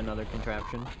in yet another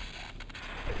contraption.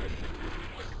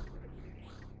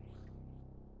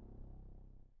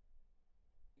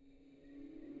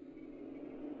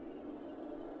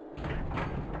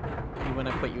 When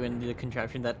I put you into the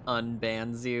contraption that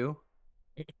unbans you.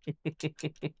 Could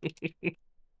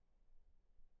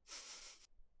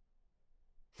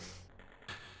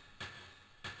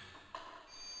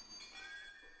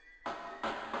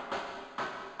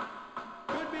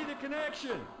be the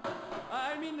connection.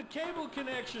 I mean the cable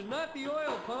connection, not the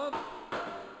oil pump.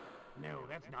 No,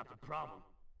 that's not the problem.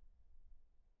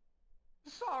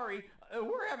 Sorry,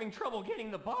 we're having trouble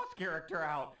getting the boss character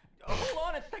out. Hold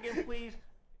on a second, please.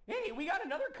 Hey, we got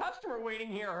another customer waiting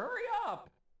here. Hurry up.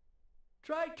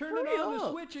 Try turning Hurry on the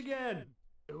up. switch again.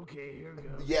 Okay, here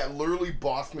goes. Yeah, literally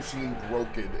boss machine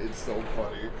broken. It's so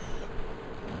funny.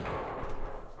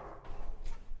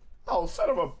 Oh, son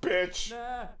of a bitch.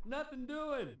 Nah, nothing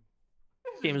doing.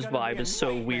 Game's vibe is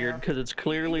so weird because it's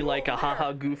clearly like a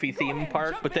haha goofy theme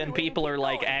park, but then people are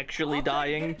like actually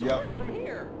dying. Yep.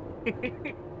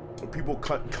 People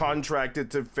contracted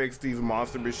to fix these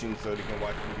monster machines so they can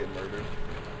watch them get murdered.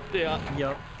 Yeah.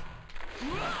 Yep.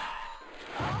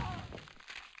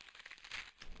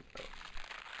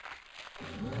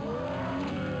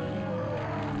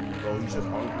 Oh, he's just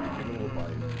hungry. Give him a little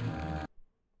bite.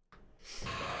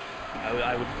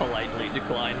 I would politely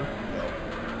decline.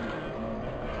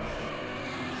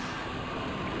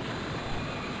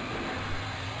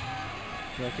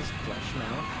 You like his flesh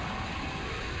mouth?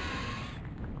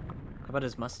 How about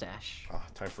his mustache? Ah,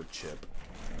 time for Chip.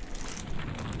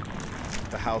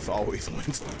 The house always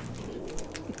wins.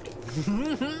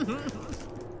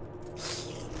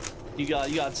 You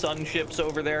got sun chips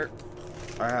over there?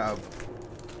 I have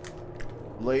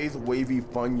Lay's wavy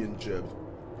Funyun chips.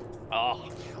 Oh,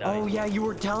 nice. Oh yeah, you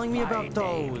were telling me about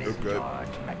those. They're good.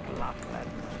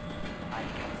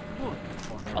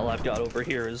 All I've got over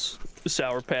here is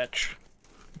Sour Patch.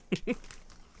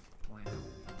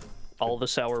 All the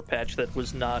Sour Patch that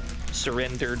was not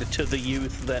surrendered to the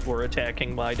youth that were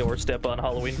attacking my doorstep on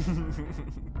Halloween.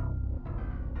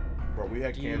 Bro, we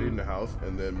had candy in the house,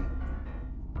 and then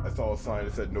I saw a sign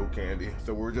that said no candy.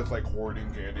 So we're just like hoarding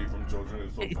candy from children.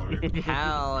 It's so funny.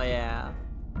 Hell yeah.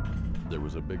 There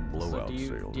was a big blowout So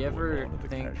sale. do you ever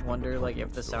wonder like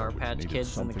if the Sour Patch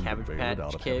Kids and the Cabbage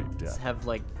Patch Kids have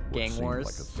like gang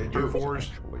wars? They do.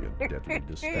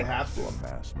 They have to.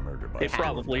 Mass murder by They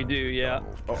probably do, yeah.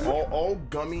 All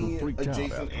gummy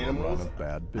adjacent animals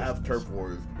have turf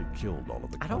wars. It killed all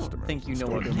of the I don't think you know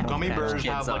what Cabbage Gummy Patch bears Kids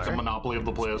have like are. a monopoly of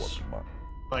the place.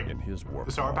 Like in his war,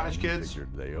 the Sour Patch Kids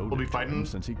will be fighting,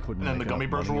 since he couldn't and then the gummy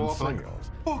bears will roll up and like,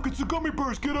 fuck, it's the gummy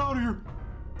bears, get out of here!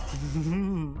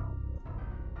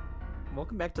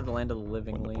 Welcome back to the land of the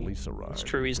living, Lee. Police arrived. It's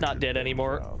true, he's not dead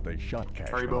anymore. They shot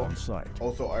Cashman on sight.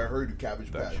 Also, I heard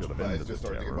Cabbage Patch, should have but I ended just the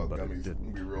started thinking terror, about but it gummies.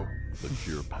 didn't. Be real. The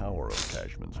sheer power of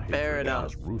Cashman's Fair hatred and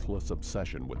enough. his ruthless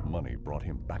obsession with money brought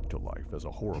him back to life as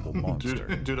a horrible monster.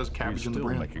 Dude has cabbage He's in the still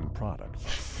brand. making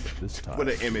products, but this time What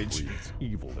an image. he breathes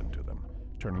evil into them,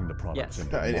 turning the products Yes.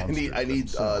 into I monsters need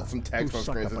themselves some text who on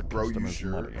suck screen up that a says, "Bro, you customer's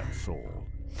sure?" money and soul.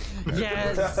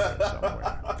 Yes.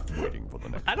 Somewhere, waiting for the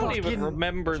next I don't fucking even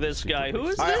remember this guy. Who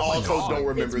is I this? also don't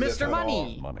remember It's this Mr. at all.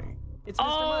 Money. It's Mr.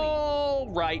 Money. Oh,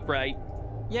 right.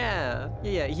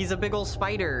 Yeah. He's a big old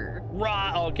spider.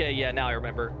 Right. Okay, yeah, now I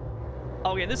remember.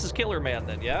 Okay, this is Killer Man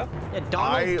then, yeah? Yeah,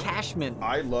 Donald Cashman.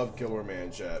 I love Killer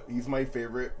Man, chat. He's my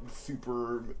favorite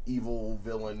super evil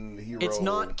villain hero. It's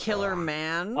not Killer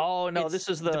Man. Oh no, It's this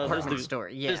is the department store.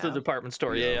 Yeah. This is the department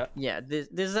store. Yeah. Yeah. This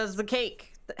is the cake.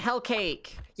 The hell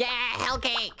cake. Yeah, hell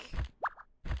cake.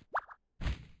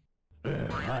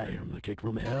 I am the cake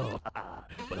from hell,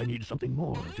 but I need something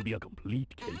more to be a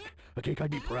complete cake. A cake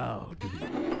I'd be proud to be.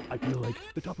 I feel like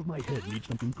the top of my head needs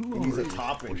something glorious. Needs a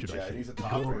topping, or should I Chad. say Needs a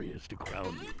topping. glorious to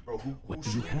crown me. Bro, What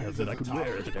do you have that I could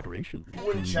wear as a decoration?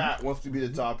 Who in chat wants to be the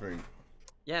topping?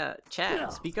 Yeah,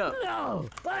 chat. Speak up. No,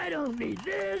 I don't need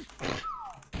this.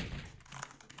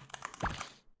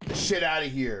 The shit out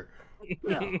of here.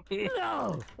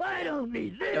 No, I don't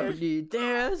need this. Don't need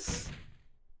this.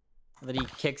 Then he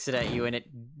kicks it at you and it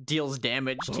deals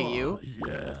damage to you.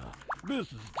 Yeah,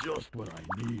 this is just what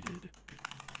I needed.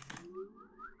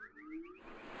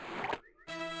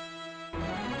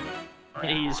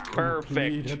 He's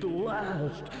perfect. At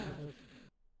last.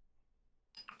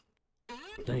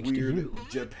 Thanks to Weird you,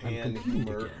 Japan I'm complete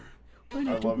humor. again. Why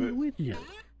not I love take me it. with you?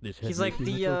 This has He's made like me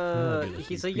the, so fabulous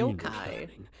he's a and fiendish yokai.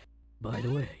 sounding. By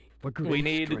the way, for great We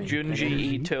need strength Junji and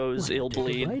energy, Ito's why not take a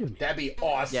Illbleed. vitamin? That'd be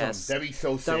awesome. Yes. That'd be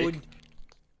so sick.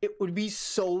 It would be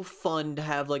so fun to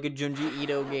have like a Junji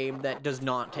Ito game that does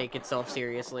not take itself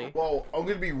seriously. Well, I'm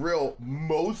gonna be real.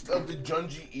 Most of the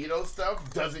Junji Ito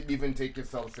stuff doesn't even take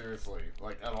itself seriously,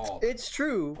 like at all. It's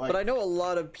true, Like- but I know a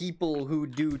lot of people who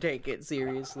do take it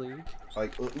seriously.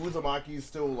 Like Uzumaki is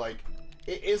still like,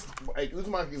 it is like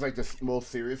Uzumaki is like the most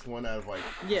serious one out of like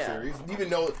Yeah. series. Even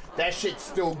though that shit's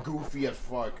still goofy as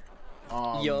fuck.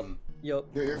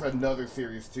 Yup. There's another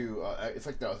series too. It's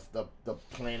like the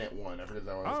planet one. I forget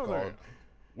what it's Hi called. there.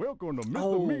 Welcome to Mr.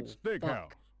 Oh, Meat Steakhouse.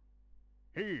 fuck.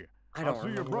 Here, I don't see you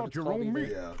remember what brought it's your called own either. meat.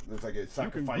 Yeah, there's like a You can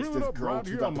sacrifice grill it this up girl right to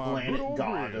here the on my good planet old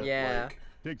god. grill. Of, Yeah. like,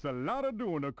 Takes a lot of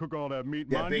doing to cook all that meat,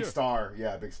 yeah, mind Big you. Star.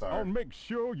 Yeah, Big Star. I'll make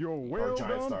sure you're well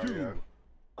Giant done Star, too. yeah.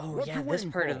 Oh What yeah, you this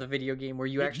waiting part for? of the video game where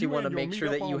you If actually you want to ain't gonna make meet sure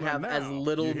up that you on that have as now,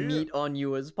 little you hear? meat on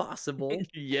you as possible.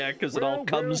 Yeah, because it all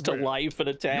comes to life and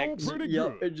attacks. You're pretty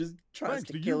Yep, good. it just tries Thanks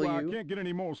to to kill I you. can't get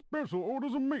any more special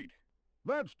orders of meat.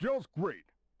 That's just great.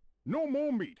 No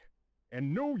more meat.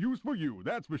 And no use for you,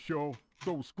 that's for sure.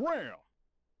 So scram.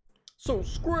 So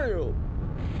squirrel.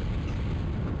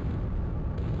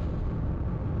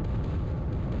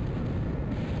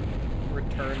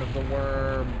 Return of the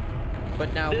worm,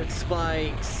 but now with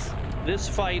spikes. This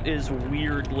fight is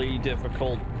weirdly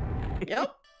difficult.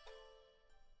 Yep.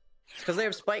 Because they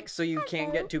have spikes, so you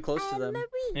can't get too close to them.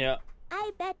 Yeah.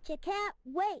 I bet you can't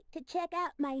wait to check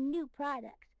out my new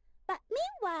products. But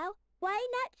meanwhile, why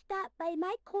not stop by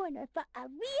my corner for a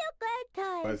real good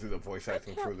time? Why is it the voice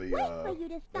acting for the Wait for you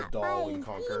to the stop doll by and and see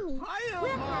Conquer? me. We'll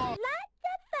have lots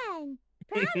of fun.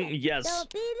 Promise. Yes.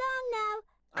 Don't be long now.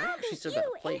 I I'll actually meet still you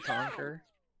gotta play in time. Conquer.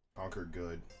 Conquer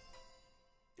good.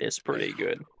 It's pretty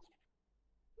good.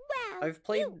 Wow, I've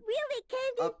played you really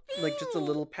came to up see like just a me.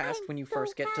 little past I'm when you so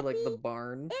first get to like the happy.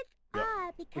 barn. It's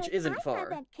odd because isn't I far.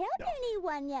 haven't killed No.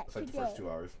 anyone yet It's like the today. first 2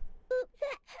 hours. Oops.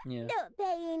 Yeah. Don't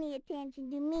pay any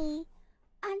attention to me.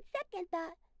 On second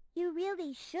thought, you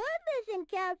really should listen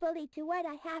carefully to what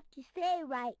I have to say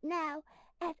right now,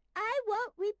 as I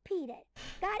won't repeat it.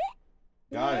 Got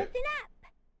it? Got it. Listen up.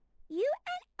 You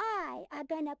and I are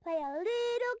gonna play a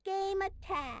little game of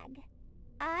tag.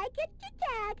 I get to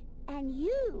tag, and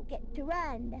you get to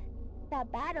run. The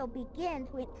battle begins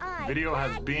when I Video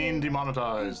has tag been you.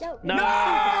 demonetized. Don't No!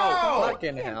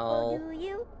 Fucking simple, hell. do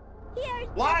you? Here's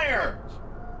the Liar! catch.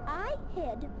 I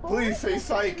hid Please say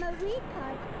psych. Marie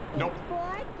cards in Nope.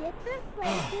 4 different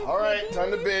places. All right, within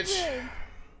time to this bitch. room.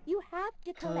 You have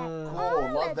to collect Cool,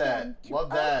 all love of that, them to love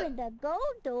that. open the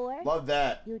gold door. Love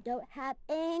that. You don't have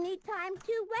any time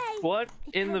to waste. What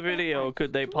in the because there video are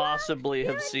could they strong possibly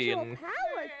have spiritual seen?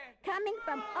 powers coming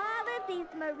from all of these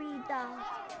Marie dolls.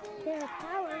 Their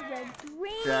powers will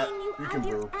drain Chat, you you of can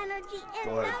your boo. energy in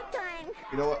Go no ahead. time.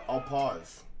 You know what? I'll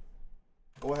pause.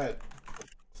 Go ahead.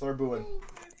 Start booing.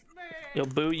 You'll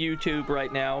boo YouTube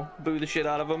right now. Boo the shit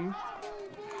out of them.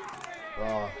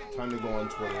 Time to go on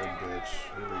Twitter and bitch.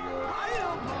 Here we go.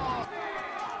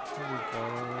 Here we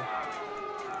go.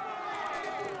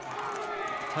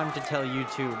 Time to tell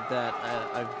YouTube that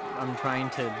I'm trying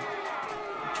to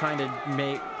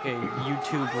make a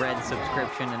YouTube Red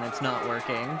subscription and it's not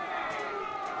working.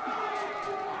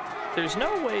 There's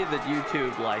no way that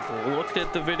YouTube like looked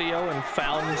at the video and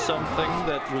found something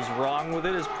that was wrong with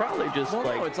it. It's probably just Well,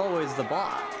 like no, it's always the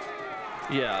bot.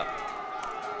 Yeah.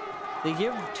 They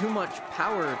give too much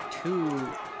power to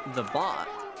the bot.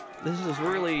 This is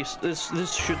really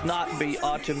this should not be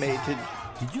automated.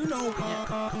 Did you know?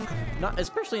 Not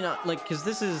especially not like because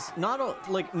this is not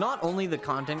only the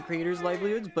content creators'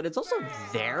 livelihoods, but it's also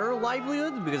their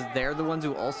livelihoods because they're the ones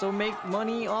who also make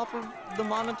money off of the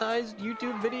monetized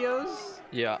YouTube videos.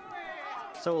 Yeah.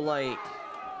 So like,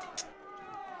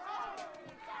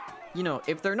 you know,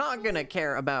 if they're not gonna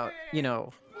care about, you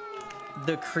know,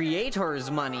 the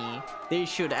creators' money, they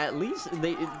should at least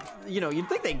you'd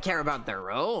think they'd care about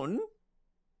their own.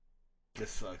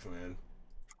 This sucks, man.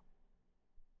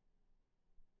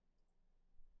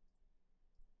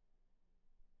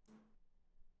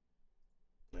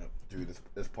 Yep, dude,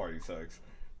 this party sucks.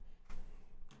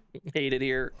 Hate it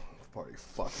here. This party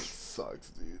fucking sucks,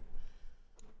 dude.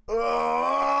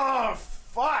 Oh,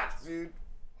 fuck, dude.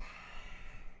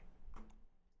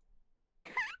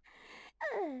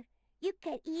 You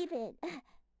could even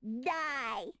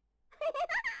die.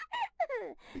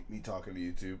 Me talking to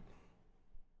YouTube.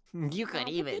 You could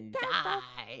even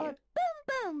die. Or boom,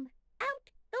 boom, out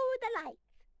go the lights.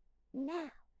 Now,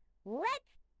 let's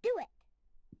do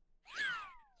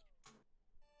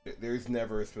it. There's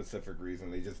never a specific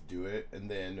reason. They just do it, and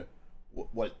then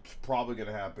what's probably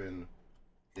gonna happen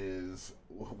is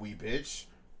we bitch,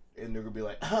 and they're gonna be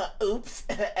like, "Oops,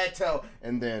 eto,"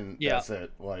 and then that's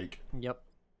it. Like, yep.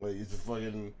 Like you just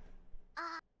fucking.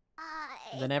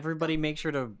 Then everybody make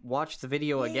sure to watch the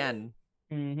video again.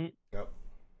 Mm-hmm. Yep.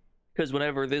 Because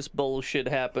whenever this bullshit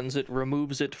happens, it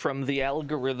removes it from the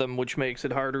algorithm, which makes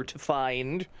it harder to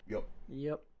find. Yep.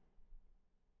 Yep.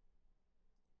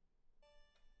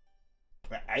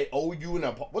 I owe you an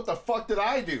apology. What the fuck did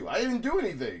I do? I didn't do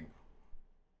anything.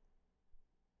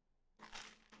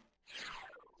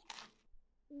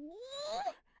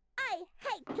 I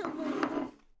hate to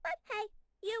lose. But hey,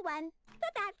 you won, so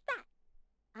that's that.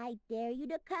 I dare you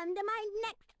to come to my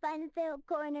next fun-filled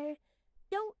corner.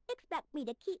 Don't expect me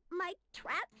to keep my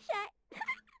trap shut.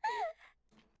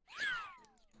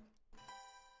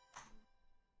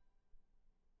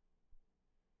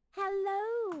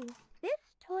 Hello. This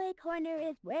toy corner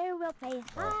is where we'll play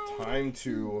hide. Time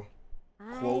to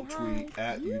quote Hi, tweet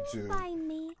at you YouTube. find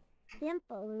me.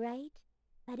 Simple, right?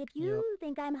 But if you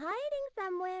think I'm hiding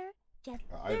somewhere, just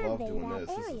I love survey doing that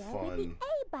this. This is area with fun. the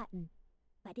A button.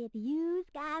 But if you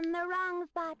scan the wrong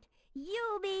spot,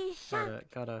 you'll be shot.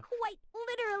 Gotta Quite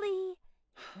literally.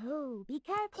 So be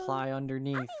careful. apply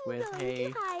underneath with I'm hey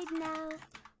going to hide now.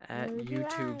 at Close your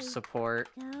YouTube eyes. support.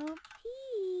 Don't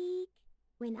peek.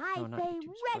 When I No, not say YouTube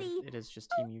support. ready, It is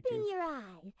just Team open YouTube. your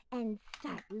eyes and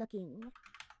start looking.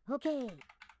 Okay,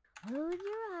 close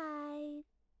your eyes.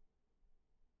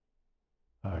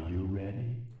 Are you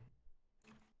ready?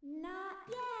 Not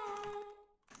yet.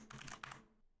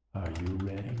 Are you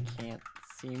ready? Can't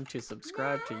seem to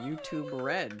subscribe to YouTube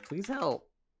Red. Please help.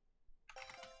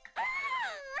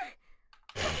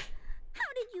 How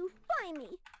did you find me?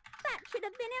 That should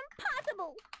have been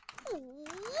impossible.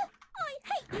 I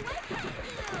hate you. I hate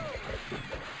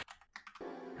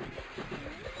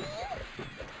you.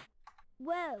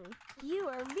 Whoa, you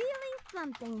are really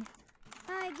something.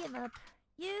 I give up.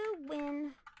 You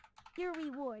win. Your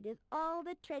reward is all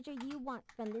the treasure you want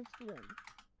from this room.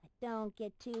 But don't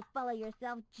get too full of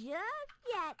yourself just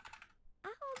yet.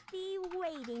 I'll be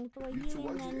waiting for you So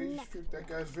why'd in you the age next strip that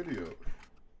guy's video?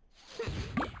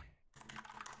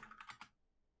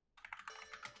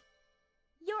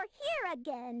 You're here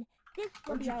again. This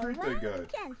will Why'd be you our creep that last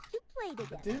guy? chance to play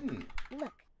together. I didn't.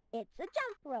 Look, it's a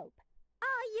jump rope.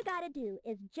 All you gotta do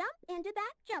is jump into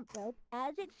that jump rope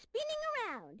as it's spinning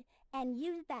around and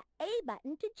use that A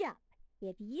button to jump.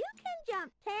 If you can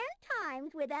jump 10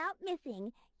 times without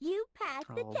missing, you pass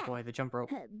the Oh test. boy, the jump rope.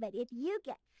 But if you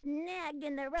get snagged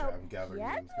in the rope I'm gathering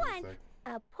just names in a once, sec.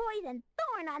 a poison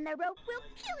thorn on the rope will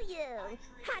kill you.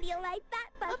 How do you like that,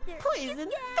 Buster? Poison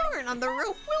thorn on the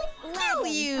rope will kill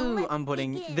you! I'm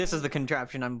putting... This is the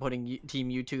contraption I'm putting Team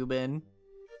YouTube in.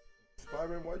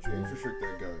 Spider-Man, why'd you age restrict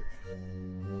that guy?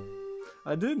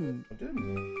 I didn't. I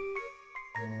didn't.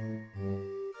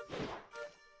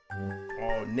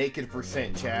 Oh, naked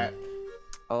percent, chat.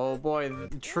 Oh boy,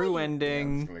 the true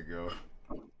ending. Yeah, I'm just gonna go.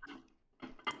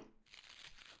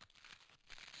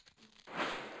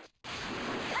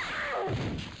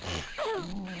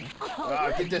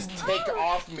 Ah, get this tick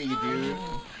off me, dude.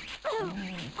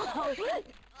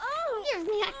 Give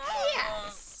me a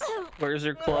kiss. Where's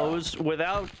your clothes?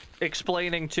 Without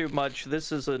explaining too much,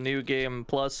 this is a new game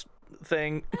plus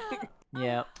thing.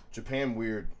 Yeah. Japan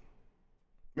weird.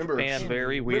 Remember, Japan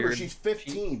very remember weird. she's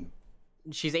 15.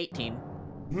 She's 18.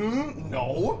 Hmm?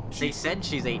 No. They said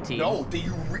she's 18. No,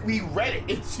 we read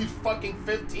it. She's fucking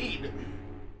 15.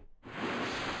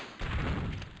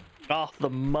 Off the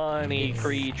money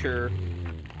creature.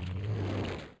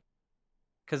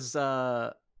 Cause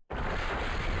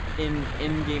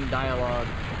in-game dialogue,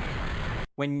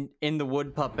 when in the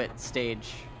wood puppet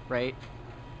stage, right?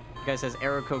 The guy says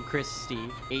Eriko Christie,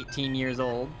 18 years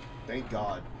old. Thank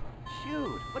God.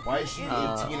 Shoot. What Why is she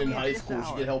 18 in high school?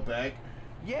 She get held back?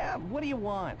 Yeah, what do you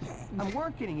want? I'm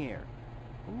working here.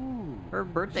 Ooh. Her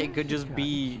birthday could just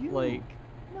be like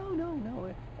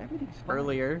No. Everything's fine.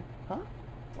 earlier. Huh?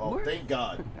 Oh, Work? thank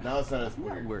God. Now it's not as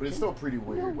weird, but it's still pretty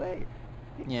weird. No way.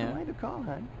 Yeah. Mind a call,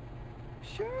 hon?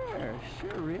 Sure,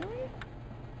 really?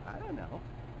 I don't know.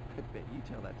 I bet you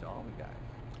tell that to all the guys.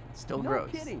 Still no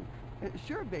gross. kidding.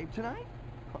 Sure, babe, tonight?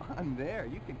 I'm there.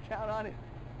 You can count on it.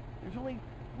 There's only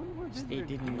one more Just visitor.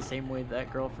 18 in the same way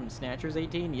that girl from Snatcher's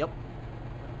 18? Yep.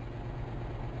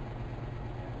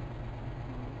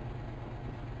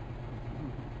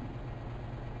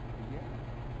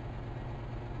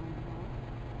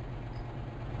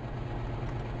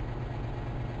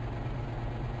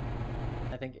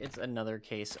 I think it's another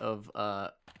case of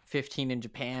 15 in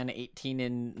Japan, 18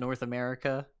 in North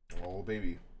America. Oh,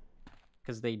 baby.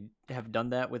 Because they have done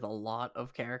that with a lot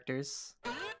of characters.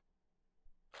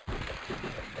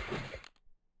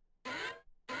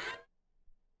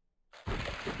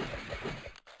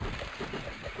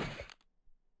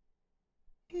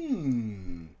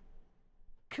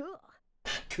 Cool.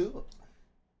 Cool.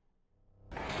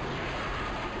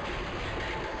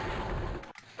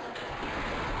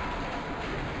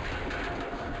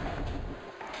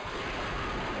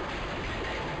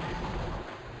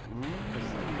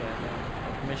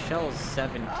 Michelle's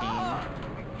 17.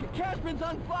 Cashman's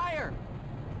on fire!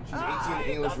 She's 18 in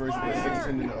English version, but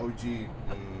 16 in the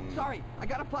OG. Sorry, I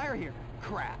got a fire here.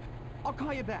 Crap. I'll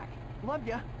call you back. Love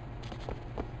ya.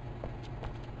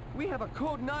 We have a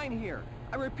code 9 here.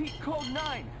 I repeat, code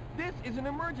 9. This is an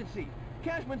emergency.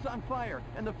 Cashman's on fire,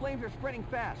 and the flames are spreading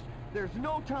fast. There's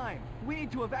no time. We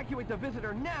need to evacuate the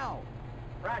visitor now.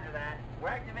 Roger that. We're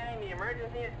activating the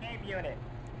emergency escape unit.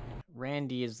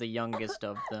 Randy is the youngest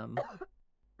of them.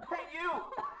 Hey, you!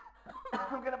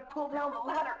 I'm gonna pull down the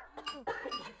ladder. You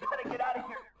gotta get out of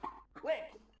here.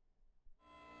 Quick!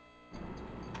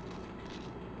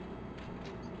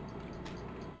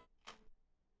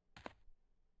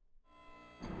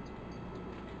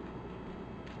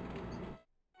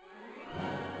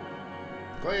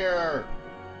 Clear!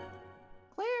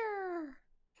 Clear!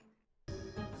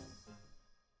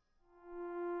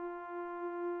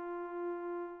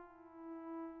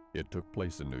 It took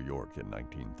place in New York in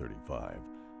 1935.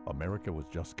 America was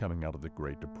just coming out of the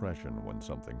Great Depression when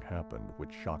something happened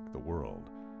which shocked the world.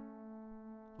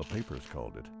 The papers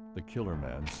called it the Killer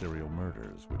Man Serial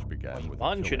Murders, which began with the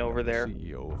Munching killing over of the there.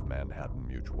 CEO of Manhattan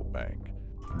Mutual Bank.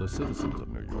 The citizens of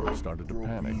New York started to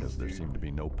panic as there seemed to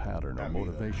be no pattern or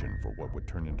motivation for what would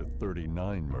turn into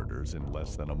 39 murders in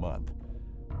less than a month.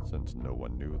 Since no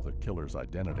one knew the killer's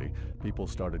identity, people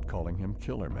started calling him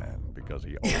Killer Man because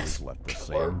he always left the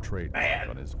same trademark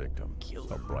on his victim,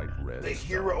 a bright red The star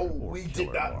hero or we did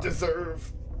killer not mark.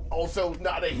 deserve. Also,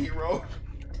 not a hero.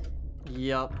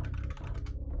 Yup.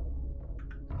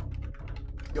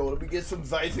 Yo, let me get some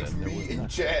Zyzix Then there me was in nothing.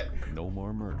 chat. No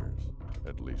more murders,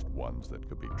 at least ones that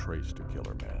could be traced to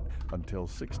Killer Man, until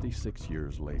 66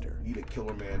 years later. Need a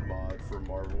Killer Man mod for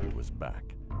Marvel. He was back.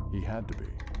 He had to be.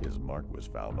 His mark was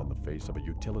found on the face of a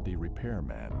utility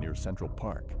repairman near Central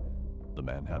Park. The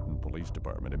Manhattan Police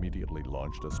Department immediately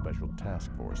launched a special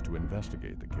task force to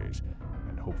investigate the case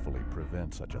and hopefully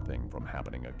prevent such a thing from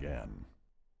happening again.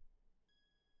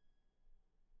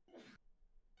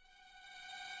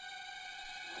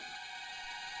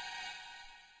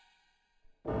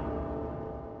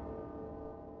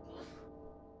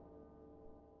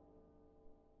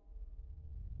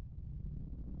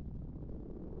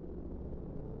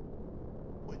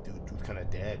 Wait, dude's kind of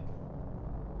dead.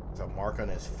 There's a mark on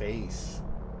his face.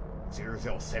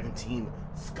 017.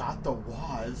 Scott the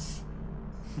Woz.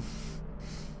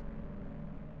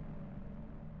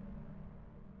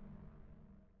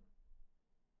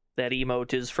 That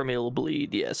emote is from Illbleed,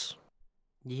 yes.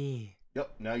 Yeah.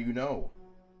 Yep, now you know.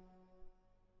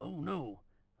 Oh no,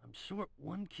 I'm short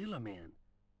one Killer Man.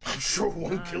 I'm short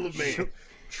one Killer Man.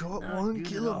 Short one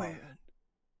Killer Man.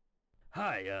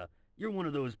 Hi, you're one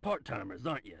of those part-timers,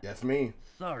 aren't you? That's me.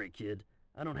 Sorry, kid.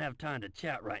 I don't have time to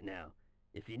chat right now.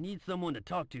 If you need someone to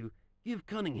talk to, give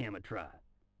Cunningham a try.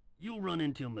 You'll run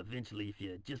into him eventually if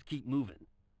you just keep moving.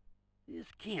 This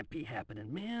can't be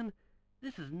happening, man.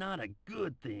 This is not a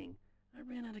good thing. I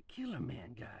ran out of Killer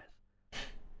Man, guys.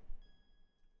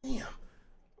 Damn.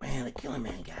 Man, the Killer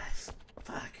Man guys.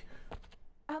 Fuck.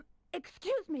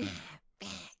 Excuse me,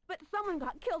 but someone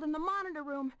got killed in the monitor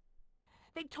room.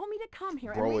 They told me to come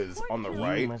here. Bro and is report on the to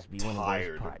right, must be one of those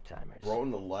tired. part-timers. Bro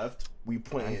on the left, we I'm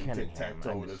playing Cunningham. tic-tac-toe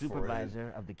I'm with the his forehead.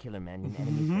 supervisor of the Killer Man in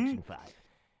Enemy Section 5. I'll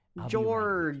be right with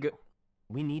Jorg. you.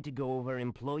 We need to go over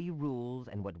employee rules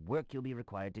and what work you'll be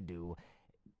required to do.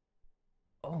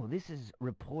 Oh, this is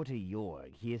Reporter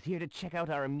Jorg. He is here to check out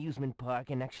our amusement park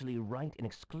and actually write an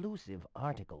exclusive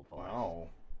article for us. Wow.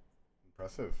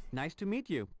 Impressive. Nice to meet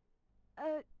you.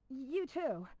 You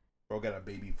too. Bro got a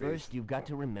baby face. First, you've got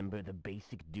to remember the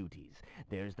basic duties.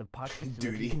 There's the park facility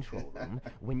Duty. control room.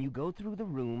 When you go through the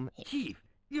room... Chief,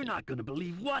 you're not gonna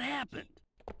believe what happened.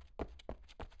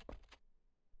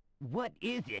 What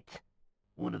is it?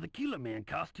 One of the Killer Man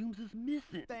costumes is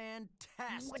missing.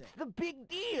 Fantastic! What's the big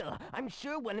deal? I'm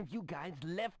sure one of you guys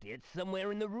left it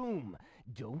somewhere in the room.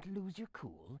 Don't lose your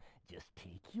cool. Just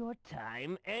take your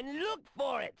time and look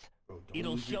for it.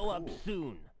 It'll show up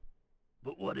soon.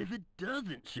 But what if it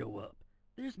doesn't show up?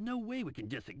 There's no way we can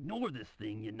just ignore this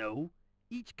thing, you know.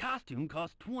 Each costume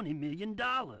costs $20 million.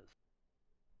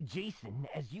 Jason,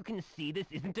 as you can see, this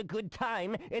isn't a good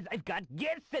time, as I've got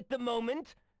guests at the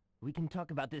moment. We can talk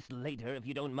about this later if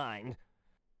you don't mind.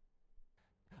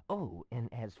 Oh, and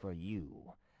as for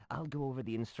you, I'll go over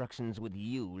the instructions with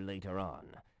you later on.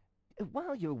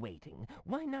 While you're waiting,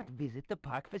 why not visit the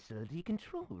park facility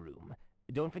control room?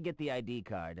 Don't forget the ID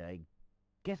card. I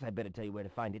guess I better tell you where to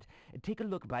find it. Take a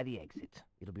look by the exit.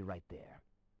 It'll be right there.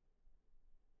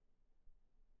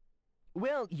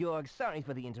 Well, Jorg, sorry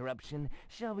for the interruption.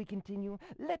 Shall we continue?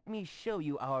 Let me show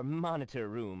you our monitor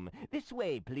room. This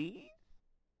way, please.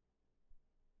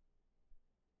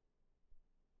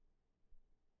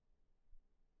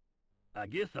 I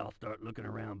guess I'll start looking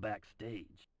around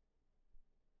backstage.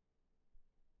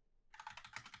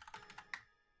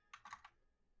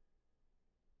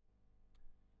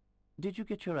 Did you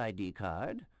get your ID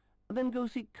card? Then go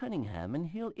see Cunningham and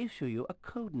he'll issue you a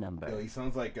code number. Yo, he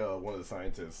sounds like one of the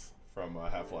scientists from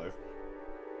Half-Life.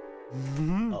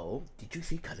 Oh, did you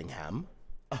see Cunningham?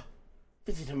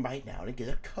 Visit him right now and get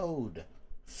a code.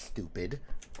 Stupid.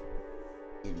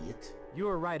 Idiot. You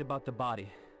were right about the body.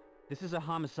 This is a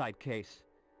homicide case.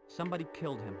 Somebody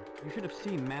killed him. You should have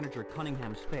seen Manager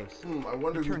Cunningham's face. I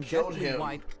wonder He who turned killed deathly him.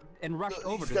 white and rushed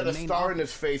over to He's got the a main star office. in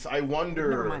his face. I wonder.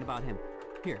 Never mind about him.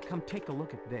 Here, come take a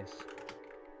look at this.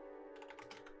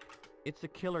 It's a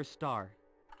killer star.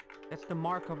 That's the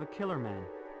mark of a killer man.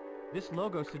 This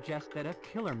logo suggests that a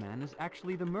killer man is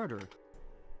actually the murderer.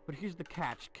 But here's the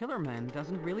catch. Killer Man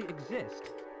doesn't really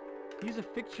exist. He's a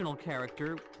fictional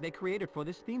character they created for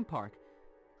this theme park.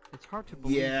 It's hard to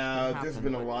believe. Yeah, this there's happened,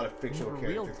 been a but lot of fictional we have a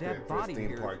real characters dead created for this body theme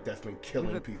here park that's been killing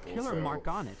with a people. killer so mark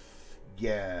on it.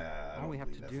 Yeah. All we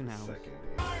have to do now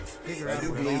is figure I out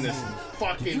do what it believe all this means.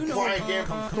 fucking Prime game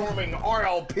from Storming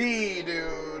RLP,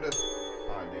 dude.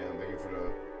 Ah, damn. Thank you for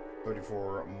the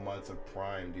 34 months of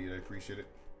Prime, dude. I appreciate it.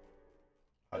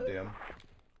 Ah, damn.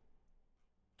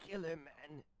 Killer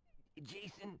man.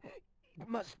 Jason. It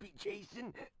must be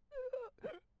Jason.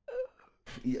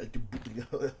 Yeah,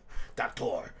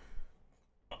 Doctor.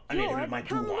 I need to George, my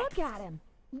come boo-wop. look at him.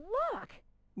 Look.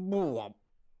 Boo-wop.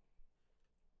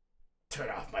 Turn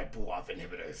off my boo-wop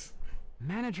inhibitors.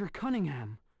 Manager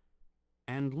Cunningham.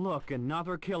 And look,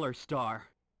 another killer star.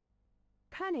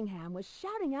 Cunningham was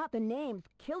shouting out the names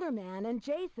Killer Man and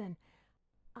Jason.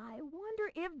 I wonder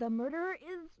if the murderer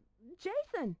is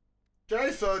Jason.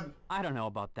 Jason! I don't know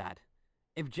about that.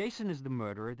 If Jason is the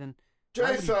murderer, then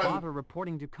why would he Jason! bother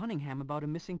reporting to Cunningham about a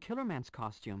missing Killer Man's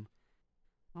costume?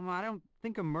 I don't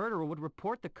think a murderer would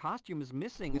report the costume is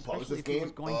missing, Who published especially this if he game?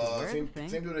 was going to wear Same the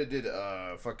thing. dude that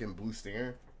did fucking Blue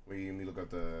Stinger. Wait, let me look up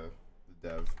the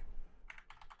dev.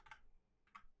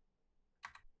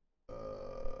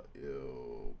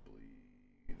 Illbleed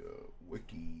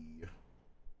wiki.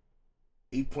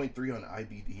 8.3 on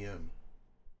IBDM.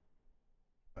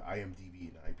 IMDb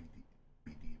and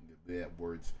IBD. They have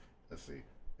words. Let's see.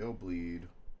 Illbleed.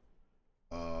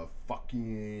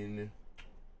 Fucking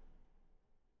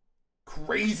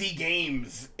Crazy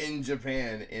Games in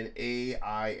Japan and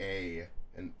AIA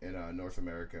in North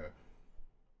America.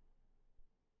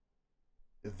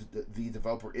 The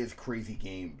developer is Crazy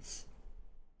Games.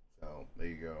 So there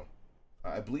you go.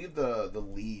 I believe the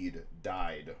lead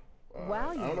died. Wow,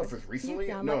 I don't know if it's recently.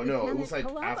 sound No, like no, it Lieutenant was like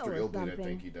Columbo after or Illbleed. I something.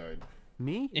 think he died.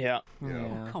 Me? Yeah.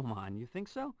 Oh, come on, you think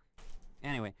so?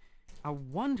 Anyway, I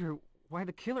wonder why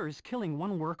the killer is killing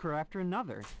one worker after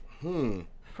another.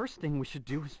 First thing we should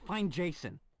do is find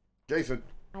Jason. Jason.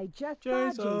 I just saw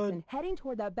Jason heading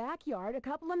toward the backyard a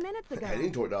couple of minutes ago.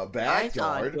 Heading toward the I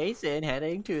backyard. saw Jason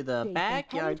heading to the Jason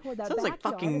backyard. heading toward the Sounds like backyard a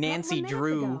fucking couple of Nancy minutes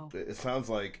Drew. ago. It sounds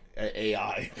like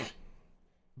AI.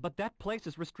 But that place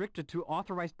is restricted to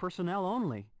authorized personnel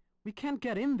only. We can't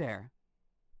get in there.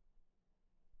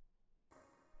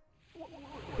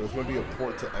 There's going to be a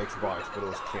port to Xbox, but it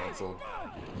was canceled.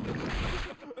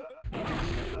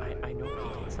 I know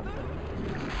he did something.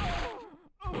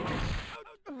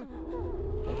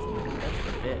 That's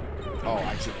the bit. Oh, I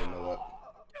actually didn't know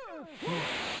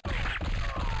that.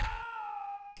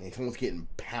 Hey, someone's getting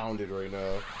pounded right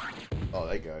now. Oh,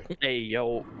 that guy. Hey,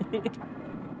 yo.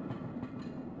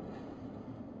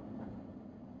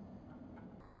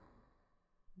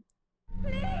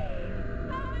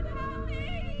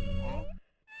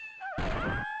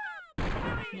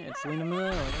 Yeah, it's Lena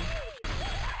Malone.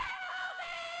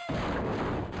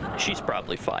 She's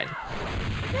probably fine.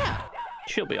 Yeah.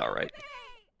 She'll be alright.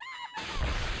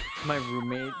 My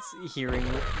roommate's hearing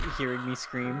me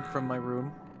scream from my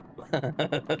room.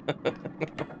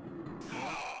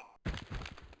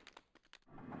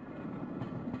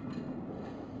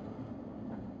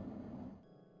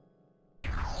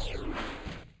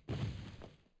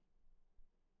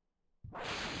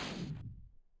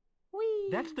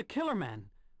 That's the Killer Man.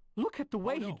 Look at the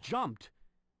way he jumped.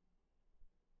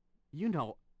 You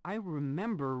know, I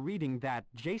remember reading that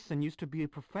Jason used to be a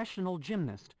professional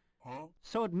gymnast.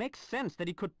 So it makes sense that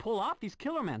he could pull off these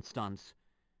Killer Man stunts.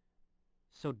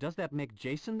 So does that make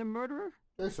Jason the murderer?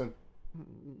 Jason.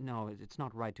 No, it's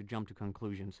not right to jump to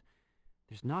conclusions.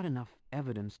 There's not enough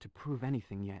evidence to prove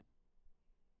anything yet.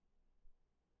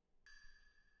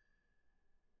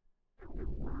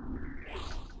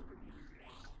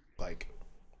 Like,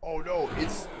 oh no,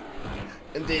 it's...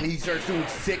 And then he starts doing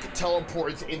sick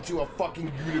teleports into a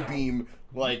fucking Unibeam.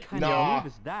 Like, What kind nah. of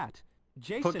move is that?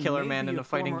 Jason Put Killer may Man be in a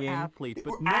fighting former game. athlete,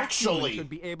 but no Actually, human should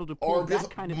be able to or pull that just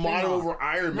kind of model thing over off.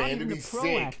 Iron Not Man to even be a pro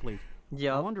sick. athlete.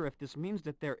 Yeah. I wonder if this means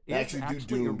that there They is actually do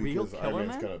actually a Doom real because Iron Killer Man's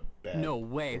Man? kinda bad. No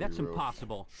way, that's Very real.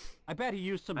 impossible. I bet he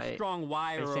used some strong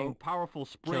wire or think powerful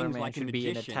Killer springs Man like a should be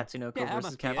in a magician. Tatsunoko Yeah, that versus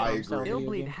must be it. Capcom style video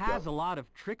Illbleed game. has a lot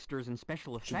of tricksters and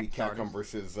special Should be effects Capcom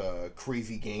artists. versus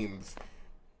Crazy Games.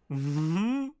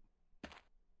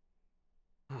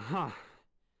 Uh-huh.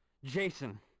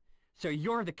 Jason, so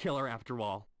you're the killer after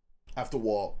all. After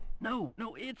wall. No,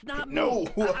 it's not No.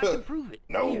 me. I can prove it.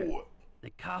 No. Here. The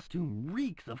costume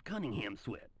reeks of Cunningham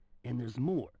sweat. And there's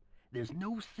more. There's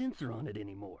no sensor on it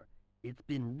anymore. It's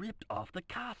been ripped off the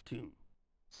costume.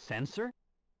 Sensor?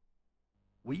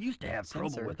 We used to have trouble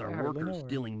Sensor? with our I hardly workers know her.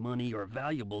 stealing money or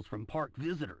valuables from park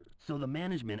visitors, so the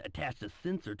management attached a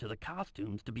sensor to the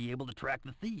costumes to be able to track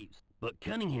the thieves. But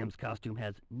Cunningham's costume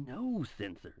has no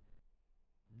sensor.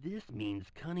 This means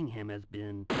Cunningham has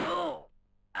been...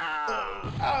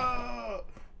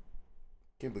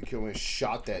 Can't believe Killer Man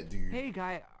shot that dude. Hey,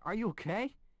 guy, are you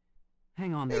okay?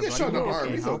 Hang on He there, got buddy. shot in the You'll arm.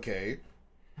 get He's help. okay.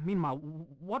 Meanwhile,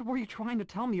 what were you trying to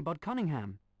tell me about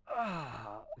Cunningham?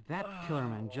 That killer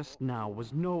man just now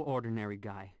was no ordinary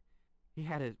guy. He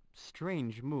had a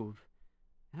strange move.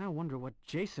 And I wonder what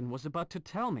Jason was about to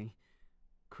tell me.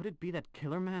 Could it be that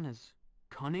killer man is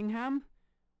Cunningham?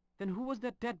 Then who was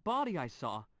that dead body I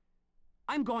saw?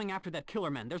 I'm going after that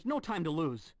killer man. There's no time to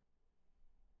lose.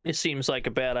 It seems like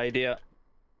a bad idea.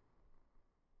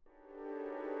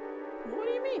 What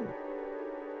do you mean?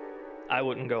 I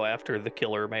wouldn't go after the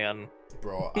killer man.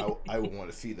 Bro, I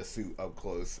want to see the suit up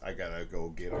close. I gotta go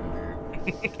get him,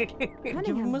 dude.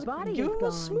 Give him body give is him a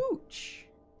gone. smooch.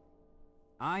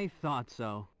 I thought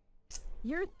so.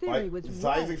 Your theory was Zyzix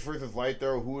right. versus Light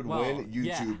Throw, who would Well, win? You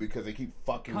yeah. two, because they keep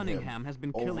fucking Cunningham him has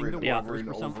been over killing and the over workers and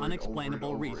for some over and unexplainable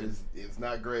over and over. reason. It's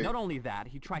not great. Not only that,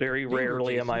 he tried Very to finger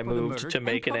rarely am Jason I for the moved murders to and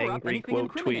make an cover up angry anything quote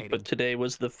tweet, incriminating. but today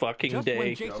was the fucking Just day.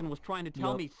 when Jason was trying to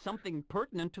tell me something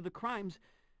pertinent to the crimes,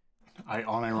 I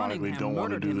unironically Cunningham don't want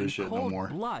to murdered do him in this shit no cold more.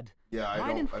 blood. Yeah, I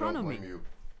right in don't front of blame me. you.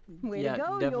 Way Yeah, to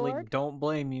go, definitely York. don't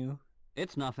blame you.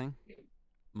 It's nothing.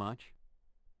 Much.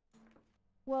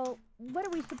 Well, what are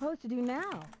we supposed to do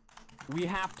now? We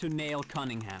have to nail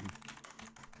Cunningham.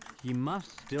 He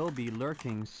must still be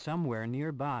lurking somewhere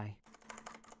nearby.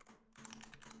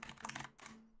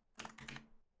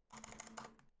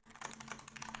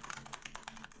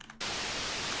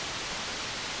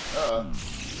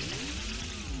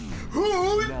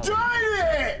 Who done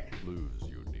it?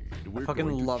 I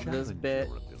fucking love this bit.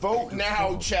 Vote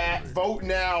now, chat. Vote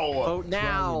now. Vote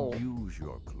now.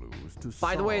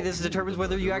 By the way, this determines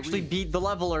whether you actually beat the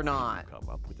level or not. Come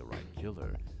up with the right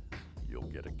killer, you'll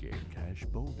get a game cash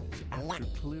bonus after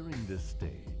clearing this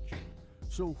stage.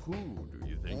 So who do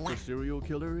you think the serial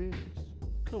killer is?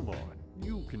 Come on,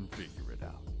 you can figure it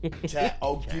out. Chat,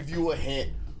 I'll give you a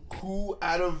hint. Who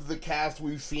out of the cast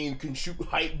we've seen can shoot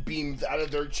hype beams out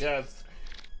of their chest?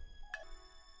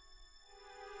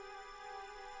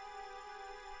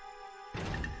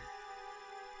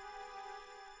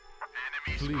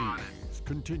 Please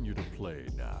continue to play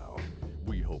now.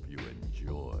 We hope you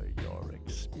enjoy your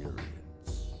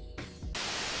experience.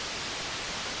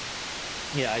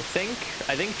 Yeah, I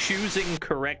think choosing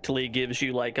correctly gives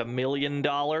you like $1 million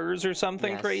or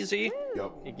something Yes. crazy.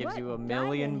 Yep. It gives What you $1 got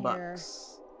million in here?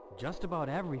 bucks. Just about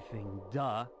everything,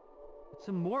 duh. It's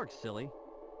a morgue, silly.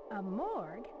 A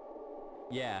morgue?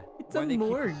 Yeah, It's where a they keep the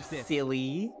morgue, stiffs.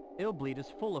 silly. Illbleed is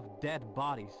full of dead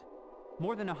bodies.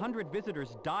 More than 100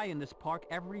 visitors die in this park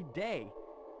every day.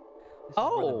 This is where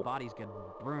Oh. the bodies get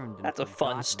burned and That's a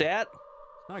forgotten. fun stat.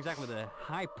 It's not exactly the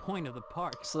high point of the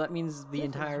park. So that means the This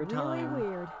entire is really time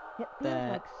weird. It feels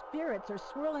that like spirits are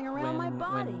swirling around my when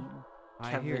body.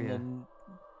 I hear Kevin ya. and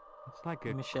It's like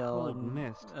a Michelle cold and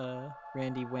mist.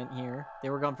 Randy went here, they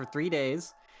were gone for 3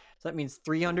 days. So that means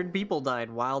 300 people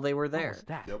died while they were What there. was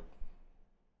that? Yep.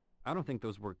 I don't think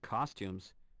those were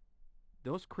costumes.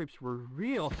 Those creeps were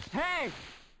real. Hey!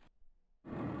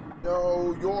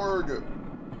 No, Jorg.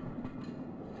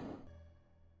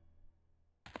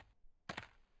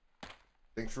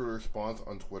 Thanks for the response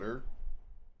on Twitter.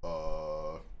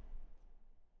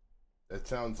 It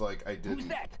sounds like I didn't. Who's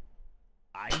that?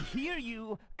 I hear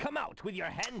you. Come out with your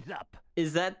hands up.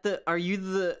 Is that the? Are you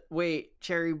the? Wait,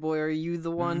 Cherry Boy, are you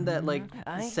the one that like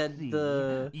I said see.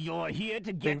 the You're here to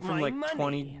thing get from my like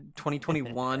money.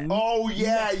 2021? Oh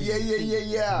yeah,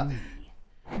 yeah.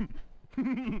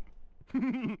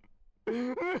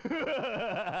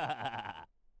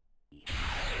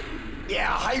 Yeah,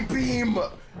 high beam.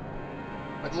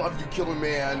 I love you, Killer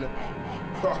Man.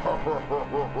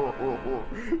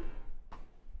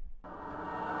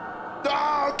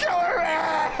 No, Killer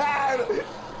Man!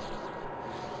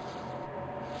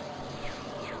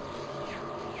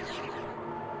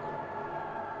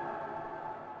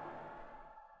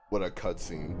 What a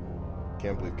cutscene.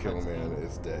 Can't believe Killer Man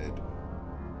is dead.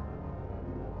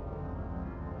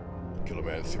 Killer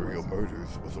Man's serial murders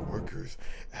with the workers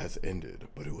has ended,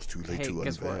 but it was too late Hey, to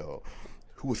guess what? unveil.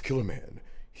 Who was Killer Man?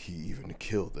 He even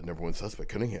killed the #1 suspect,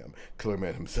 Cunningham. Killer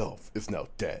Man himself is now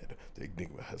dead. The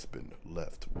enigma has been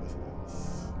left with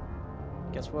us.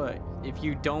 Guess what? If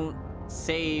you don't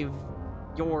save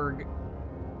Jorg,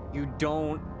 you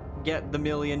don't get the $1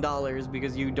 million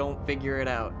because you don't figure it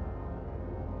out.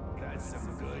 That's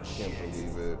some good Can't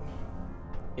believe it.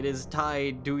 It is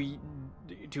tied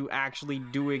to actually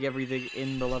doing everything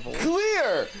in the level.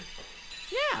 Clear!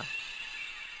 Yeah.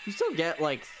 You still get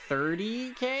like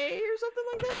 30k or something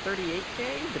like that?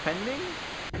 38k, depending?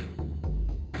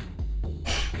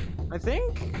 I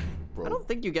think? Bro, I don't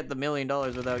think you get the $1 million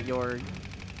without Jorg.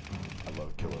 I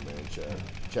love Killer Man, chat.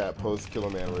 Chat, post Killer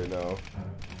Man right now.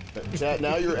 Chat,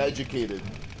 now you're educated.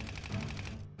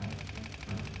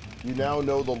 You now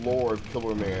know the lore of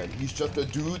Killer Man. He's just a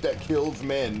dude that kills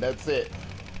men. That's it.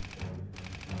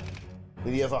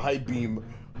 And he has a high beam.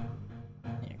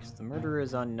 Yeah, because the murderer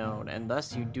is unknown, and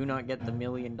thus you do not get the $1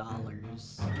 million.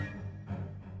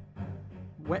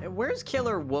 Where's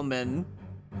Killer Woman?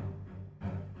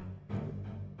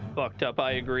 Fucked up,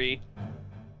 I agree.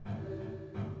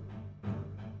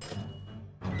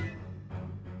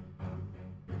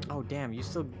 Oh, damn, you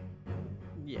still...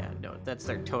 Yeah, no, that's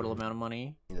their total amount of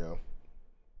money. Yeah.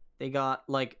 They got,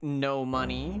 like, no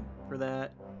money for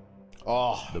that.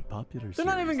 Oh. The popular They're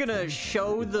not even series gonna Toy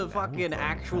show Hunt is the now fucking on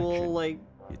actual, traction. like...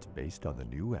 It's based on the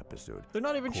new episode. They're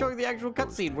not even Cork showing the actual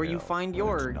Goes to cutscene where you Hell. find It's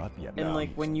your... not yet And, like,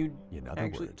 released. when you In other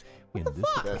actually... words, What in the this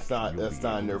fuck? attraction, That's you'll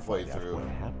not in be their able to find out what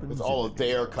playthrough. happens It's in all the of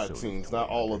their new episode cutscenes, not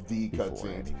all of the before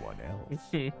cutscenes. anyone else.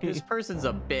 This person's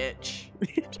a bitch.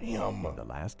 Damn. In the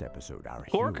last episode, our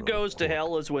Cork hero, Goes to Cork,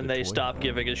 Hell is when the they toy stop hunter,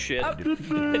 giving a shit.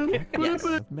 Yes.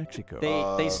 of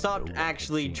Mexico. They stopped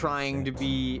actually trying to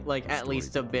be, like, at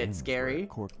least a bit scary.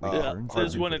 Yeah, this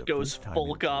is when it goes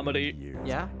full comedy.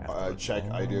 Yeah? Check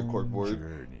idea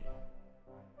corkboard.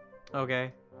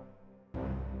 Okay.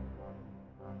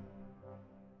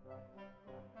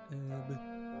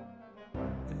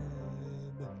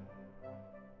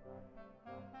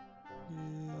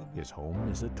 His home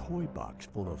is a toy box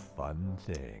full of fun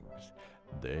things.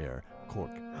 There,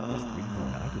 Cork is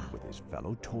reunited with his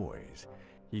fellow toys.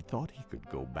 He thought he could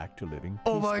go back to living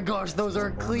Oh my peacefully gosh, those as are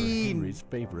owner clean! Henry's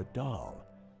favorite doll.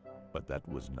 But that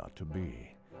was not to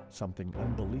be. Something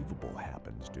unbelievable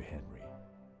happens to Henry.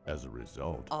 As a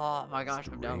result, Oh my gosh,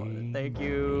 I'm down with it. strange Thank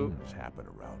you. things happen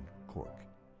around Cork.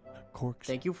 Cork's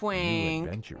Thank you, new Fwink.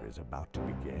 adventure is about to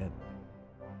begin.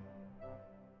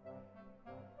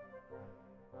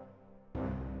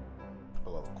 I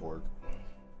love Cork.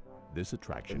 This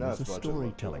attraction But not is a as much as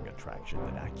storytelling attraction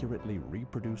that accurately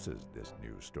reproduces this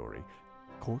new story.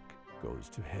 Cork Goes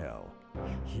to Hell.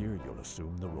 Here you'll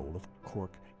assume the role of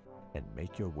Cork and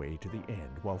make your way to the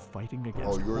end while fighting against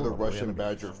Oh, you're the horrible Russian enemies.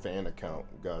 Badger fan account.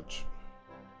 Gotcha.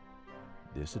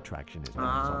 This attraction is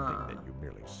not something that you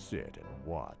merely sit and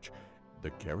watch. The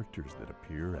characters that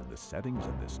appear and the settings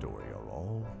in this story are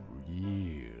all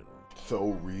real.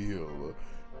 So real.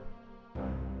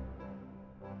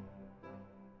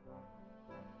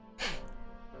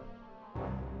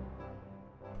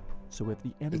 So if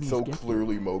the enemies It's so get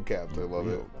clearly you, mocapped. I you love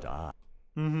it. will die.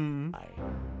 Mm-hmm.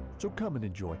 So come and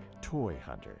enjoy Toy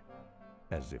Hunter,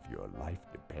 as if your life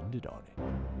depended on it.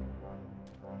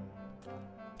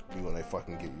 Me when I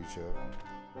fucking get you, Chad.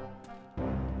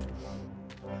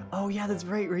 Oh yeah, that's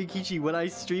right, Reikichi. When I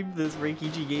streamed this,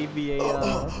 Reikichi gave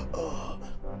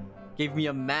me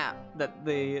a map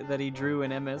that he drew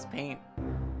in MS Paint.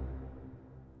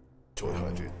 Toy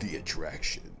Hunter, the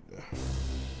attraction.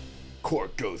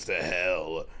 Cork Goes to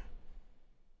Hell.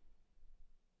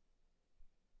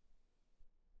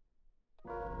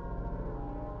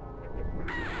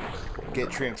 Get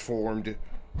transformed.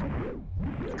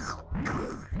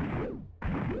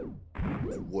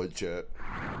 Woodchuck.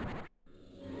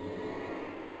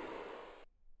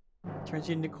 Turns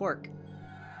you into Cork.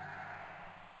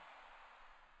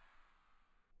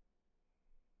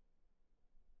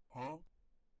 Huh?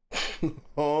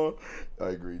 I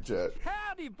agree, chat.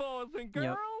 Howdy, boys and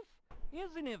girls.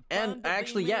 Isn't it fun And to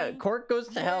actually, be yeah, me? Cork Goes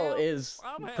to Hell is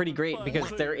I'm pretty having great fun because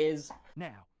too. there is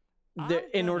Now,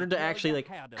 in order to actually like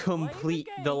complete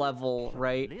the level,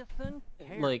 right?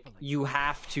 Like you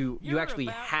have to, you actually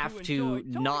have to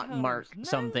not mark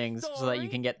some things so that you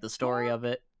can get the story of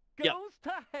it. Goes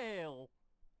to hell.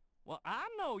 Well, I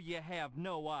know you have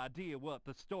no idea what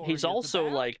the story He's is also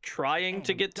about. like trying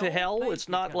to get to hell. It's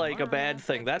not like a bad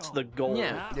thing. That's the goal.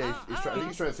 Yeah. Yeah, I think he's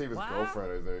trying to save his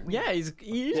girlfriend, I think. Yeah,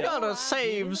 he's gotta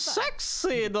save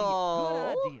sexy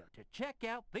doll. Good idea to check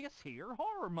out this here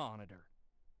horror monitor.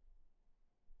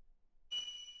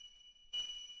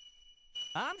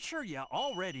 I'm sure you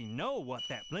already know what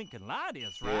that blinking light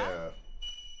is, right? Yeah.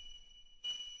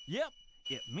 Yep,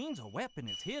 it means a weapon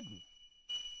is hidden.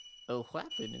 A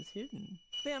weapon is hidden.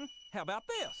 Then, how about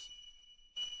this?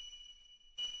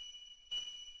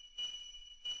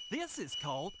 This is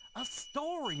called a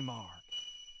story mark.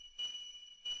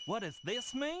 What does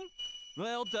this mean?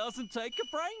 Well, doesn't take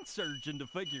a brain surgeon to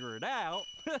figure it out.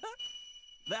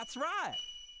 That's right.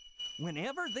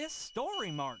 Whenever this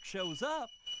story mark shows up,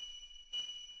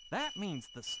 that means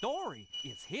the story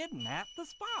is hidden at the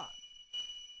spot.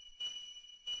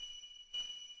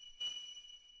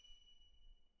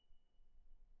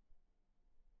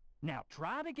 Now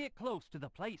try to get close to the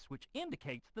place which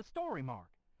indicates the story mark.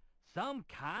 Some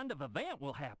kind of event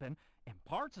will happen, and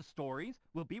parts of stories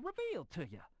will be revealed to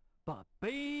you. But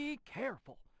be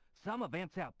careful. Some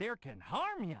events out there can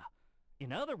harm you.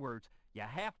 In other words, you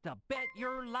have to bet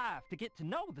your life to get to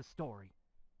know the story.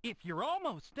 If you're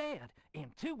almost dead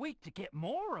and too weak to get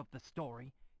more of the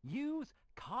story, use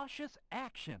cautious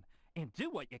action and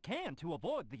do what you can to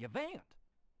avoid the event.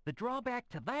 The drawback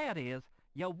to that is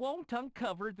you won't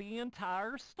uncover the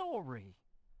entire story.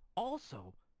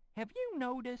 Also, have you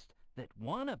noticed that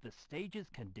one of the stage's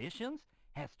conditions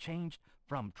has changed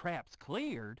from traps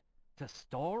cleared to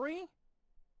story?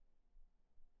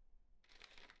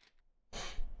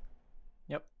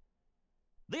 Yep.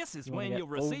 This is You wanna when get you'll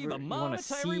receive over- a you wanna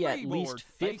monetary see at reward least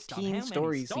based on 15 how many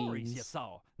story stories you scenes.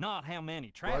 saw, not how many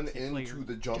Run traps you into cleared.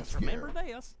 the jump Just remember scare.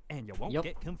 this, and you won't Yep.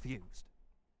 get confused.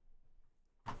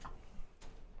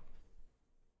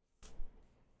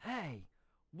 Hey,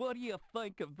 what do you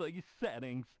think of these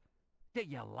settings? Do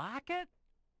you like it?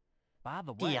 By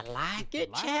the Do way, you like if you'd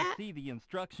it, like chat? to see the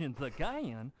instructions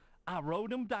again, I wrote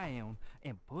them down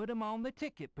and put them on the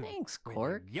ticket booth. Thanks, where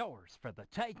Cork. they're yours for the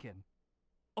taking.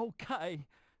 Okay,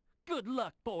 good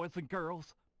luck, boys and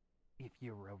girls. If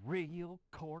you're a real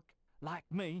cork like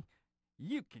me,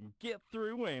 you can get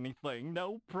through anything,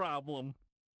 no problem.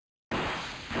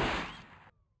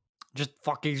 Just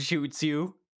fucking shoots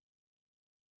you.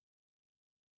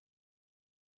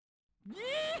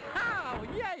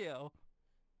 Yeehaw! Yeah!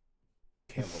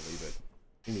 Can't believe it.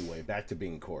 Anyway, back to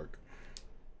being Cork.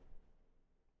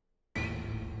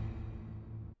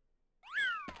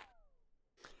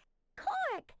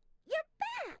 Cork, you're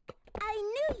back. I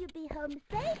knew you'd be home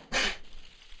safe.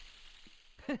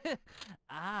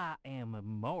 I am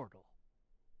immortal.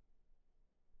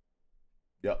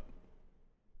 Yep.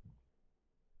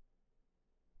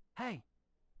 Hey,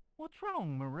 what's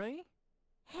wrong, Marie?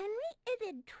 Henry is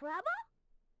in trouble?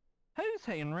 Who's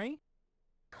Henry?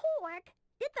 Cork,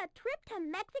 did the trip to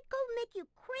Mexico make you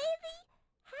crazy?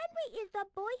 Henry is the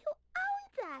boy who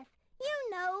owns us.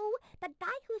 You know, the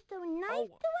guy who's so nice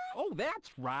to us. Oh, that's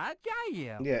right.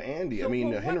 Yeah. Yeah, Andy. So, I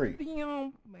mean, what's Henry. the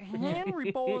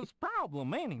Henry boy's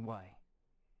problem anyway?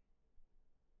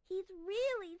 He's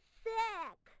really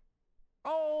sick.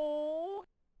 Oh.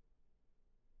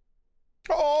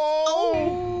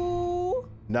 Oh.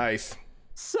 Nice.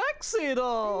 Sexy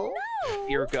though. No.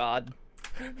 Dear God.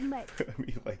 Let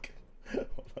me like, hold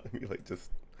on, let me like just,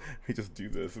 let me just do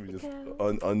this. Let me just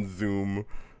unzoom.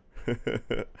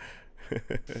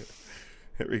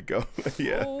 There we go.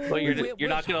 Yeah. Well, you're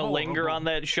not gonna linger on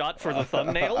that shot for the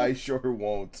thumbnail? I sure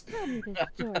won't.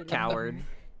 Coward.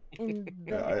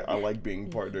 Yeah, I like being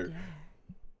partner.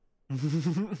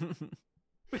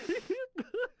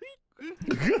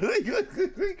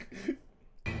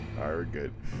 Alright, we're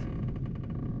good.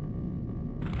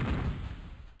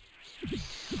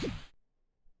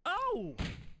 Oh!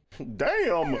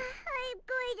 Damn! I'm going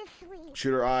to sleep.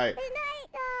 Shoot her eye. Good night,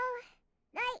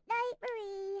 though. Night, night,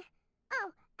 Marie.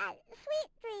 Oh, sweet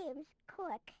dreams,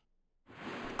 Cork.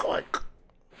 Cork.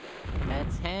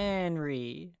 That's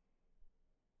Henry.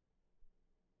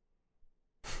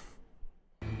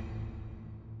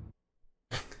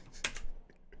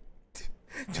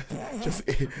 Just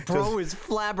Bro is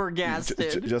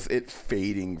flabbergasted. Just it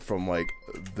fading from like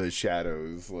the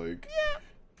shadows, like. Yeah.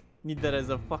 Need that as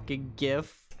a fucking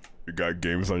gif. You got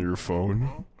games on your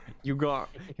phone? You got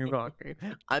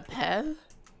iPad?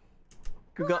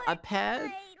 You got iPad? I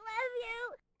love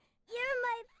you. You're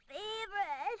my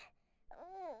favorite.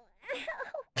 Oh,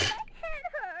 my head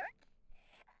hurts.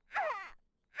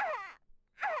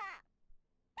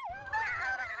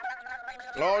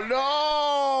 Oh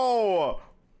no!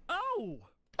 Oh!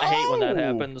 I hate when that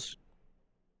happens.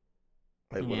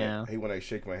 I hate when I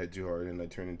shake my head too hard and I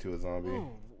turn into a zombie.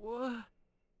 What?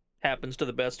 Happens to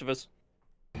the best of us.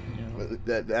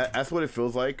 That's what it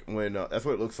feels like when. That's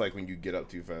what it looks like when you get up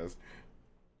too fast.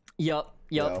 Yup.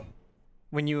 Yeah.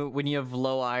 When you have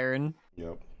low iron.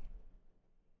 Yep.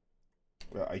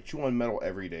 I chew on metal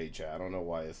every day, chat. I don't know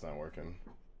why it's not working.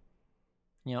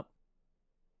 Yep.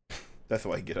 That's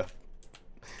why I get up.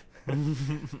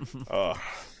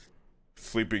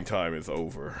 Sleeping time is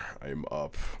over. I'm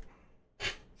up.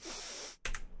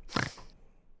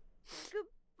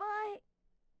 Goodbye,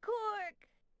 Cork.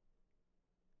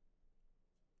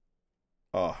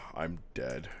 Oh, I'm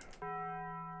dead.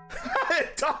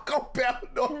 Taco Bell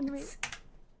noise.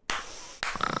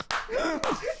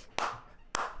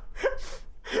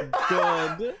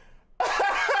 Good.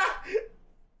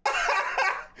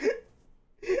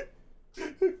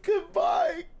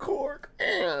 Goodbye, Cork.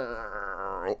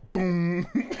 Boom.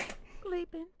 Sleep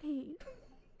in peace.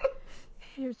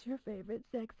 Here's your favorite favorite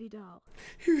sexy doll.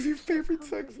 He was your favorite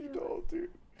sexy doll, dude.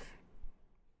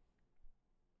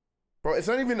 Bro, it's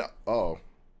not even. Oh.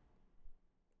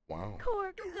 Wow.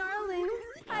 Cork, darling,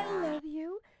 I love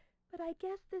you, but I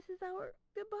guess this is our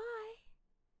goodbye.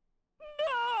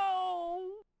 No!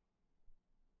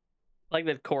 Like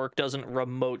that Cork doesn't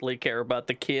remotely care about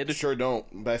the kid. Sure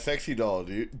don't. That sexy doll,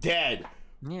 dude. Dead.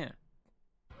 Yeah.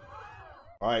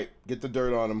 Alright, get the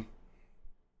dirt on him.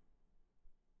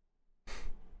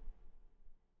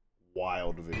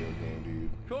 Wild video game, dude.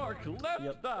 Cork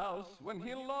left the house when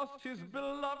he lost his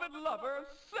beloved lover,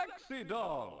 Sexy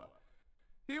Doll.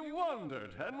 He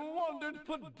wandered and wandered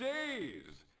for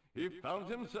days. He found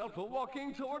himself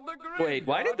walking toward the graveyard. Wait,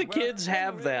 why did the kids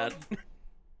have that?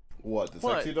 What, the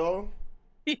sexy doll?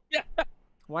 Yeah.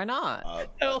 Why not?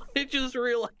 No, I just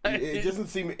realized. It doesn't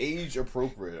seem age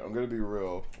appropriate. I'm gonna be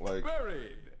real. Like,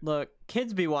 look,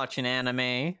 kids be watching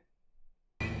anime.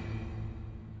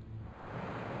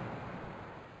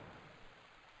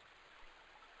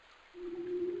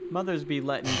 Mothers be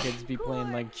letting kids be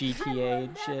playing like GTA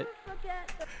and shit.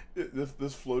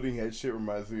 This floating head shit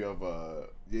reminds me of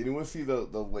did anyone see the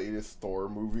latest Thor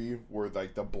movie where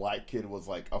like the black kid was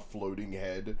like a floating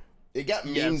head? It got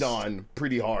memed on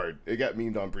pretty hard.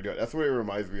 That's what it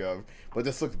reminds me of. But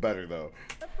this looks better though.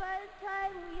 The first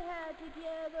time we had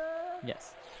together.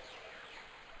 Yes.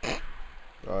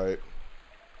 Alright.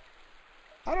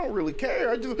 I don't really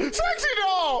care. I just sexy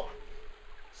doll.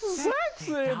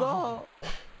 Sexy doll.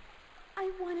 I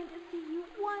wanted to see you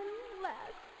one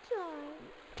last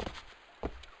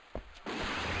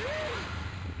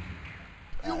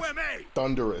time. UMA!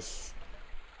 Thunderous.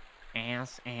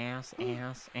 Ass.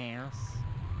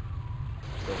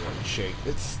 Shake.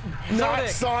 It's not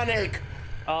Sonic.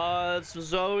 It's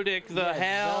Zodic the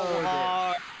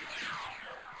hell.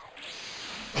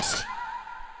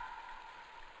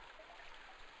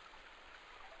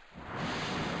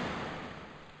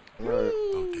 Right.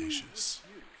 Bodacious.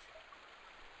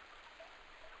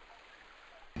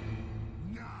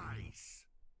 Nice.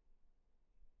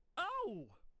 Oh!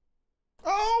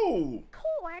 Oh!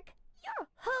 Cork, you're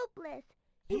hopeless.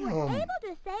 You were able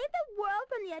to save the world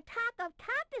from the attack of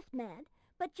Cactus Man,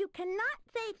 but you cannot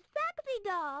save Sexy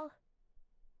Doll.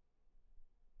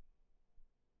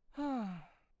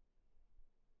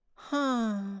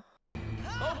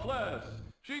 Hopeless!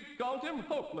 She called him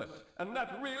hopeless, and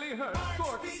that really hurt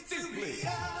Cork deeply.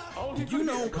 All he could hear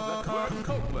was that word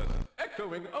hopeless,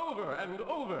 echoing over and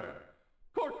over.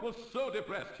 Cork was so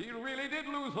depressed he really did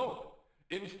lose hope.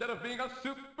 Instead of being a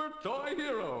super toy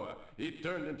hero, he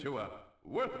turned into a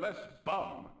worthless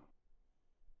bum.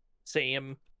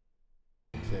 Same.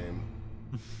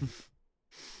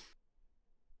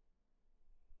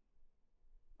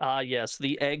 Yes,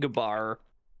 the egg bar.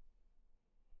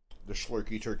 The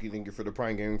Slurky Turkey, thank you for the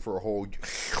Prime Gaming for a whole.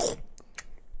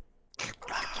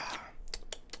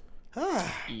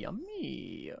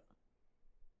 Yummy.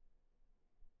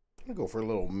 I'll go for a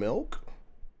little milk.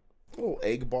 A little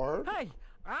egg bar. Hey,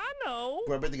 I know.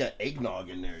 But I bet they got eggnog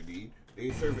in there, D. They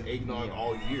serve eggnog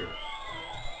all year.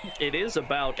 It is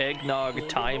about eggnog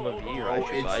time of year. I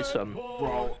should buy some.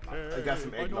 Bro, I got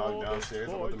some eggnog downstairs.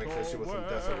 I'm about to mix that shit with some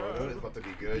Deserota. It's about to be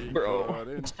good. Bro,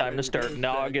 it's time to start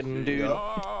noggin, dude.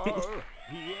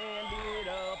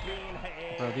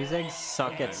 Bro, these eggs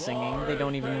suck at singing. They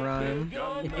don't even rhyme.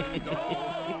 Chicken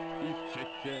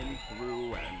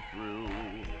through and through.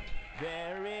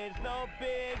 There is no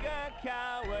bigger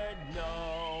coward,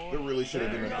 no. There really should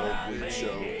have been an Illbleed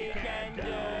show.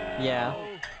 Yeah.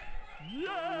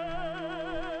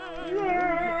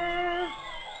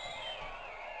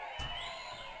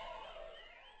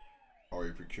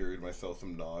 Already procured myself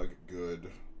some nog.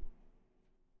 Good.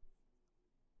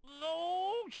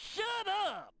 No, shut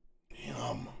up.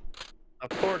 Yum. Of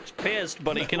course, pissed,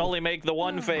 but he can only make the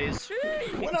one face.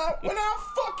 When I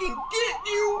fucking get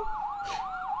you.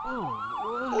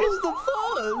 Where's the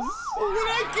fuzz? When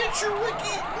I get you,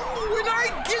 Ricky. When I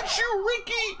get you,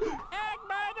 Ricky. Egg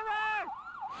murderer!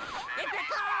 It's a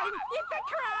crime! It's a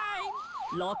crime!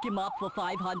 Lock him up for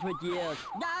 500 years.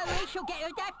 No, he shall get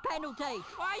a death penalty.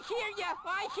 I hear ya!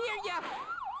 I hear ya!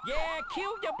 Yeah,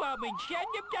 kill the bum and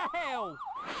send him to hell.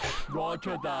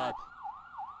 Roger that.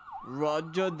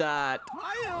 Roger that.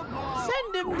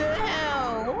 Send him to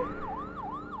hell.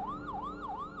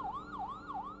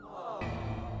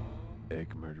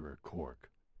 Egg murderer Cork.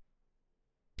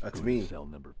 That's Go to me. Cell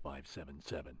number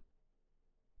 577.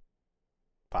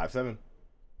 5-7.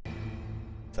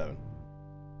 7.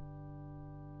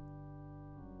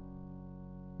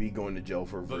 Me going to jail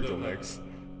for Virgil Mix.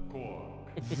 Cork.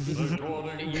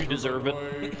 You deserve it.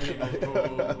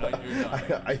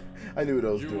 I knew what I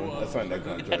was doing. I signed that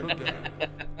contract.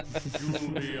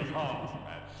 You'll be home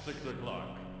at 6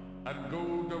 o'clock and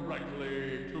go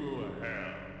directly to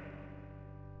hell.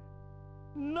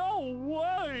 No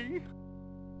way!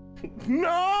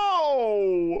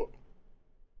 No!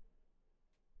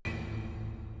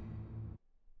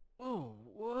 Oh,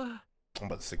 what? I'm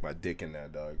about to stick my dick in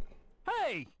that, dog.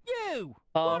 Hey, you!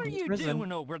 What are you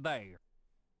doing over there?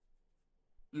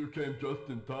 You came just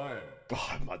in time. Oh,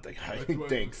 I'm not that guy. I tried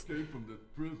Thanks. to escape from this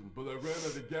prison, but I ran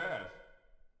out of gas.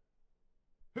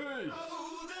 Hey!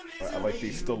 I like the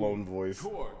Stallone voice.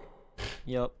 Cork,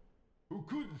 Yep. who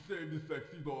couldn't save the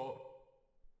sexy doll?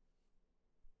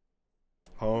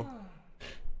 Huh?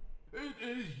 It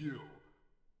is you.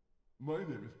 My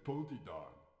name is Potidon.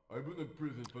 I've been in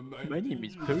prison for 19 My name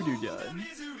is years. Potidon.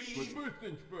 But first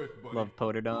things first, buddy. Love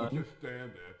Potidon. Don't just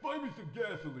stand there. Find me some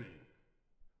gasoline.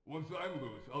 Once I'm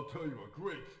loose, I'll tell you a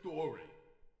great story.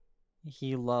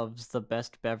 He loves the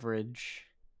best beverage.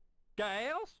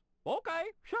 Gas? Okay,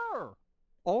 sure.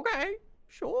 Okay,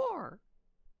 sure.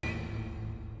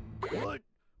 What?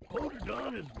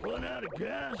 Potidon has run out of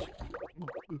gas?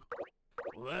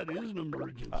 Well, that is an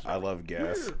emergency. I love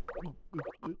gas.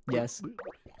 Yes.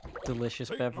 Delicious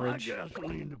Take beverage. my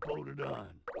gasoline to Potidon.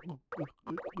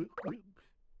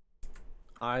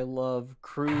 I love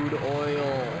crude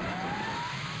oil.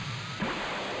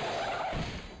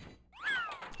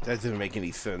 That didn't make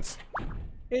any sense.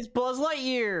 It's Buzz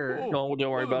Lightyear. Oh, No,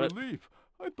 don't worry what about a it. relief.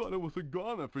 I thought it was a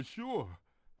goner for sure.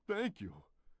 Thank you.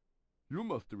 You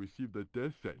must have received a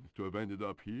death sentence to have ended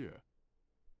up here.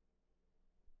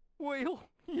 Well,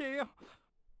 yeah.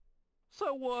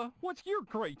 So, what's your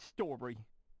great story?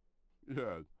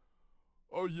 Yeah.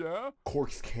 Oh, yeah?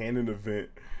 Cork's Cannon event.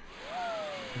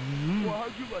 Well,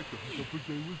 how'd you like to hook up a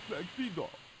game with Sexy Doll?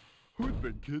 Who's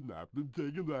been kidnapped and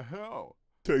taken to hell?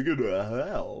 Taken to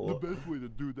hell. The best way to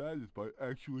do that is by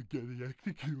actually getting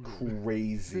executed.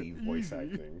 Crazy voice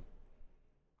acting.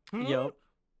 Yup.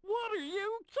 What are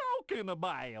you talking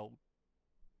about?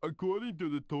 According to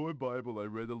the toy Bible I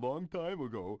read a long time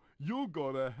ago, you'll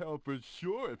go to hell for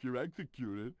sure if you're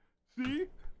executed. See?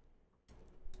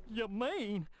 You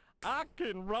mean I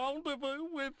can rendezvous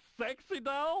with Sexy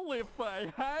Doll if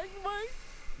they hang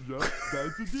me? Yep,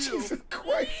 that's the deal. Jesus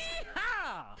Christ.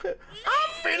 Yeehaw!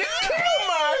 I'm finna kill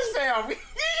myself.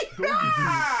 Don't get too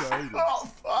excited. Oh,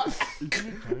 fuck. Isn't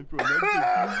it time for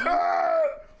another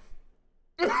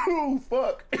Oh,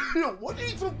 fuck. What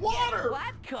needs some water?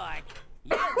 What, Cork?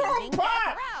 You're leaving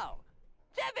death row.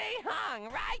 To be hung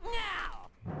right now.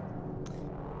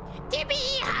 To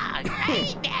be hung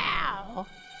right now.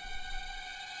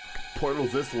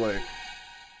 Portal's this way.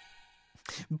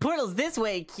 Portal's this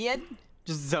way, kid.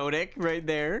 Just Zodic right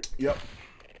there. Yep.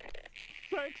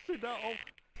 Sexy Doll,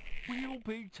 we'll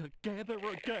be together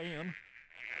again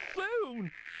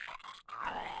soon.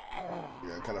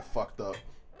 Yeah, kind of fucked up.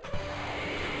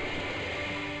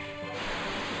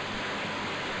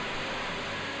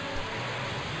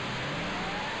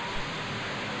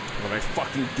 When I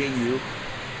fucking get you.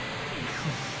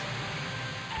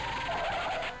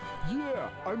 Yeah,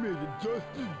 I made it just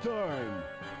in time.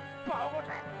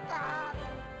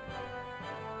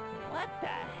 What the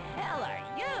hell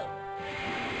are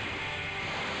you?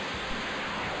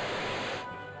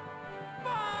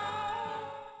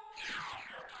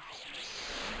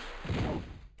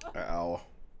 Ow.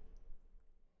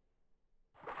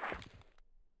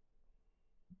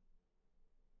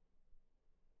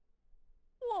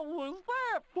 What was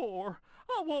that for?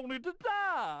 I wanted to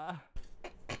die.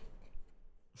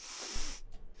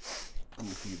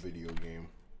 Goofy video game.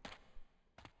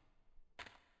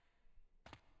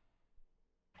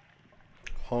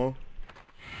 Huh?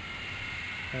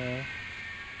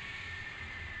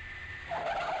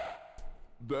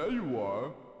 There you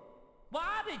are.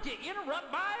 Why did you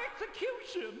interrupt my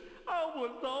execution? I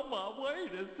was on my way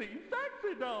to see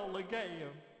Sexy Doll again.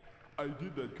 I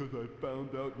did that because I found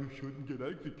out you shouldn't get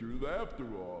executed after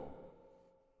all.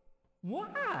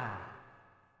 Why?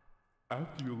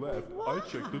 After you left, I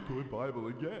checked the toy Bible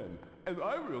again, and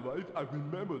I realized I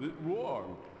remembered it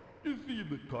wrong. You see,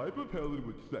 the type of hell in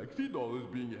which Sexy Doll is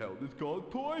being held is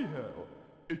called Toy Hell.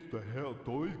 It's the hell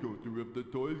toys go through if the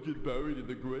toys get buried in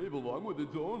the grave along with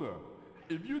its owner.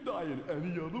 If you die in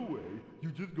any other way, you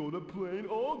just go to plain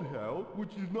old hell,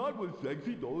 which is not what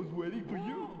Sexy Doll is waiting for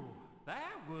you.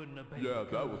 That wouldn't have been Yeah,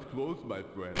 good. that was close, my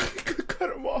friend.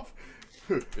 Cut him off.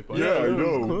 If I Yeah, I had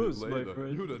know. known Close, it my later,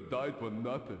 friend. you'd have died for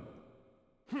nothing.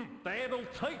 That'll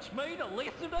teach me to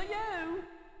listen to you.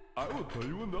 I will tell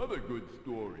you another good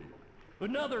story.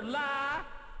 Another lie?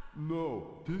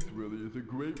 No, this really is a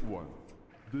great one.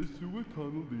 This sewer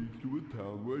tunnel leads to a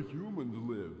town where humans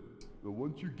live. Now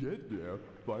once you get there,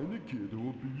 find a kid who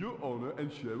will be your owner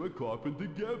and share a coffin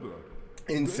together.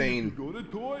 Insane.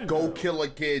 Go kill a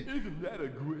kid. Isn't that a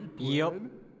great plan? Yep.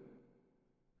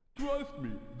 Trust me,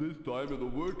 this time it'll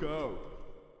work out.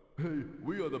 Hey,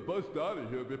 we gotta bust out of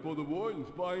here before the wardens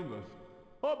find us.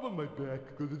 Hop on my back,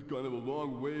 because it's kind of a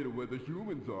long way to where the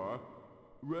humans are.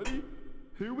 Ready?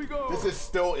 Here we go. This is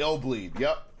still Illbleed.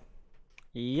 Yep.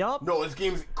 Yup. No, this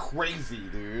game's crazy,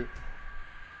 dude.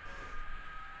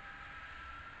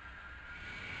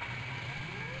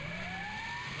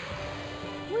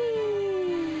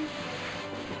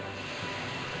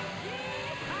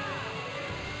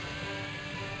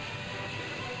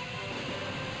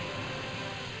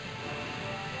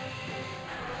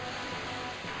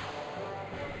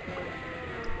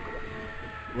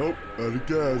 Nope, out of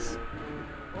gas.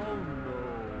 Oh no.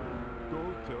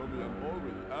 Don't tell me I'm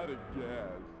already out of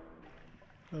gas.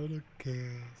 Out of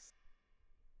gas.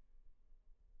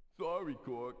 Sorry,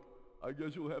 Cork. I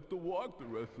guess you'll have to walk the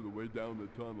rest of the way down the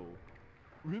tunnel.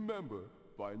 Remember,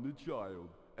 find the child,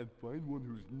 and find one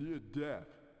who's near death.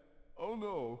 Oh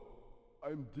no,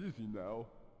 I'm dizzy now.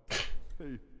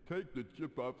 Hey, take the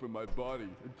chip out from my body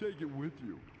and take it with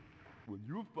you. When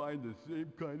you find the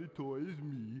same kind of toy as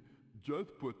me, just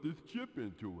put this chip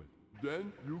into it.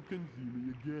 Then you can see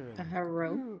me again.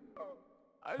 Hello?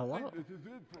 I think this is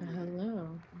it for me.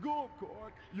 Hello. Go,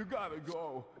 Cork. You gotta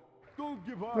go. Don't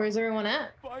give up. Where's everyone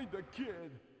at? Find the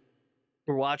kid.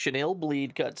 We're watching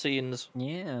Illbleed cutscenes.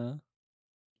 Yeah.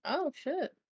 Oh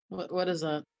shit. What is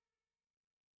that?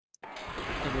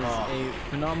 It is a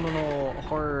phenomenal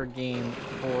horror game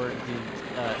for the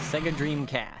Sega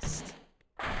Dreamcast.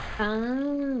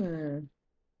 Ah.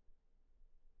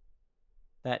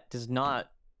 That does not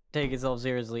take itself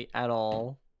seriously at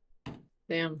all.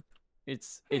 Damn.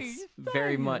 It's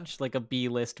very much like a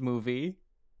B-list movie.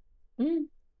 Mm.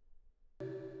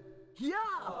 Yeah,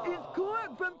 it's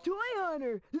Cork from Toy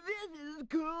Hunter. This is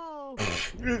cool.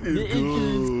 This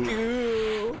is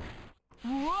cool.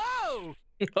 Whoa!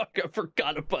 I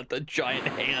forgot about the giant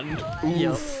hand.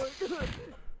 Yep.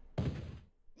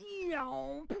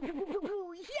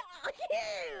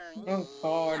 Oh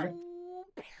god.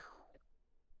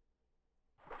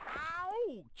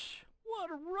 Ouch! What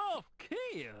a rough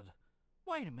kid.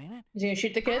 Wait a minute. Is he gonna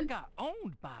shoot the kid? I got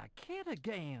owned by a kid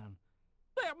again.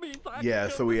 That means I Yeah,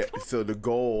 can so the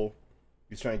goal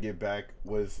he's trying to get back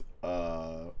was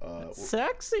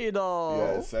Sexy doll.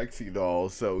 Yeah, sexy doll.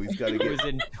 So he's got to get. He was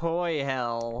in toy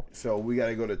hell. So we got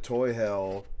to go to toy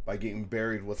hell by getting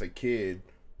buried with a kid,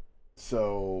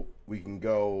 so we can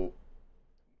go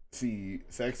see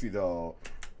sexy doll.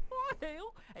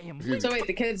 So wait,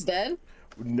 the kid's dead?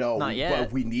 No, Not yet.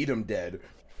 but we need him dead.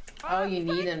 Oh, you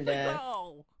need him dead.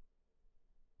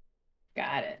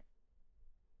 Got it.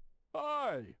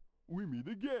 Hi, we meet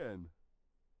again.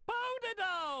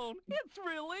 Bonadone! It's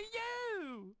really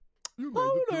you! You made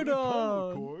it through the tunnel,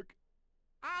 Bonadone! Cork.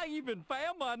 I even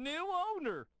found my new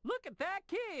owner. Look at that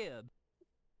kid.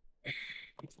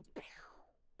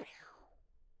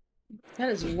 That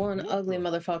is one ugly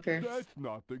motherfucker. That's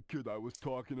not the kid I was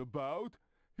talking about.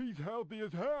 He's healthy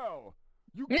as hell.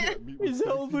 You can't meet with He's sexy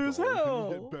healthy as dolls and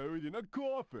hell. get buried in a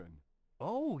coffin.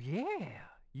 Oh, yeah.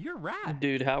 You're right.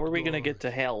 Dude, how are we gonna get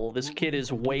to hell? This kid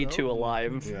is way too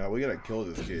alive. Yeah, we gotta kill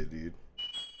this kid, dude.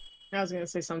 I was gonna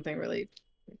say something really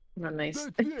not nice.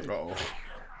 Uh-oh.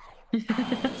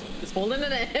 Just holding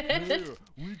it in. Here,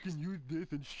 we can use this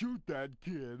and shoot that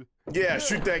kid. Yeah,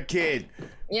 shoot that kid.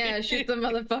 Yeah, shoot the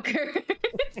motherfucker.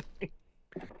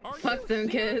 Fuck them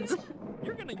kids.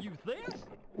 You're gonna use this?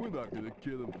 We're not gonna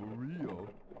kill him for real.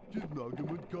 Just knock him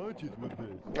unconscious with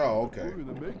this. Oh, okay. We're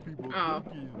gonna make people Oh.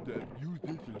 think he's dead. Use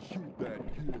this and shoot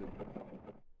that kid.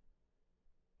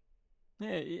 Yeah,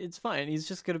 it's fine. He's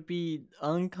just gonna be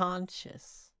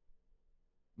unconscious.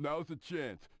 Now's the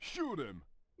chance. Shoot him.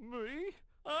 Me?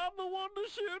 I'm the one to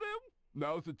shoot him?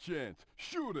 Now's the chance.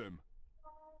 Shoot him.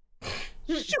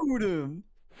 Shoot him!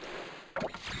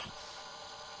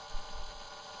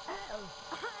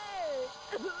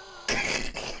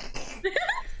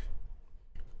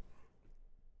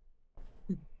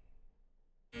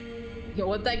 Yo,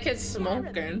 what that kid's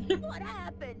smoking? What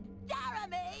happened?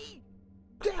 Jeremy!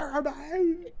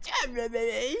 Jeremy!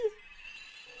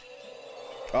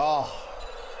 Oh,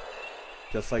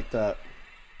 just like that.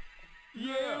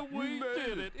 Yeah, we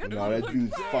did it. It No, was that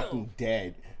dude's success. fucking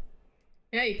dead.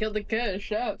 Yeah, you killed the kid.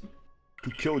 Shut up.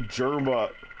 He killed Germa.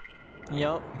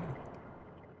 Yup.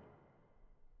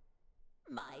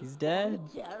 My He's dead.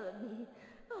 Jeremy.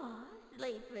 Oh,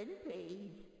 sleep in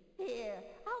peace. Here,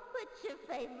 I'll put your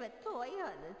favorite toy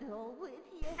on the doll with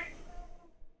you.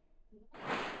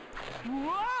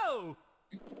 Whoa!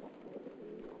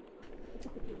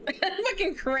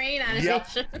 Fucking crane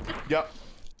animation. Yep.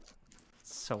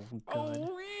 So good.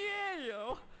 Oh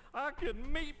yeah! I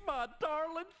can meet my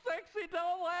darling sexy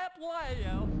doll at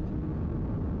last.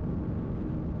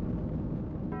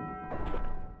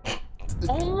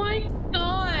 Oh my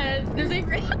god! There's a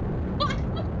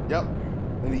Yep.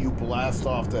 And then you blast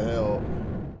off to hell.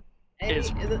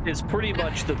 It's pretty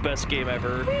much the best game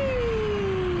ever.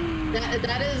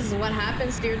 That is what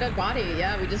happens to your dead body.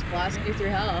 Yeah, we just blast you through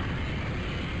hell.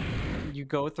 You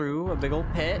go through a big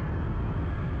old pit.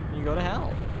 You go to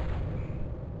hell.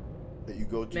 That you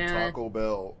go to Man. Taco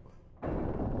Bell.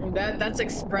 That's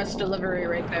express delivery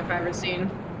right there if I've ever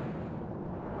seen.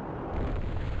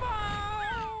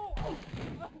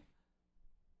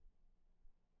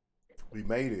 We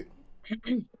made it.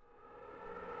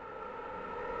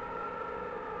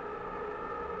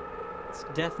 It's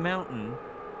Death Mountain.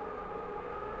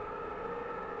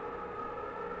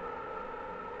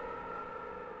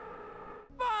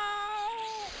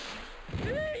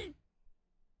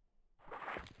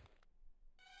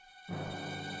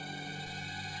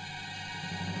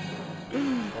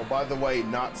 Oh, by the way,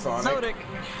 not Sonic. Zodic.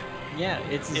 Yeah,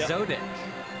 it's Zodic.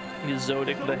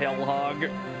 Zodic the Hellhog.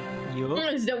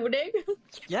 Yup. Zodic?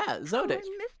 Yeah, Zodic.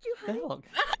 I missed you, honey. Hell.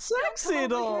 Sexy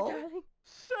doll. Here, darling.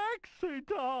 Sexy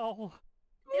doll.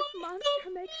 This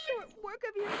monster makes short work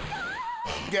of you.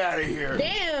 Get out of here.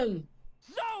 Damn!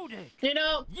 Zodic! You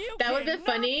know, that would have been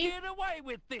funny Get away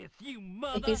with this, you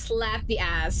mother! if he slapped the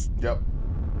ass. Yep.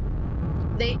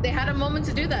 They had a moment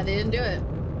to do that. They didn't do it.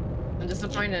 I'm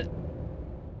disappointed.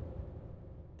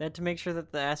 They had to make sure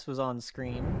that the ass was on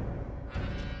screen.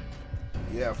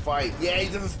 Yeah, fight. Yeah,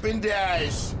 he does a spin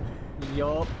dash.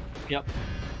 Yup. Yep.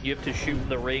 You have to shoot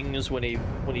the rings when he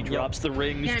drops the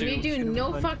rings. Damn, too. you do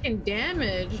no fucking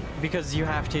damage. Because you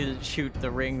have to shoot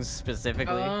the rings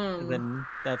specifically. Oh. Then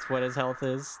that's what his health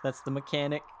is. That's the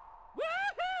mechanic.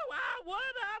 Woohoo! I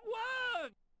won!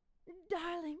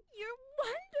 Darling, you're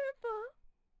wonderful.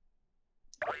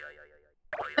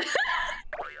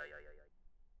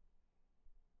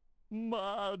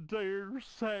 My dear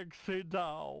sexy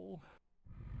doll.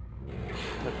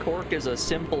 The Cork is a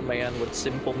simple man with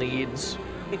simple needs.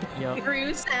 Yep.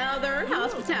 Through Southern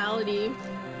hospitality.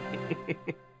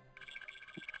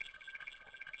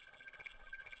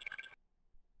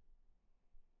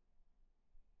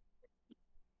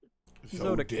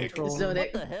 Zodic control.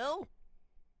 Zodic. What the hell?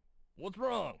 What's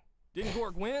wrong? Didn't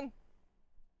Cork win?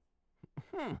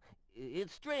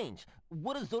 It's strange.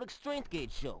 What does Zodic's strength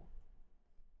gauge show?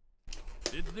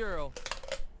 It's 0.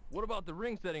 What about the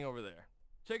ring setting over there?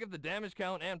 Check if the damage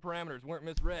count and parameters weren't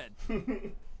misread.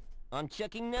 I'm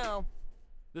checking now.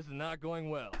 This is not going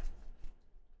well.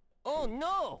 Oh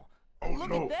no! Oh, Look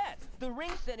no. at that! The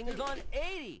ring setting is on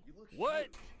 80! What?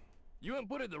 You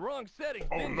inputted the wrong setting.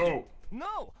 Oh, didn't no. you?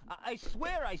 No! I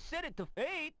swear I set it to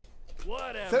 8!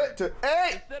 Whatever. Set it to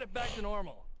 8! Just set it back to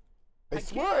normal. I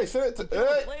swear I set it to Until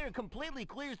the 8. player completely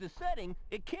clears the setting,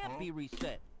 it can't be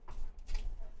reset.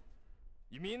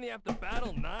 You mean they have to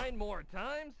battle 9 more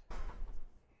times?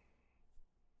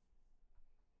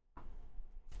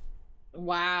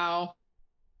 Wow.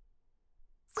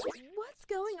 What's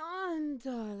going on,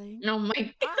 darling? Oh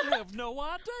my I have no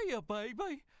idea,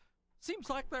 baby. Seems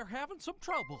like they're having some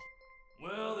trouble.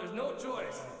 Well, there's no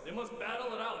choice. They must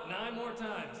battle it out 9 more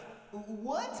times.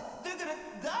 What? They're gonna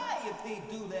die if they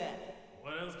do that!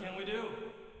 What else can we do?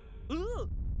 Ooh.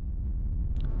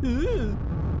 Ooh.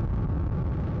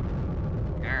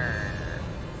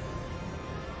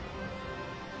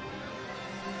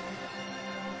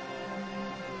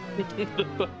 The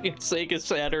fucking Sega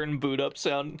Saturn boot up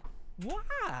sound.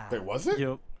 Why? Wait, was it?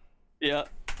 Yep. Yeah.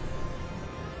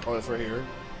 Oh, that's right here.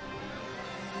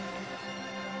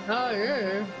 Oh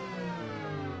yeah.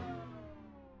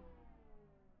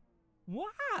 Why?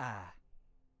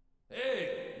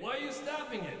 Hey, why are you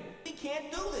stopping it? We can't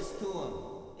do this to him.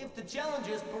 If the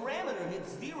challenger's parameter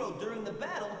hits 0 during the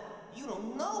battle, you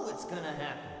don't know what's gonna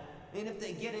happen. And if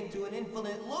they get into an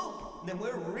infinite loop, then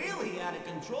we're really out of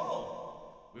control.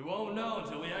 We won't know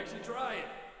until we actually try it.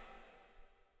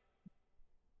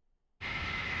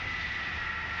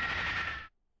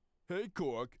 Hey,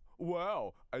 Cork.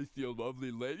 Wow, I see a lovely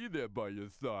lady there by your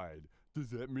side.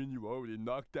 Does that mean you already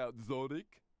knocked out Zodic?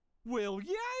 Well,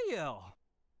 yeah.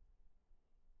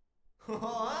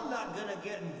 Oh, I'm not gonna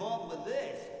get involved with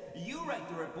this. You write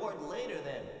the report later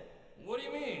then. What do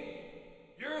you mean?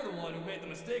 You're the one who made the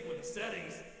mistake with the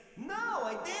settings. No,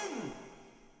 I didn't.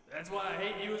 That's why I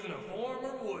hate using a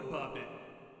former wood puppet.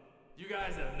 You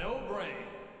guys have no brain.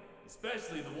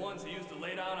 Especially the ones who used to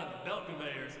lay down on the belt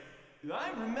conveyors. I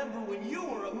remember when you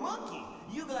were a monkey.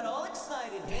 You got all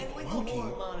excited handling the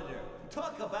horror monitor.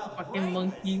 Talk about Fucking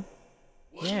monkey.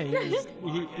 Yeah,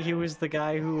 he was the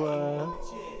guy who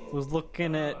was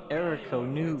looking at Eriko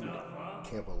nude.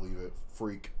 Can't believe it.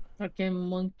 Freak. Fucking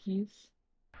monkeys.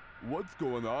 What's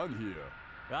going on here?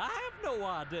 I have no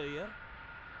idea.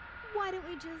 Why don't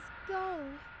we just go?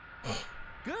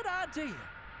 Good idea.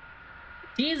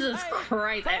 Jesus Hey,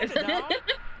 Christ. Thunder Dog,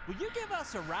 will you give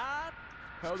us a ride?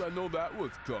 How'd I know that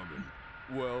was coming?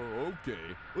 Well,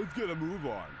 okay. Let's get a move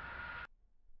on.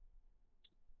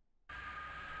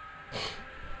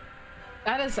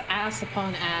 That is ass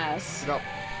upon ass. Yep.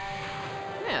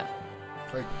 Yeah.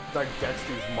 Like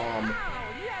Dexter's mom.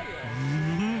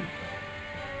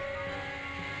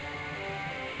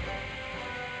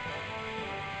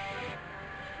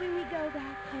 When we go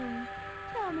back home,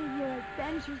 tell me your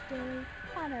adventure story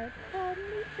on a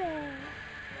cuddly bear.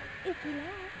 If you like.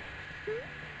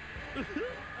 Oh,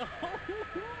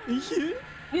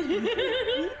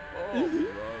 brother.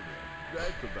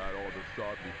 That's about all the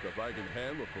saucy stuff I can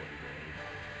handle for today.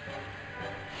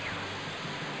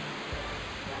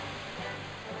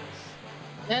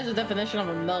 There's the definition of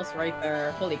a mouse right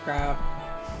there. Holy crap.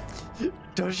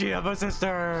 Does she have a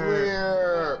sister?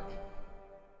 Clear.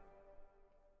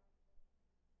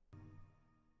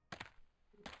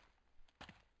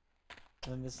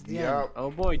 And this is the end.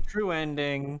 Oh boy, true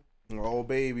ending. Oh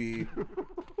baby.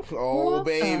 Oh What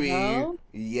the baby. hell?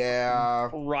 Yeah.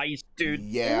 Christ, dude.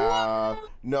 Yeah.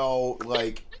 No,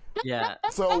 like. Yeah.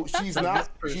 So she's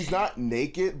not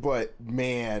naked, but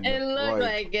man. It looked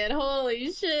like it.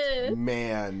 Holy shit.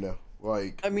 Man,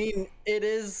 like. I mean, it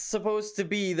is supposed to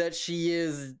be that she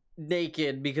is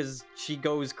naked because she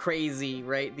goes crazy,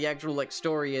 right? The actual like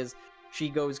story is she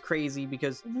goes crazy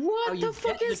because What how you the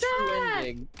fuck get is the true that?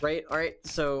 ending, right? All right.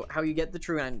 So how you get the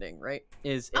true ending, right?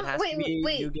 Is it has to be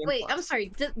New Game wait. Plus. I'm sorry.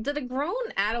 Did a grown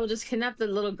adult just kidnap the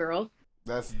little girl?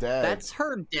 That's dad. That's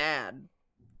her dad.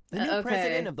 The new Okay.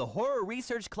 president of the Horror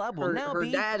Research Club will now her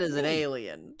be dad is an me,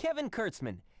 alien. Kevin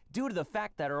Kurtzman, due to the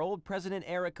fact that our old president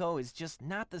Eriko is just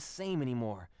not the same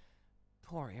anymore.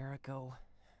 Poor Eriko.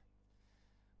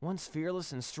 Once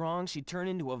fearless and strong, she turned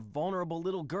into a vulnerable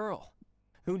little girl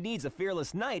who needs a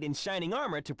fearless knight in shining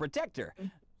armor to protect her,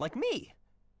 like me.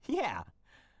 Yeah.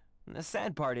 And the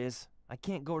sad part is, I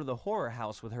can't go to the horror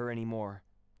house with her anymore.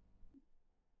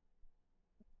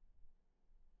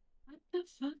 What the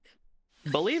fuck?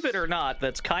 Believe it or not,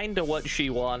 that's kind of what she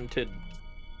wanted.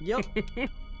 Yep.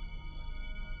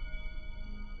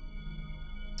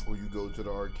 Or you go to the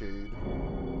arcade.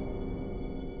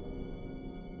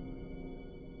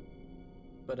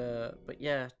 But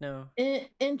yeah, no.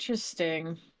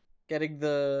 Interesting. Getting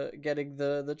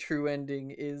the true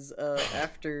ending is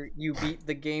after you beat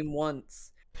the game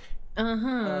once.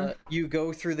 You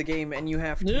go through the game and you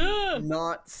have to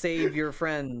not save your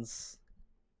friends.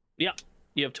 Yep.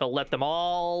 You have to let them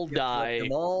all die. Let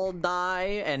them all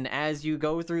die, and as you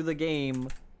go through the game,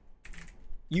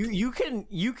 you can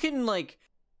like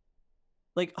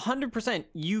 100%.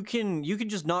 You can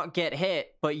just not get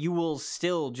hit, but you will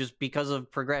still, just because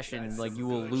of progression, like you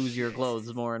will lose your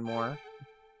clothes more and more.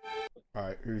 All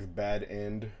right, here's bad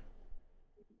end.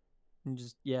 And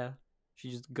just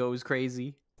she just goes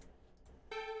crazy.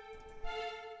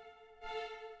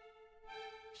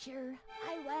 Sure,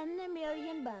 I won $1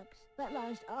 million, but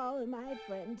lost all of my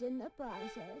friends in the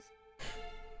process.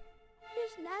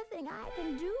 There's nothing I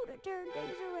can do to turn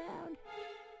things around.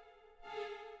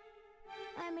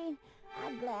 I mean,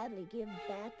 I'd gladly give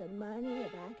back the money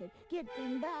if I could get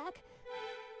them back.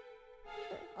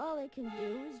 But all I can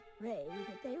do is pray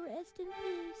that they rest in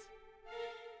peace.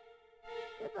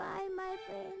 Goodbye, my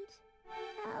friends.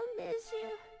 I'll miss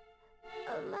you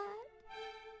a lot.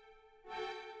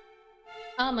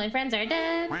 All my friends are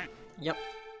dead. Yep.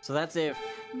 So that's if.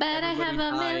 But I have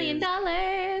 $1 million.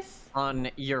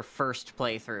 On your first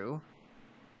playthrough.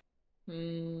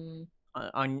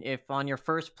 On your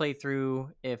first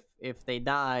playthrough, if they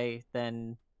die,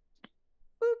 then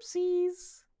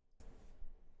oopsies.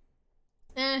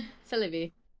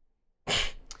 Silly.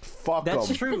 Fuck That's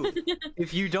 'em. true.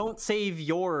 If you don't save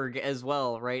Jorg as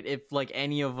well, right? If like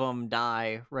any of them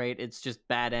die, right? It's just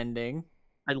bad ending.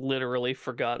 I literally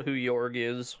forgot who Jorg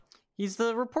is. He's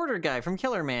the reporter guy from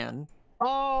Killer Man.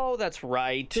 Oh, that's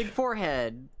right. Big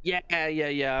forehead. Yeah.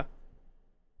 I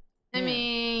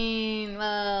mean,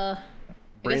 I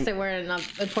guess they weren't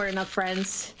important enough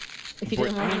friends. If you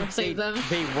didn't want to save them.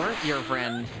 They weren't your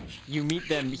friend. You meet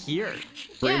them here.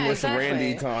 Brainless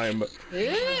Randy time.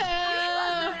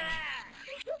 Yeah.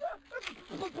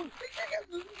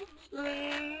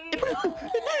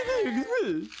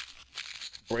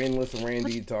 Brainless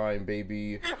Randy time,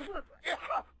 baby.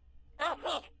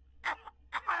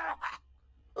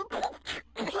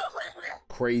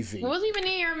 Crazy. It wasn't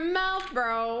even in your mouth,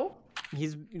 bro.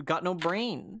 He's got no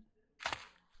brain.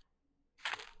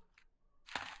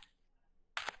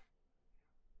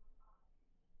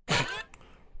 Is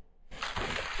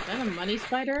that a money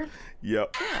spider?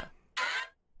 Yep. Yeah.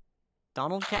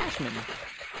 Donald Cashman.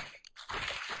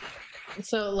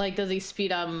 So, like, does he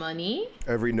speed up money?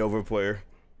 Every Nova player.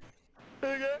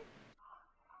 They're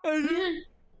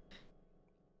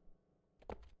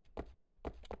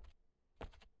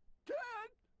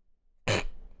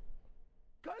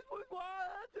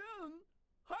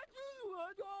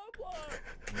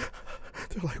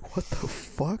like, what the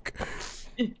fuck?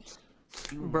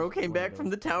 Bro came back from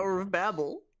the Tower of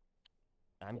Babel.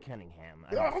 I'm Cunningham.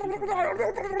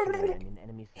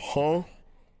 Huh?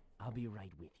 I'll be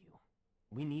right with you.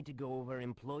 We need to go over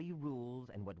employee rules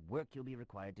and what work you'll be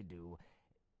required to do.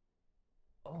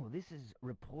 Oh, this is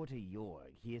Reporter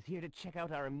Jorg. He is here to check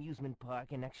out our amusement park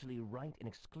and actually write an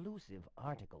exclusive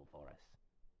article for us.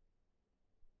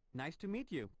 Nice to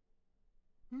meet you.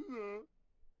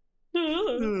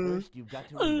 First, you've got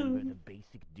to remember the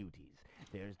basic duties.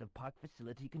 There's the park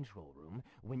facility control room.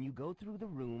 When you go through the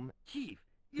room... Chief,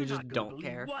 you just don't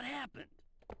care. What happened?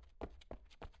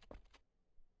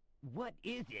 What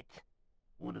is it?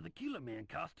 One of the Killer Man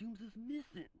costumes is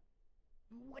missing.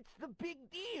 What's the big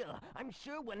deal? I'm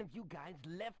sure one of you guys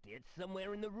left it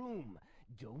somewhere in the room.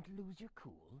 Don't lose your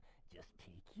cool. Just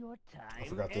take your time. I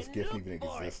forgot this and gift look even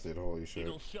for existed. Holy shit.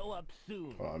 It'll show up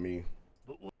soon. I mean,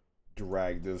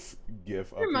 drag this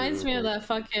gif up. It reminds here me of real that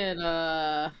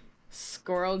fucking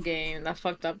squirrel game, that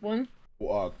fucked up one. quick.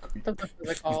 What the fuck was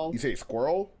it called? You say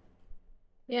squirrel?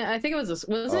 Yeah, I think it was a.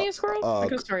 Wasn't it a squirrel? I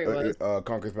could story it was.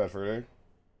 Conker's Bad Fur Day.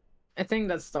 I think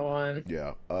that's the one.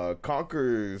 Yeah.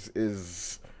 Conker's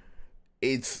is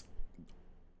it's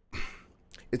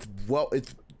well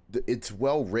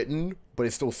written, but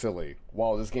it's still silly.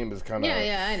 Wow, this game is kind of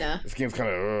Yeah, I know. This game's kind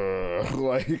of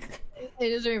like. It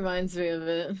just reminds me of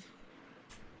it.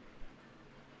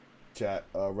 Chat,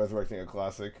 resurrecting a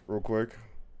classic, real quick.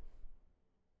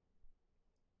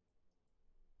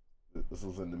 This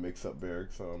was in the mix-up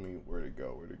barracks, so I mean, where'd it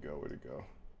go? Where'd it go? Where'd it go?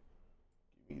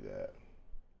 Give me that.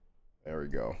 There we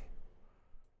go.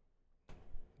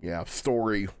 Yeah,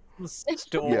 story.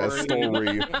 Story. Yeah,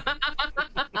 story.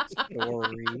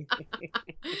 Story.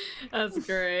 That's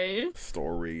great.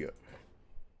 Story.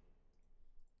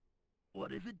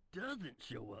 What if it doesn't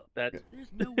show up? That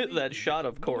There's no way that shot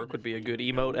of Cork would be a good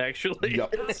emote, actually.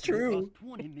 Yep. It's true.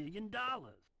 $20 million.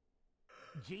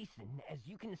 Jason, as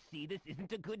you can see, this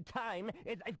isn't a good time,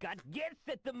 as I've got guests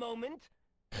at the moment.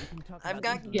 We can talk I've about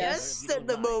got this guests later if at you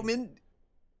the don't mind. moment.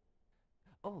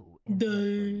 Oh, and as for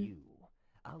you,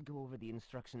 I'll go over the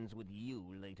instructions with you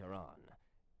later on.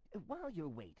 While you're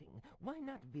waiting, why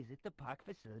not visit the park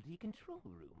facility control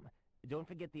room? Don't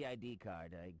forget the ID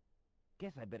card. I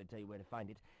guess I better tell you where to find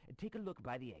it. Take a look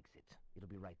by the exit. It'll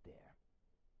be right there.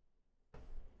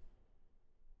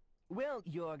 Well,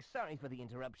 Jorg, sorry for the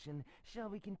interruption. Shall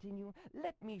we continue?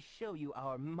 Let me show you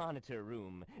our monitor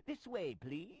room. This way,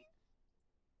 please.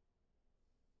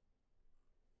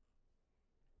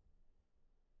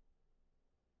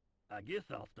 I guess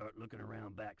I'll start looking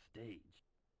around backstage.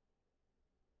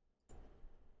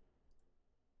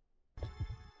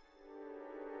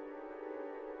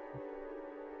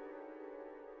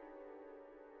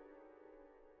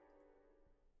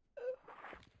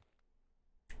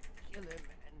 Killer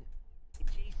man.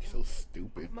 Jason. So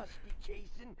stupid. Must be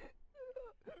Jason.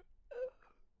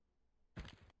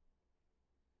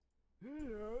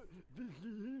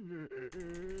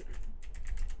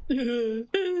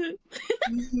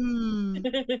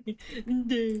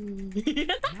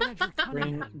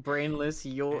 Brainless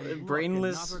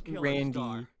Randy.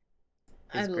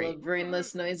 I love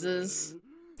brainless noises.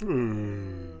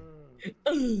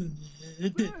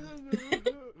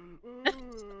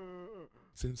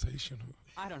 Sensational.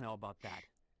 I don't know about that.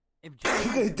 If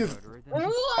Just-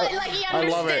 What? Like he I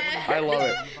love it. understands. I love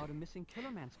it. about a missing Killer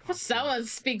Man's costume. Someone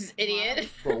speaks idiot.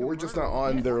 Bro, we're just not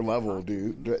on their level,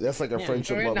 dude. That's like a Yeah,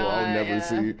 friendship we're level I'll not, never yeah.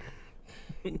 see.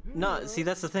 No, see,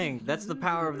 that's the thing. That's the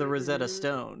power of the Rosetta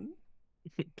Stone.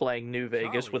 Playing New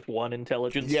Vegas with one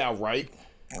intelligence. Yeah, right?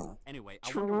 Anyway,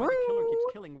 I wonder why the killer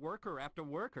keeps killing worker after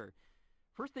worker.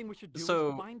 First thing we should do is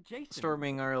So, find Jason.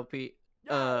 storming RLP.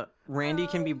 Randy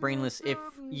can be brainless if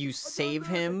you save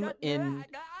him in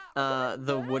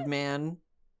the Woodman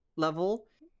level,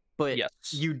 but Yes.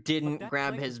 you didn't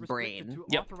grab his brain.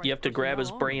 Yep, you have to grab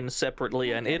his brain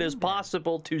separately, and it is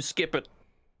possible to skip it.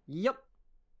 Yep.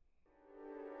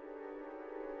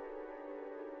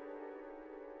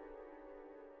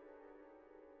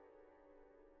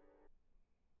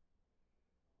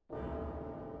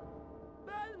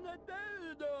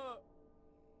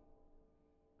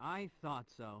 I thought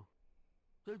so.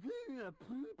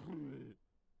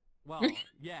 Well,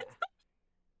 yeah.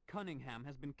 Cunningham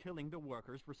has been killing the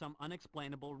workers for some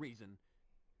unexplainable reason.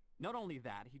 Not only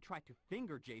that, he tried to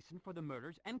finger Jason for the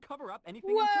murders and cover up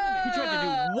anything incriminating. He tried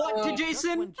to do what to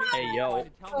Jason? Hey, yo.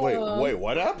 Wait,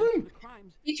 what happened?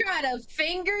 You tried to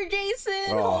finger Jason?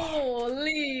 Oh.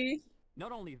 Holy.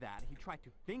 Not only that, he tried to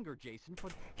finger Jason for...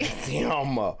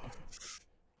 Damn.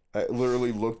 I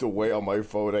literally looked away on my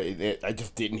phone. I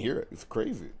just didn't hear it. It's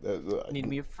crazy. Need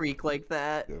me a freak like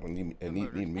that. Yeah, need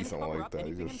me something like that.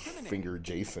 You just finger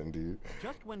Jason, dude.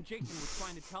 Just when Jason was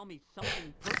trying to tell me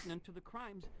something pertinent to the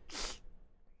crimes,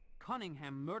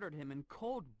 Cunningham murdered him in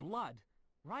cold blood,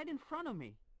 right in front of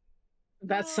me.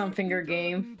 That's some finger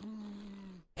game.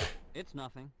 It's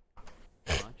nothing.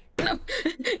 No,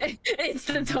 it's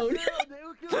the toad.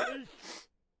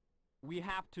 We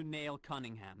have to nail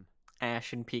Cunningham.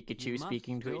 Ash and Pikachu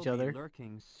speaking to each other.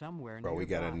 Lurking somewhere Bro, we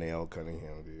gotta nail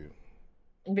Cunningham, dude.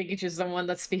 Pikachu's the one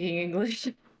that's speaking English.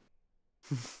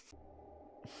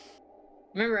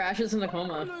 Remember, Ash is in a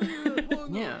coma.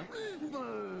 Yeah.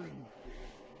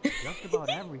 Just about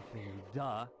everything,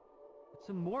 duh. It's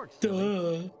a morgue.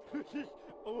 Duh.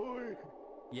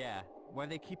 Yeah, where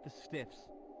they keep the stiffs.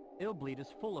 Illbleed is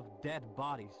full of dead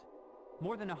bodies.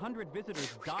 More than 100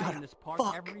 visitors die in this park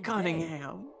every day.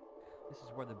 Cunningham. This is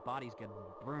where the bodies get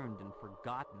burned and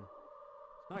forgotten.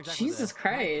 It's not exactly Jesus the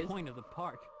Christ. point of the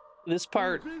park. This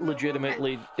part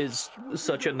legitimately is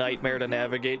such a nightmare to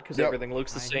navigate because everything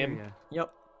looks the same.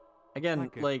 Yep. Again,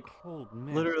 like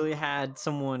literally had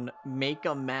someone make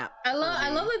a map. I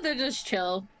love that they're just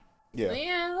chill. Yeah.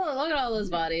 Yeah, look at all those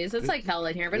bodies. It's like hell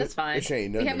in here, but it's fine. It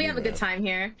ain't nothing We to have me, a good man. time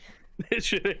here. It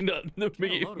should ain't nothing to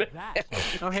me.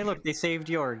 Oh, hey, look, they saved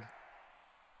Jorg.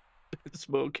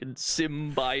 Smoking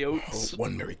symbiotes.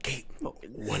 One Mary Kate.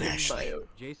 One Ashley.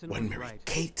 One Mary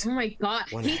Kate. Oh my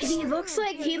god, One he Ashley. looks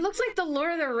like the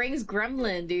Lord of the Rings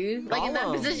gremlin, dude. Like in that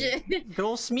Gollum. position. Good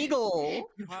old Smeagol.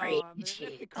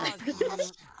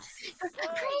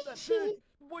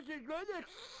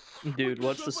 Dude,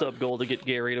 what's the sub goal to get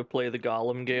Gary to play the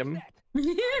Gollum game? Hear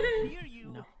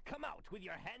you. Come out with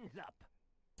your hands up.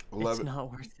 11. It's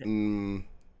not worth it.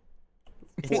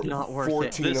 It's not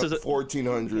worth it. This is a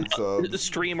 1,400 subs.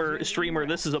 Streamer,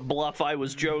 this is a bluff. I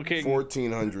was joking.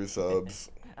 1,400 subs.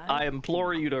 I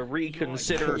implore you to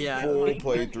reconsider. Full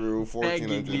playthrough,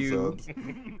 1,400 you. subs.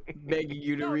 Begging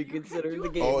you to reconsider the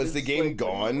game. Oh, is the game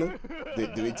gone?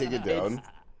 Did they take it down?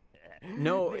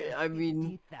 No, I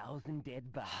mean... 50,000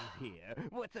 dead bodies here.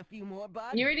 What's a few more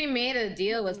bodies? You already made a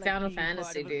deal with Final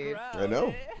Fantasy, dude. I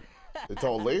know. It's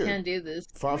all layered. Can't do this.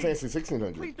 Final Fantasy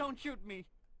 1600. Please don't shoot me.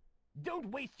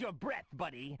 Don't waste your breath,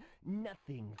 buddy.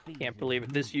 Nothing. Can't believe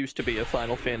it. This used to be a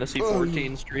Final Fantasy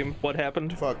 14 stream. What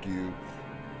happened? Fuck you.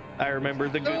 I remember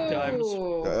the good times.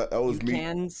 That was me.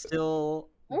 Can still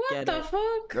What get the it.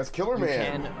 fuck? That's Killer You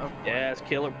Man. can, Yeah, it's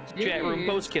Killer. Chat room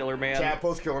post Killer Man. Chat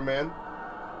post Killer Man.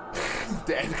 He's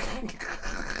dead.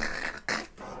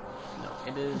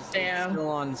 It is Damn. still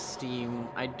on Steam.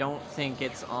 I don't think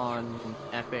it's on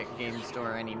Epic Game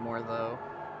Store anymore, though.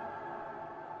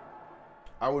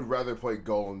 I would rather play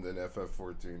Golem than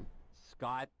FF14.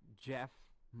 Scott, Jeff,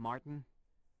 Martin.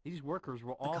 These workers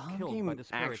were The all Gollum killed game by the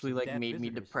spirits actually of like dead made me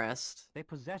visitors. depressed. They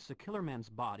possess the killer man's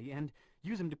body and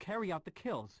use him to carry out the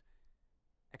kills.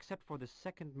 Except for the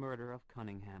second murder of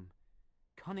Cunningham.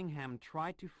 Cunningham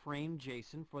tried to frame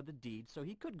Jason for the deed so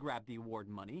he could grab the award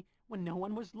money when no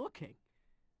one was looking.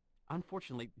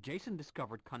 Unfortunately, Jason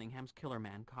discovered Cunningham's Killer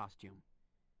Man costume,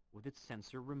 with its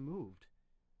sensor removed.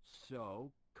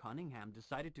 So, Cunningham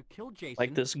decided to kill Jason.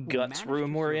 Like this who guts managed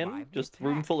room to we're in? survive the Just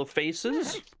room attack. full of That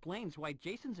faces? explains why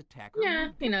Jason's attacker Yeah,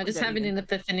 moved you know, just quickly having an and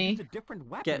epiphany. used a different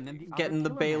weapon than the Getting the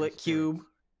other Killer Bailet Man cube.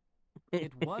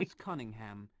 spirits. It was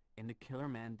Cunningham in the Killer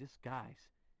Man disguise.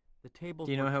 The tables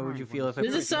Do you know were how would turned you when feel the if it This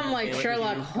is was some the like Bailet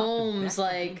Sherlock cube? Holmes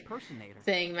like impersonator.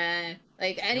 thing, man.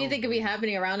 Like anything could be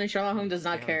happening around and Sherlock Holmes does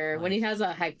not care. When he has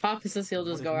a hypothesis, he'll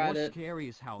just go at What is it. more scary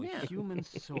is how a human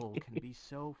soul can be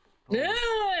so Yeah.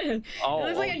 It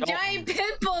looks like a giant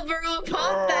pit bull, bro.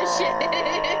 Pop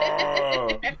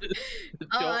that shit.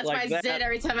 Oh, that's like my that. zit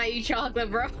every time I eat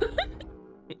chocolate, bro.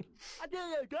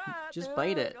 Just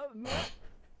bite it.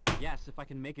 Yes, if I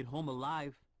can make it home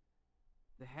alive.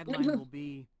 The headline will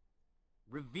be,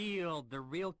 "Revealed the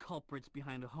real culprits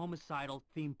behind a homicidal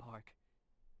theme park."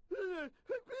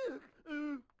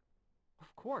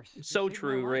 Of course. you So saved my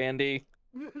true, life. Randy.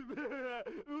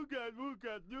 Ooga,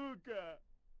 ooga, dooga.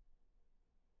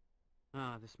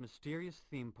 Ah, this mysterious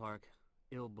theme park,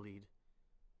 Illbleed.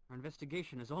 Our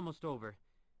investigation is almost over.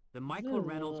 The Michael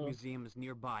Reynolds Museum is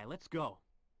nearby. Let's go.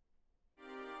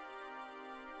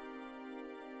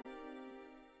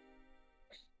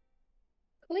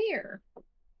 Clear.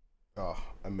 Oh,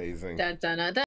 amazing. Da, da, da, da.